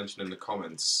kind of mentioned in the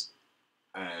comments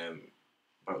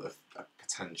about a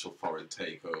potential foreign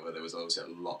takeover. There was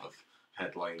obviously a lot of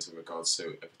headlines in regards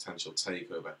to a potential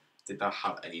takeover. Did that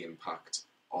have any impact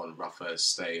on Rafa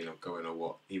staying or going, or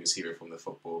what he was hearing from the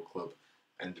football club?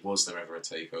 And was there ever a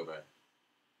takeover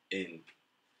in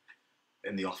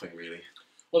the offing, really?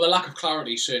 Well, the lack of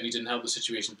clarity certainly didn't help the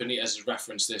situation. Benitez has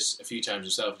referenced this a few times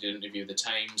himself. He did an interview with The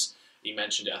Times. He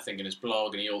mentioned it, I think, in his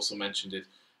blog, and he also mentioned it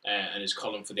in his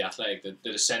column for The Athletic, that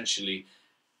essentially,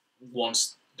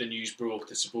 once the news broke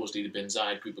that supposedly the Bin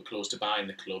Zayed group were close to buying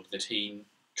the club, that he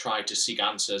tried to seek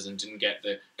answers and didn't get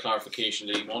the clarification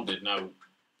that he wanted. Now,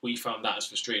 we found that as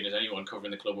frustrating as anyone covering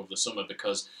the club over the summer,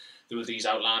 because there were these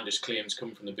outlandish claims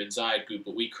coming from the Bin Zayed group,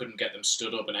 but we couldn't get them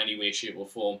stood up in any way, shape or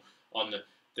form on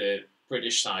the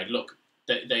British side. Look,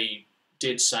 they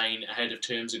did sign a head of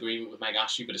terms agreement with Meg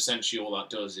Ashley, but essentially all that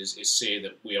does is say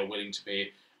that we are willing to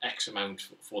pay X amount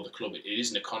for the club. It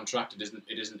isn't a contract,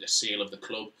 it isn't a sale of the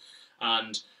club.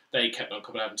 And they kept on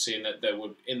coming out and saying that they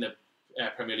would, in the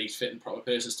Premier League's fit and proper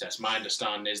persons test, my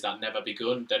understanding is that never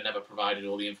begun. They never provided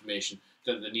all the information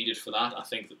that they needed for that. I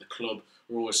think that the club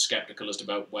were always sceptical as to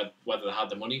about whether they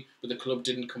had the money, but the club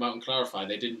didn't come out and clarify.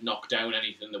 They didn't knock down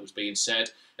anything that was being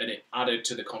said, and it added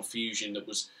to the confusion that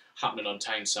was happening on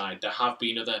Tyneside. There have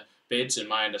been other bids, and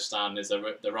my understanding is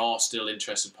there are still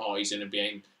interested parties in and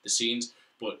behind the scenes.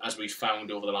 But as we've found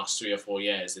over the last 3 or 4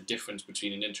 years, the difference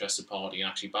between an interested party and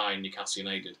actually buying Newcastle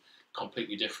United,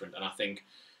 completely different. And I think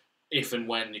if and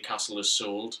when Newcastle is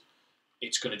sold,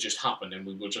 it's going to just happen, and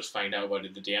we will just find out about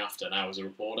it the day after. Now, as a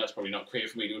reporter, it's probably not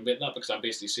great for me to admit that, because I'm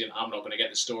basically saying I'm not going to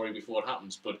get the story before it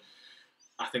happens. But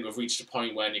I think we've reached a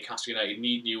point where Newcastle United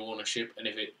need new ownership, and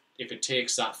if it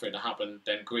takes that for it to happen,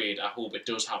 then great. I hope it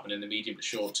does happen in the medium to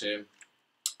short term.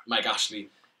 Mike Ashley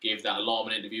gave that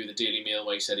alarming interview with the Daily Mail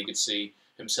where he said he could see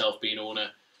himself being owner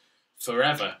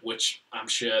forever, which I'm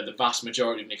sure the vast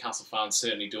majority of Newcastle fans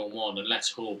certainly don't want. And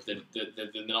let's hope that in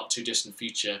the not too distant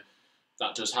future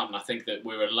that does happen. I think that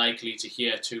we're unlikely to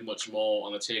hear too much more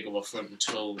on the takeover front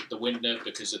until the winter,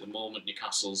 because at the moment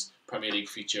Newcastle's Premier League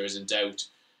future is in doubt.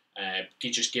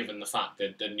 Just given the fact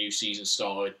that the new season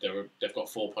started, they've got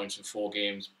 4 points from 4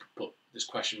 games, but there's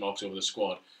question marks over the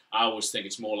squad. I always think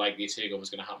it's more likely a takeover is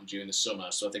going to happen during the summer,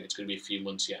 so I think it's going to be a few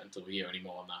months yet until we hear any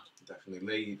more on that. Definitely.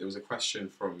 Lee, there was a question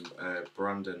from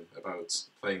Brandon about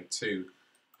playing 2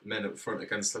 men up front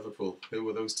against Liverpool. Who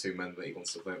were those 2 men that he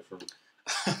wants to play up front?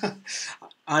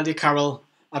 Andy Carroll.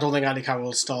 I don't think Andy Carroll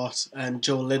will start. And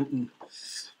Joe Linton.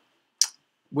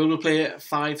 Will we play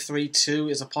 5-3-2?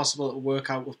 Is it possible to work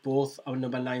out with both our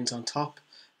number 9s on top?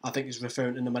 I think he's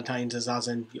referring to number 9s as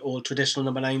in the old traditional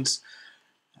number 9s.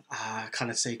 I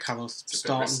can't see Carroll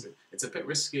starting. It's a bit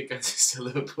risky against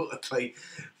Liverpool to play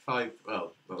 5.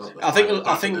 Well, I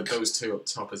think those 2 up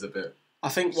top is a bit. I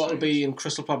think what will be, and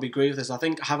Chris will probably agree with this, I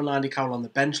think having Andy Carroll on the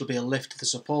bench will be a lift to the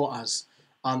supporters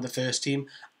and the first team.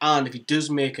 And if he does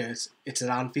make it, it's at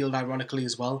Anfield, ironically,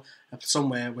 as well.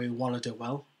 Somewhere we want to do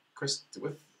well. Chris,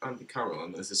 with Andy Carroll,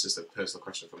 and this is just a personal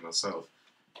question for myself,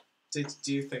 do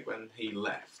you think when he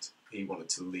left, he wanted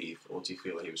to leave, or do you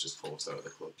feel like he was just forced out of the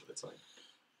club at the time?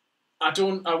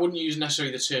 I wouldn't use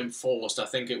necessarily the term forced. I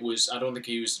don't think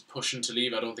he was pushing to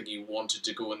leave. I don't think he wanted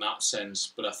to go in that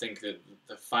sense. But I think that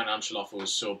the financial offer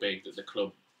was so big that the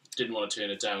club didn't want to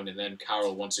turn it down. And then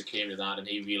Carroll, once it came to that, and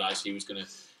he realised he was going to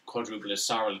quadruple his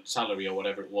salary or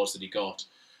whatever it was that he got,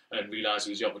 and realised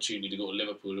it was the opportunity to go to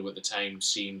Liverpool, who at the time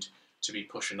seemed to be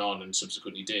pushing on and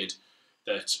subsequently did,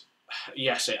 that,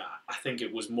 yes, I think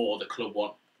it was more the club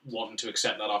wanting to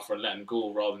accept that offer and let him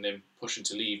go rather than him pushing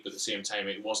to leave. But at the same time,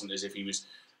 it wasn't as if he was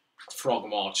frog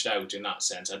marched out in that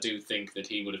sense. I do think that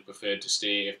he would have preferred to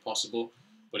stay if possible,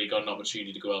 but he got an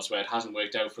opportunity to go elsewhere. It hasn't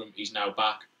worked out for him. He's now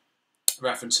back.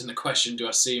 Referencing the question, do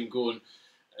I see him going,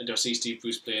 and do I see Steve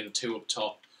Bruce playing 2 up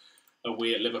top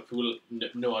away at Liverpool?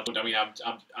 No, I don't. I mean,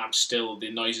 I'm still, the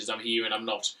noises I'm hearing, I'm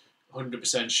not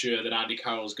 100% sure that Andy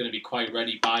Carroll's going to be quite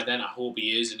ready by then. I hope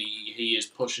he is, and he is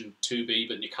pushing to be,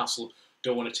 but Newcastle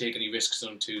don't want to take any risks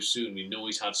on him too soon. We know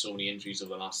he's had so many injuries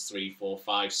over the last 3, 4,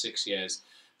 5, 6 years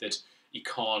that he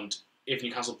can't. If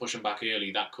Newcastle push him back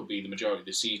early, that could be the majority of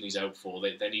the season he's out for.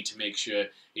 They need to make sure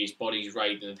his body's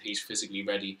right and that he's physically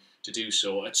ready to do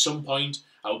so. At some point,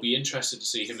 I'll be interested to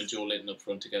see him and Joe Linton up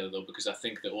front together, though, because I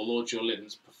think that although Joe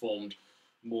Linton's performed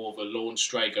more of a lone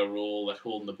striker role at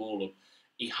holding the ball up,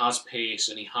 he has pace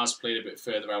and he has played a bit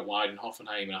further out wide in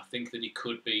Hoffenheim, and I think that he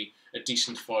could be a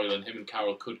decent foil, and him and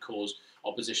Carroll could cause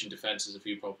opposition defences a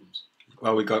few problems.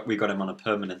 Well, we got him on a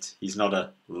permanent. He's not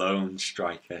a lone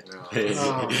striker.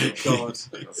 Oh God,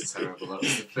 that's terrible. That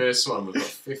was the first one. We've got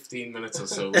 15 minutes or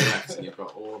so left, and you've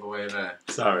got all the way there.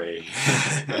 Sorry.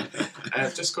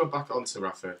 Just going back onto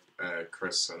Rafa,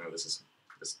 Chris. I know this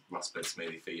last bit's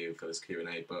maybe for you for this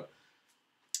Q&A, but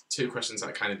 2 questions that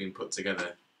have kind of been put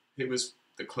together. Who was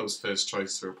the close first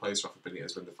choice to replace Rafa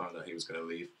Benitez when they found out he was going to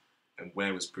leave, and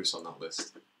where was Bruce on that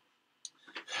list?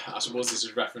 I suppose this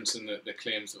is referencing the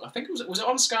claims. I think was it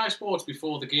on Sky Sports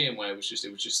before the game where it was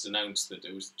just announced that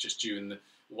it was just during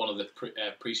one of the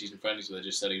pre-season friendlies where they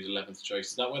just said he was 11th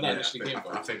choice. Is that where that initially came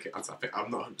from? I think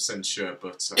I'm not 100% sure,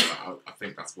 but I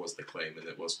think that was the claim, and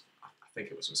it was. I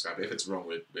think it was from Sky. But if it's wrong,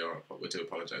 we do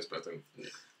apologise. But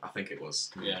I think it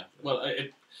was. Yeah. Well,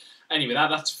 anyway,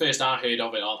 that's the first I heard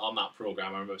of it on that programme.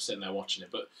 I remember sitting there watching it,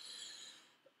 but.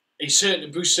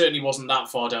 Bruce certainly wasn't that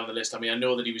far down the list. I mean, I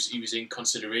know that he was in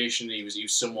consideration. He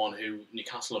was someone who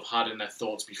Newcastle have had in their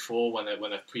thoughts before when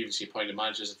they've previously appointed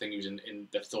managers. I think he was in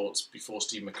their thoughts before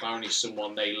Steve McLaren. He's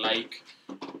someone they like.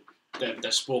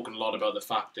 They've spoken a lot about the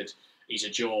fact that he's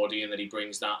a Geordie and that he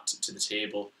brings that to the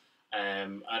table.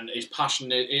 And his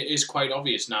passion is quite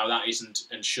obvious. Now, that isn't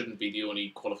and shouldn't be the only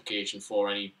qualification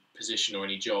for any position or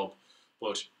any job.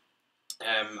 But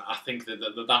I think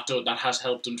that has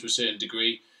helped him to a certain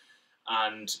degree.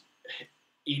 And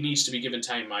he needs to be given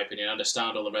time, in my opinion. I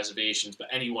understand all the reservations, but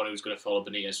anyone who's going to follow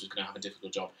Benitez was going to have a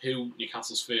difficult job. Who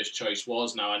Newcastle's first choice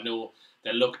was, now I know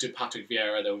they looked at Patrick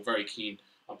Vieira. They were very keen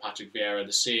on Patrick Vieira.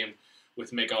 The same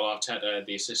with Miguel Arteta,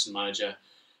 the assistant manager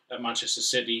at Manchester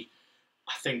City.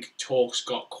 I think talks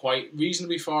got quite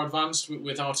reasonably far advanced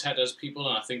with Arteta's people,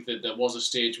 and I think that there was a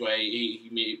stage where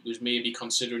he was maybe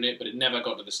considering it, but it never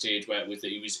got to the stage where it was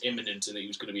that he was imminent and that he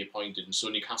was going to be appointed. And so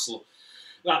Newcastle...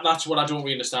 That's what I don't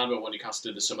really understand about what Newcastle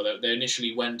did this summer. They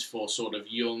initially went for sort of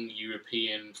young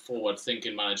European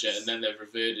forward-thinking manager, and then they've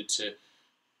reverted to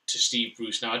Steve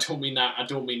Bruce. Now I don't mean that in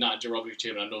derogatory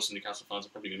terms. I know some Newcastle fans are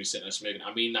probably going to be sitting there smirking.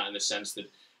 I mean that in the sense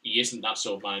that he isn't that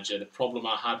sort of manager. The problem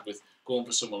I had with going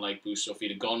for someone like Bruce, or if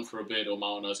he'd have gone for Roberto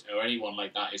Martinez or anyone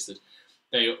like that, is that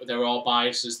there are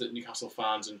biases that Newcastle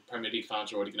fans and Premier League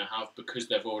fans are already going to have because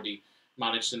they've already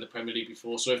managed in the Premier League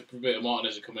before. So if Roberto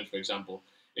Martinez had come in, for example,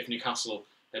 if Newcastle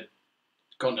had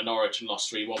gone to Norwich and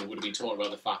lost 3-1, we would have been talking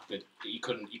about the fact that he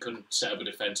couldn't set up a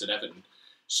defence at Everton.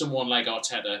 Someone like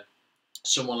Arteta,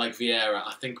 someone like Vieira,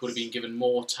 I think would have been given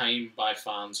more time by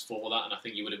fans for that, and I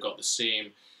think you would have got the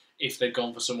same if they'd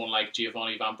gone for someone like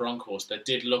Giovanni Van Bronckhorst. They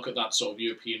did look at that sort of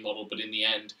European model, but in the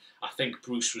end, I think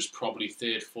Bruce was probably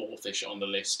third, fourth-ish on the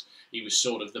list. He was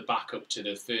sort of the backup to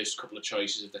the first couple of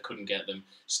choices if they couldn't get them.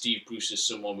 Steve Bruce is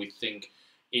someone we think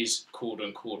is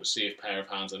quote-unquote a safe pair of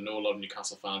hands. I know a lot of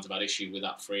Newcastle fans have had issue with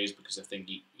that phrase because I think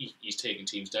he's taken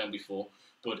teams down before,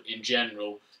 but in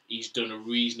general, he's done a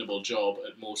reasonable job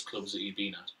at most clubs that he's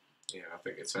been at. Yeah, I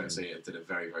think it's fair to say he did a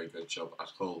very, very good job at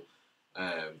Hull,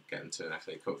 getting to an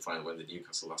FA Cup final. When did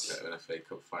Newcastle last get to an FA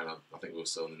Cup final? I think we were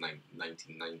still in the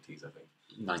 1990s, I think.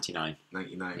 99.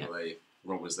 99, yeah. Well,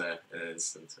 Rob was there in an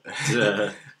instant.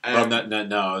 Well,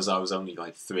 no, I was only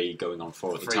like 3 going on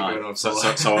 4 at the time,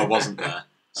 so I wasn't there.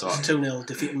 So 2-0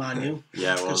 defeat Man U.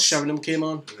 Yeah, it was. Sheringham came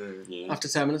on Yeah. after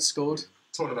 10 minutes, scored.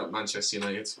 Talking about Manchester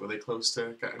United, were they close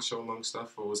to getting Sean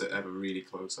Longstaff, or was it ever really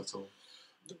close at all?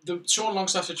 The Sean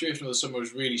Longstaff situation of the summer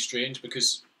was really strange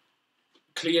because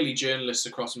clearly journalists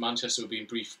across Manchester were being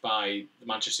briefed by the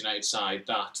Manchester United side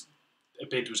that a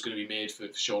bid was going to be made for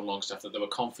Sean Longstaff, that they were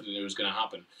confident it was going to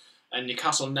happen. And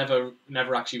Newcastle never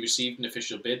actually received an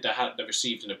official bid. They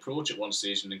received an approach at one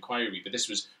stage, an inquiry, but this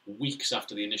was weeks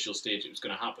after the initial stage it was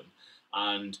going to happen.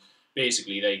 And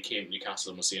basically they came to Newcastle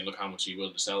and were saying, look, how much are you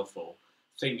willing to sell for?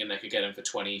 Thinking they could get him for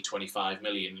 20-25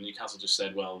 million. And Newcastle just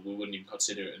said, well, we wouldn't even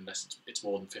consider it unless it's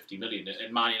more than 50 million.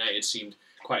 And Man United seemed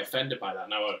quite offended by that.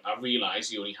 Now, I realise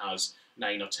he only has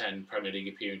 9 or 10 Premier League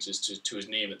appearances to his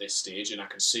name at this stage, and I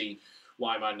can see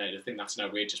why Man United think that's an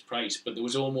outrageous price. But there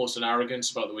was almost an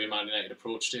arrogance about the way Man United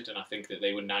approached it, and I think that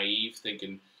they were naive,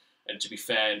 thinking, and to be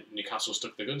fair, Newcastle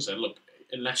stuck their gun and said, look,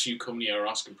 unless you come near our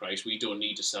asking price, we don't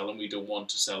need to sell him, we don't want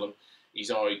to sell him.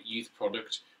 He's our youth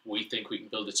product. We think we can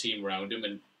build a team around him,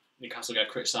 and Newcastle get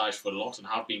criticised for a lot and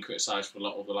have been criticised for a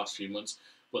lot over the last few months,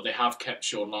 but they have kept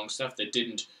Sean Longstaff. They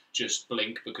didn't just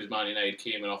blink because Man United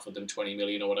came and offered them 20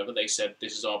 million or whatever. They said,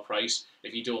 this is our price.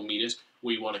 If you don't meet it,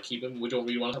 we want to keep him. We don't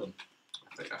really want to have him.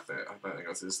 I think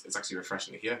it's actually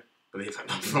refreshing to hear, believe it or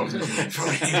not, from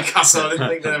Newcastle. I didn't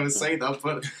think they'd ever say that,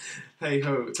 but hey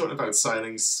ho. Talking about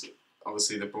signings,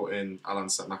 obviously they brought in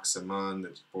saint-maximin, they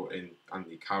brought in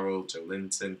Andy Carroll, Joe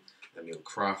Linton, Emil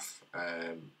Kraft,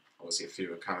 obviously a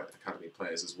few academy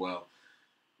players as well.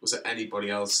 Was there anybody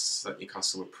else that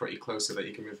Newcastle were pretty close to that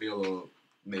you can reveal, or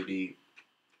maybe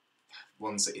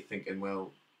ones that you're thinking,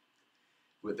 well,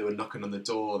 they were knocking on the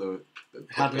door, they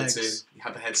had legs. You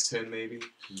had the heads turned, maybe?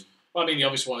 Well, I mean, the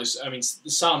obvious one is,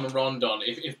 Salomon Rondon,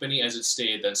 if Benitez had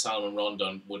stayed, then Salomon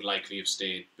Rondon would likely have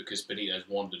stayed because Benitez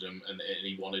wanted him and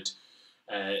he wanted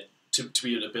to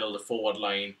be able to build a forward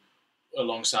line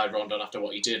alongside Rondon after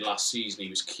what he did last season. He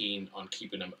was keen on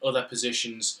keeping him. Other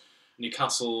positions,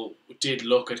 Newcastle did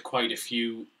look at quite a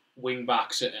few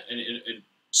wing-backs, and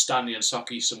Stanley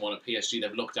Nsocki, someone at PSG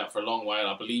they've looked at for a long while.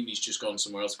 I believe he's just gone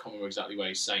somewhere else. I can't remember exactly where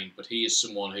he's signed, but he is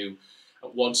someone who,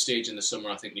 at one stage in the summer,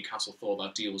 I think Newcastle thought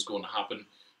that deal was going to happen,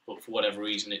 but for whatever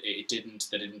reason, it didn't.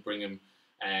 They didn't bring him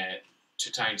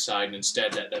to Tyneside, and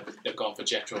instead they've gone for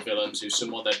Jetro Willems, who's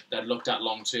someone that looked at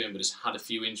long term, but has had a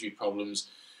few injury problems.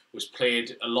 Was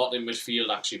played a lot in midfield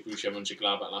actually at Borussia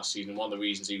Mönchengladbach last season. One of the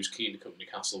reasons he was keen to come to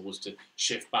Newcastle was to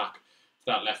shift back to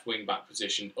that left wing back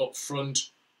position. Up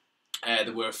front,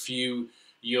 there were a few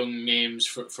young names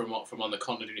from on the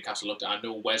continent who Newcastle looked at. I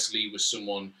know Wesley was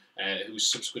someone who was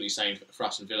subsequently signed for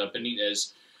Aston Villa.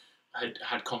 Benitez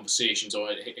had conversations, or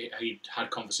he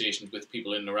had conversations with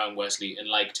people in and around Wesley and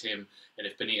liked him. And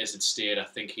if Benitez had stayed, I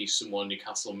think he's someone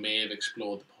Newcastle may have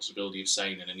explored the possibility of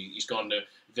signing. And he's gone to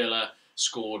Villa,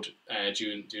 scored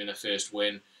during their first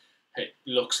win. It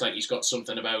looks like he's got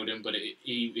something about him, but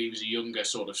he was a younger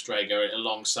sort of striker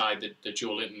alongside the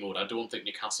Joe Linton mode. I don't think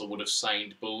Newcastle would have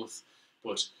signed both,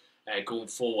 but going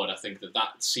forward, I think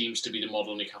that seems to be the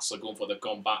model Newcastle are going for. They've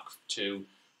gone back to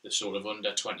the sort of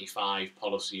under 25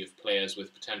 policy of players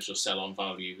with potential sell-on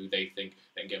value who they think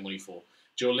they can get money for.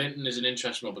 Joe Linton is an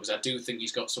interesting one because I do think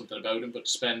he's got something about him, but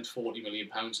to spend £40 million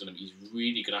on him, he's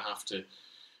really going to have to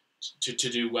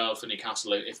do well for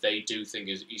Newcastle if they do think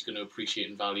he's going to appreciate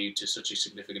in value to such a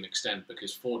significant extent,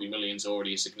 because 40 million is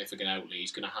already a significant outlay.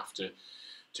 He's going to have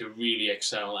to really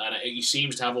excel, and he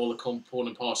seems to have all the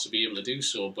component parts to be able to do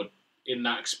so, but in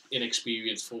that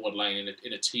inexperienced forward line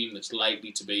in a team that's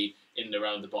likely to be in and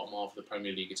around the bottom half of the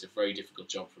Premier League, it's a very difficult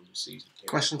job for him this season.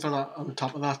 Question for that on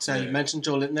top of that, you mentioned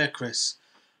Joe Linton there, Chris.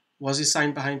 Was he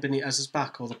signed behind Benitez's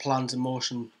back, or the plans in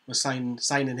motion were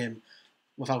signing him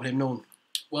without him knowing?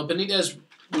 Well, Benitez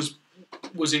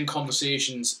was in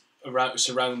conversations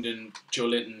surrounding Joe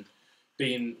Linton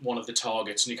being one of the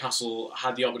targets. Newcastle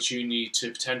had the opportunity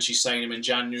to potentially sign him in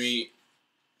January.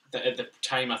 At the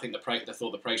time, I think they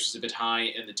thought the price was a bit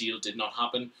high, and the deal did not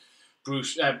happen.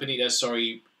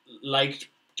 Benitez, liked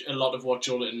a lot of what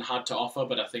Joe Linton had to offer,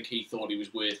 but I think he thought he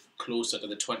was worth closer to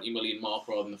the 20 million mark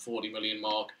rather than the 40 million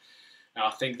mark. Now,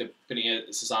 I think that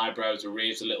Benitez's eyebrows were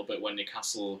raised a little bit when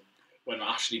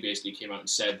Ashley basically came out and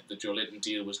said the Joe Linton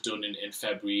deal was done in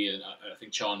February, and I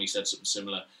think Jonny said something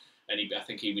similar, and I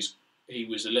think he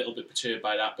was a little bit perturbed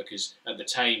by that, because at the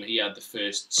time he had the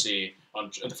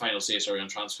final say on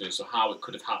transfers. So how it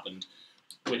could have happened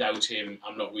without him,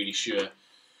 I'm not really sure.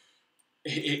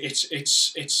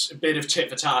 It's a bit of tit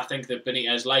for tat. I think that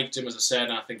Benitez liked him, as I said,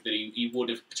 and I think that he would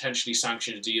have potentially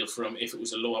sanctioned a deal for him if it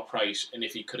was a lower price and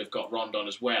if he could have got Rondon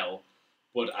as well.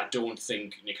 But I don't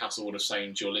think Newcastle would have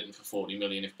signed Joe Linton for 40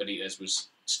 million if Benitez was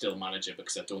still manager,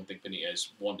 because I don't think Benitez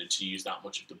wanted to use that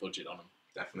much of the budget on him.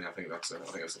 Definitely, I think that's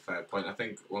a fair point. I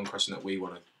think one question that we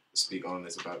want to speak on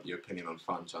is about your opinion on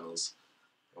fan channels.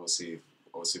 Obviously,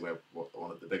 we're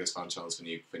one of the biggest fan channels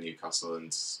for Newcastle,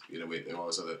 and there are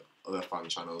always other fan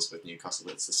channels with Newcastle.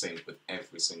 It's the same with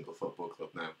every single football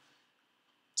club now.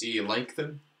 Do you like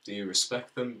them? Do you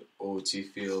respect them, or do you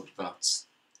feel that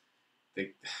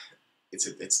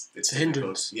it's a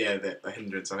hindrance? Yeah, a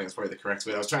hindrance. I think that's probably the correct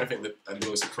word. I was trying to think the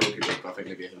most appropriate word, but I think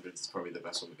maybe a hindrance is probably the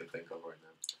best one we can think of right now.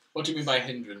 What do you mean by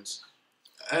hindrance?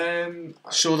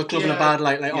 Show the club in a bad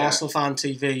light. Arsenal Fan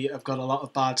TV have got a lot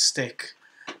of bad stick,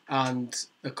 and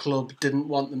the club didn't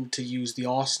want them to use the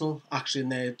Arsenal actually in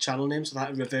their channel name, so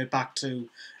that revert back to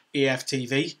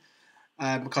AFTV,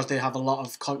 because they have a lot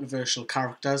of controversial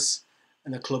characters,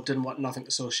 and the club didn't want nothing to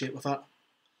associate with that.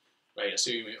 Right, I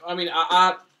see what you mean. I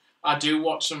mean, I do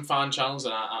watch some fan channels,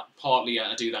 and partly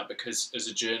I do that because as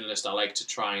a journalist I like to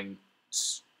try and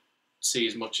see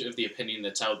as much of the opinion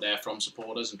that's out there from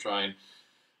supporters and try and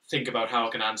think about how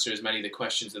I can answer as many of the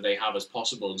questions that they have as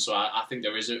possible. And so I think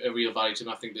there is a real value to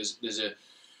them. I think as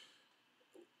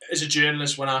a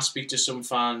journalist, when I speak to some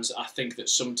fans, I think that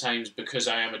sometimes, because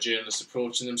I am a journalist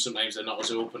approaching them, sometimes they're not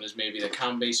as open as maybe they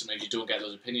can be. Sometimes you don't get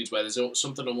those opinions, where there's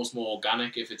something almost more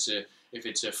organic if it's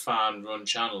a fan-run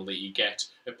channel, that you get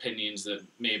opinions that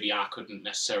maybe I couldn't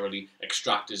necessarily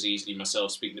extract as easily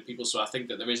myself speaking to people. So I think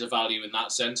that there is a value in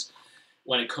that sense.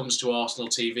 When it comes to Arsenal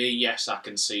TV, yes, I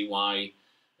can see why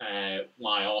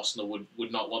Arsenal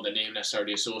would not want their name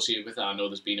necessarily associated with that. I know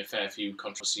there's been a fair few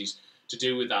controversies to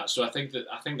do with that. So I think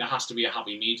there has to be a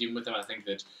happy medium with them. I think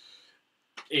that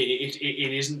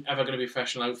it isn't ever going to be a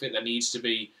professional outfit. There needs to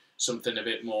be something a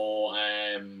bit more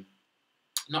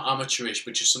not amateurish,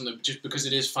 but just because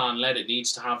it is fan led, it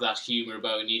needs to have that humour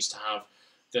about it. It needs to have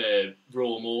the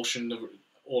raw emotion,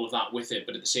 all of that with it.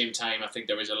 But at the same time, I think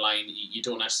there is a line you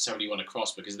don't necessarily want to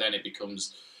cross, because then it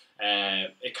becomes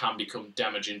it can become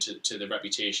damaging to the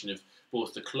reputation of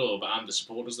both the club and the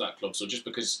supporters of that club. So just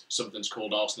because something's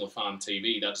called Arsenal Fan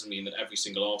TV, that doesn't mean that every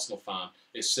single Arsenal fan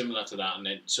is similar to that. And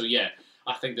then, so yeah,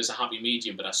 I think there's a happy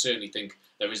medium, but I certainly think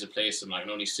there is a place for them. I can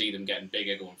only see them getting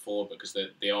bigger going forward, because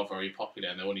they are very popular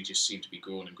and they only just seem to be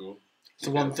growing and growing.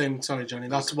 The one thing, sorry Johnny,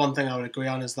 that's one thing I would agree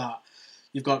on, is that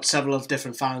you've got several of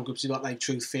different fan groups. You've got like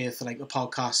Truth Faith, like the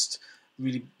podcast,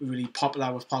 really, really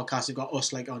popular with podcasts. You've got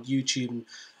us like on YouTube and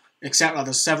etc.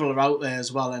 There's several out there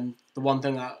as well. And the one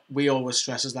thing that we always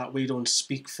stress is that we don't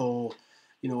speak for,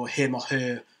 him or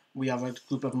her. We have a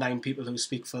group of 9 people who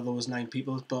speak for those 9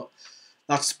 people. But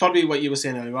that's probably what you were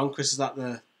saying earlier on, Chris, is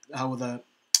that how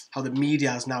the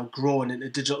media is now growing in the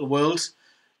digital world.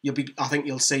 I think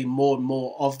you'll see more and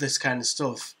more of this kind of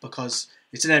stuff, because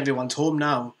it's in everyone's home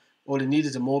now. All you need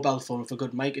is a mobile phone with a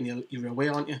good mic, and you're away,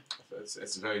 aren't you?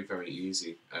 It's very, very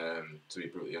easy, to be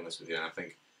brutally honest with you. And I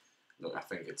think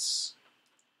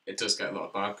it does get a lot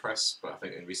of bad press, but I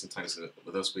think in recent times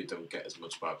with us, we don't get as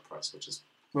much bad press, which is...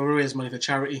 Well, we raise money for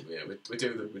charity. Yeah,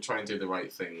 we try and do the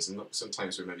right things, and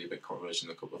sometimes we're maybe a bit controversial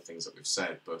in a couple of things that we've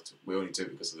said, but we only do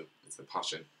it because it's the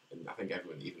passion. And I think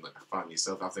everyone, even like a fan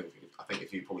yourself, I think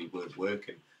if you probably weren't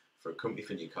working for a company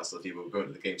for Newcastle, if you were going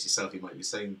to the games yourself, you might be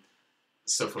saying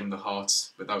stuff from the heart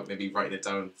without maybe writing it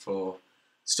down for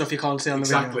stuff you can't say on the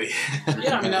radio. Exactly.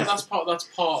 Yeah, I mean that's part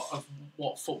of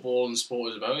what football and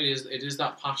sport is about. It is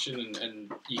that passion,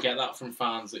 and you get that from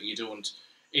fans that you don't.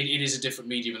 It is a different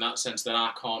medium in that sense, that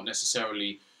I can't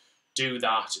necessarily do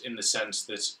that, in the sense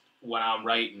that when I'm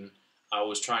writing, I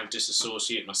was trying to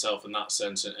disassociate myself in that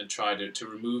sense and try to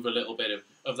remove a little bit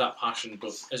of that passion.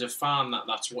 But as a fan,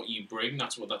 that's what you bring.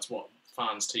 That's what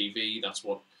fans TV. That's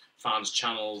what fans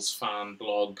channels, fan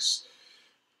blogs,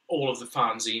 all of the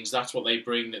fanzines. That's what they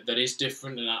bring. That is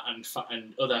different,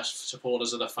 and other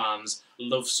supporters, other fans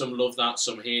love that,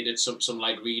 some hate it, some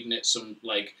like reading it, some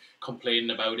like complaining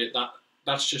about it.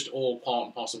 That's just all part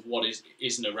and parcel of what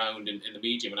isn't around in the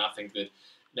medium, and I think that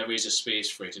there is a space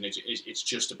for it, and it's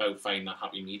just about finding that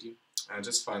happy medium. And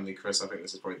just finally, Chris, I think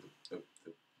this is probably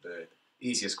the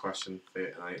easiest question for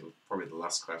you, and probably the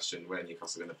last question: where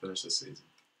Newcastle going to finish this season?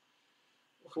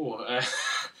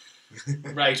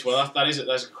 Right. Well, that's a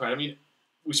good question. I mean,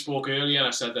 we spoke earlier, and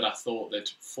I said that I thought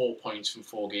that 4 points from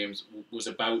 4 games was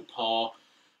about par.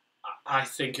 I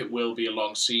think it will be a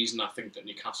long season. I think that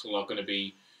Newcastle are going to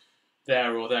be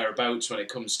there or thereabouts when it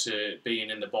comes to being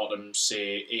in the bottom,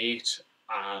 say 8.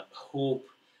 I hope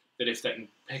that if they can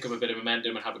pick up a bit of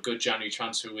momentum and have a good January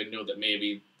transfer window, that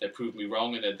maybe they prove me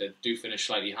wrong and that they do finish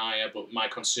slightly higher. But my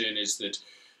concern is that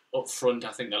up front,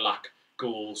 I think they lack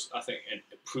goals. I think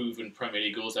proven Premier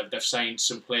League goals. They've signed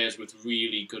some players with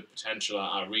really good potential.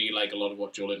 I really like a lot of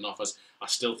what Joe Linton offers. I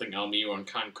still think Almiron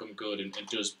can come good and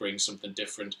does bring something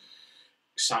different.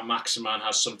 Saint-Maximin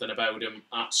has something about him.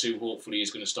 Atsu hopefully is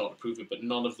going to start to prove it, but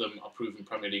none of them are proven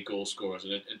Premier League goal scorers.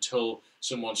 And until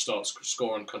someone starts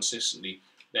scoring consistently,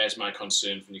 there's my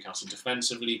concern for Newcastle.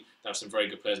 Defensively, they have some very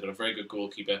good players, got a very good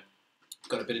goalkeeper,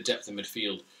 got a bit of depth in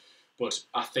midfield. But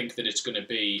I think that it's going to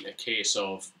be a case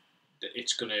of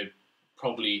there's going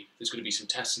to be some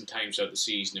testing times throughout the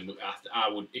season. And I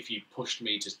would, if you pushed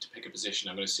me to pick a position,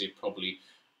 I'm going to say probably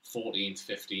 14th,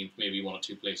 15th, maybe 1 or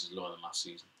 2 places lower than last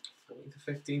season. 14th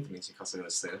to 15th means Newcastle are going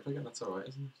to stay up again. That's all right,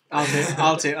 isn't it?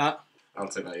 I'll take that. I'll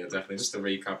take that, yeah, definitely. Just to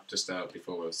recap, just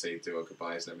before we'll say do our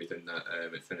goodbyes and everything, that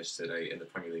it finished today in the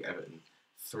Premier League. Everton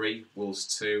 3,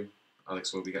 Wolves 2.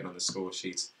 Alex will be getting on the score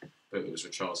sheet, but it was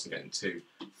Richarlison getting 2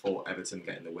 for Everton,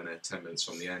 getting the winner 10 minutes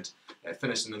from the end.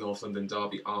 Finished in the North London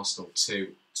derby, Arsenal 2,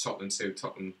 Tottenham 2.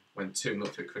 Tottenham went 2-0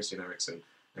 through Christian Eriksen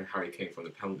and Harry Kane from the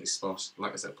penalty spot.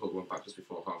 Like I said, pulled one back just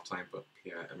before half-time, but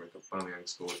Pierre-Emerick Aubameyang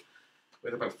scored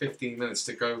with about 15 minutes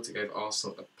to go to give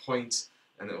Arsenal a point.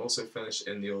 And it also finished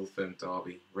in the Old Firm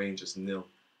derby, Rangers 0,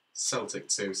 Celtic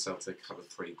 2. Celtic have a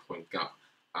 3-point gap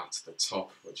at the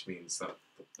top, which means that...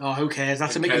 who cares?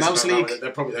 That's a Mickey Mouse league.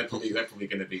 They're probably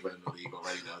going to be winning the league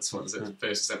already now. It's 1st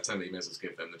of September, you may as well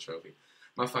give them the trophy.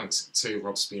 My thanks to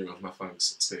Rob Spearoff, my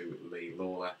thanks to Lee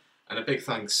Lawler, and a big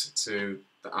thanks to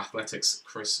the Athletics'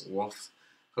 Chris Waugh.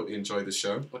 Hope you enjoyed the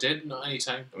show. I did, not any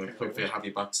time. Hopefully I'll have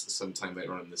you back sometime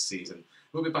later on in the season.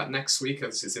 We'll be back next week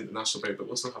as it's international break, but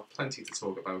we'll still have plenty to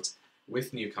talk about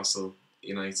with Newcastle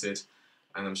United,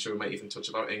 and I'm sure we might even touch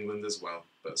about England as well.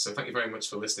 So thank you very much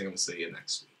for listening, and we'll see you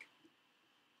next week.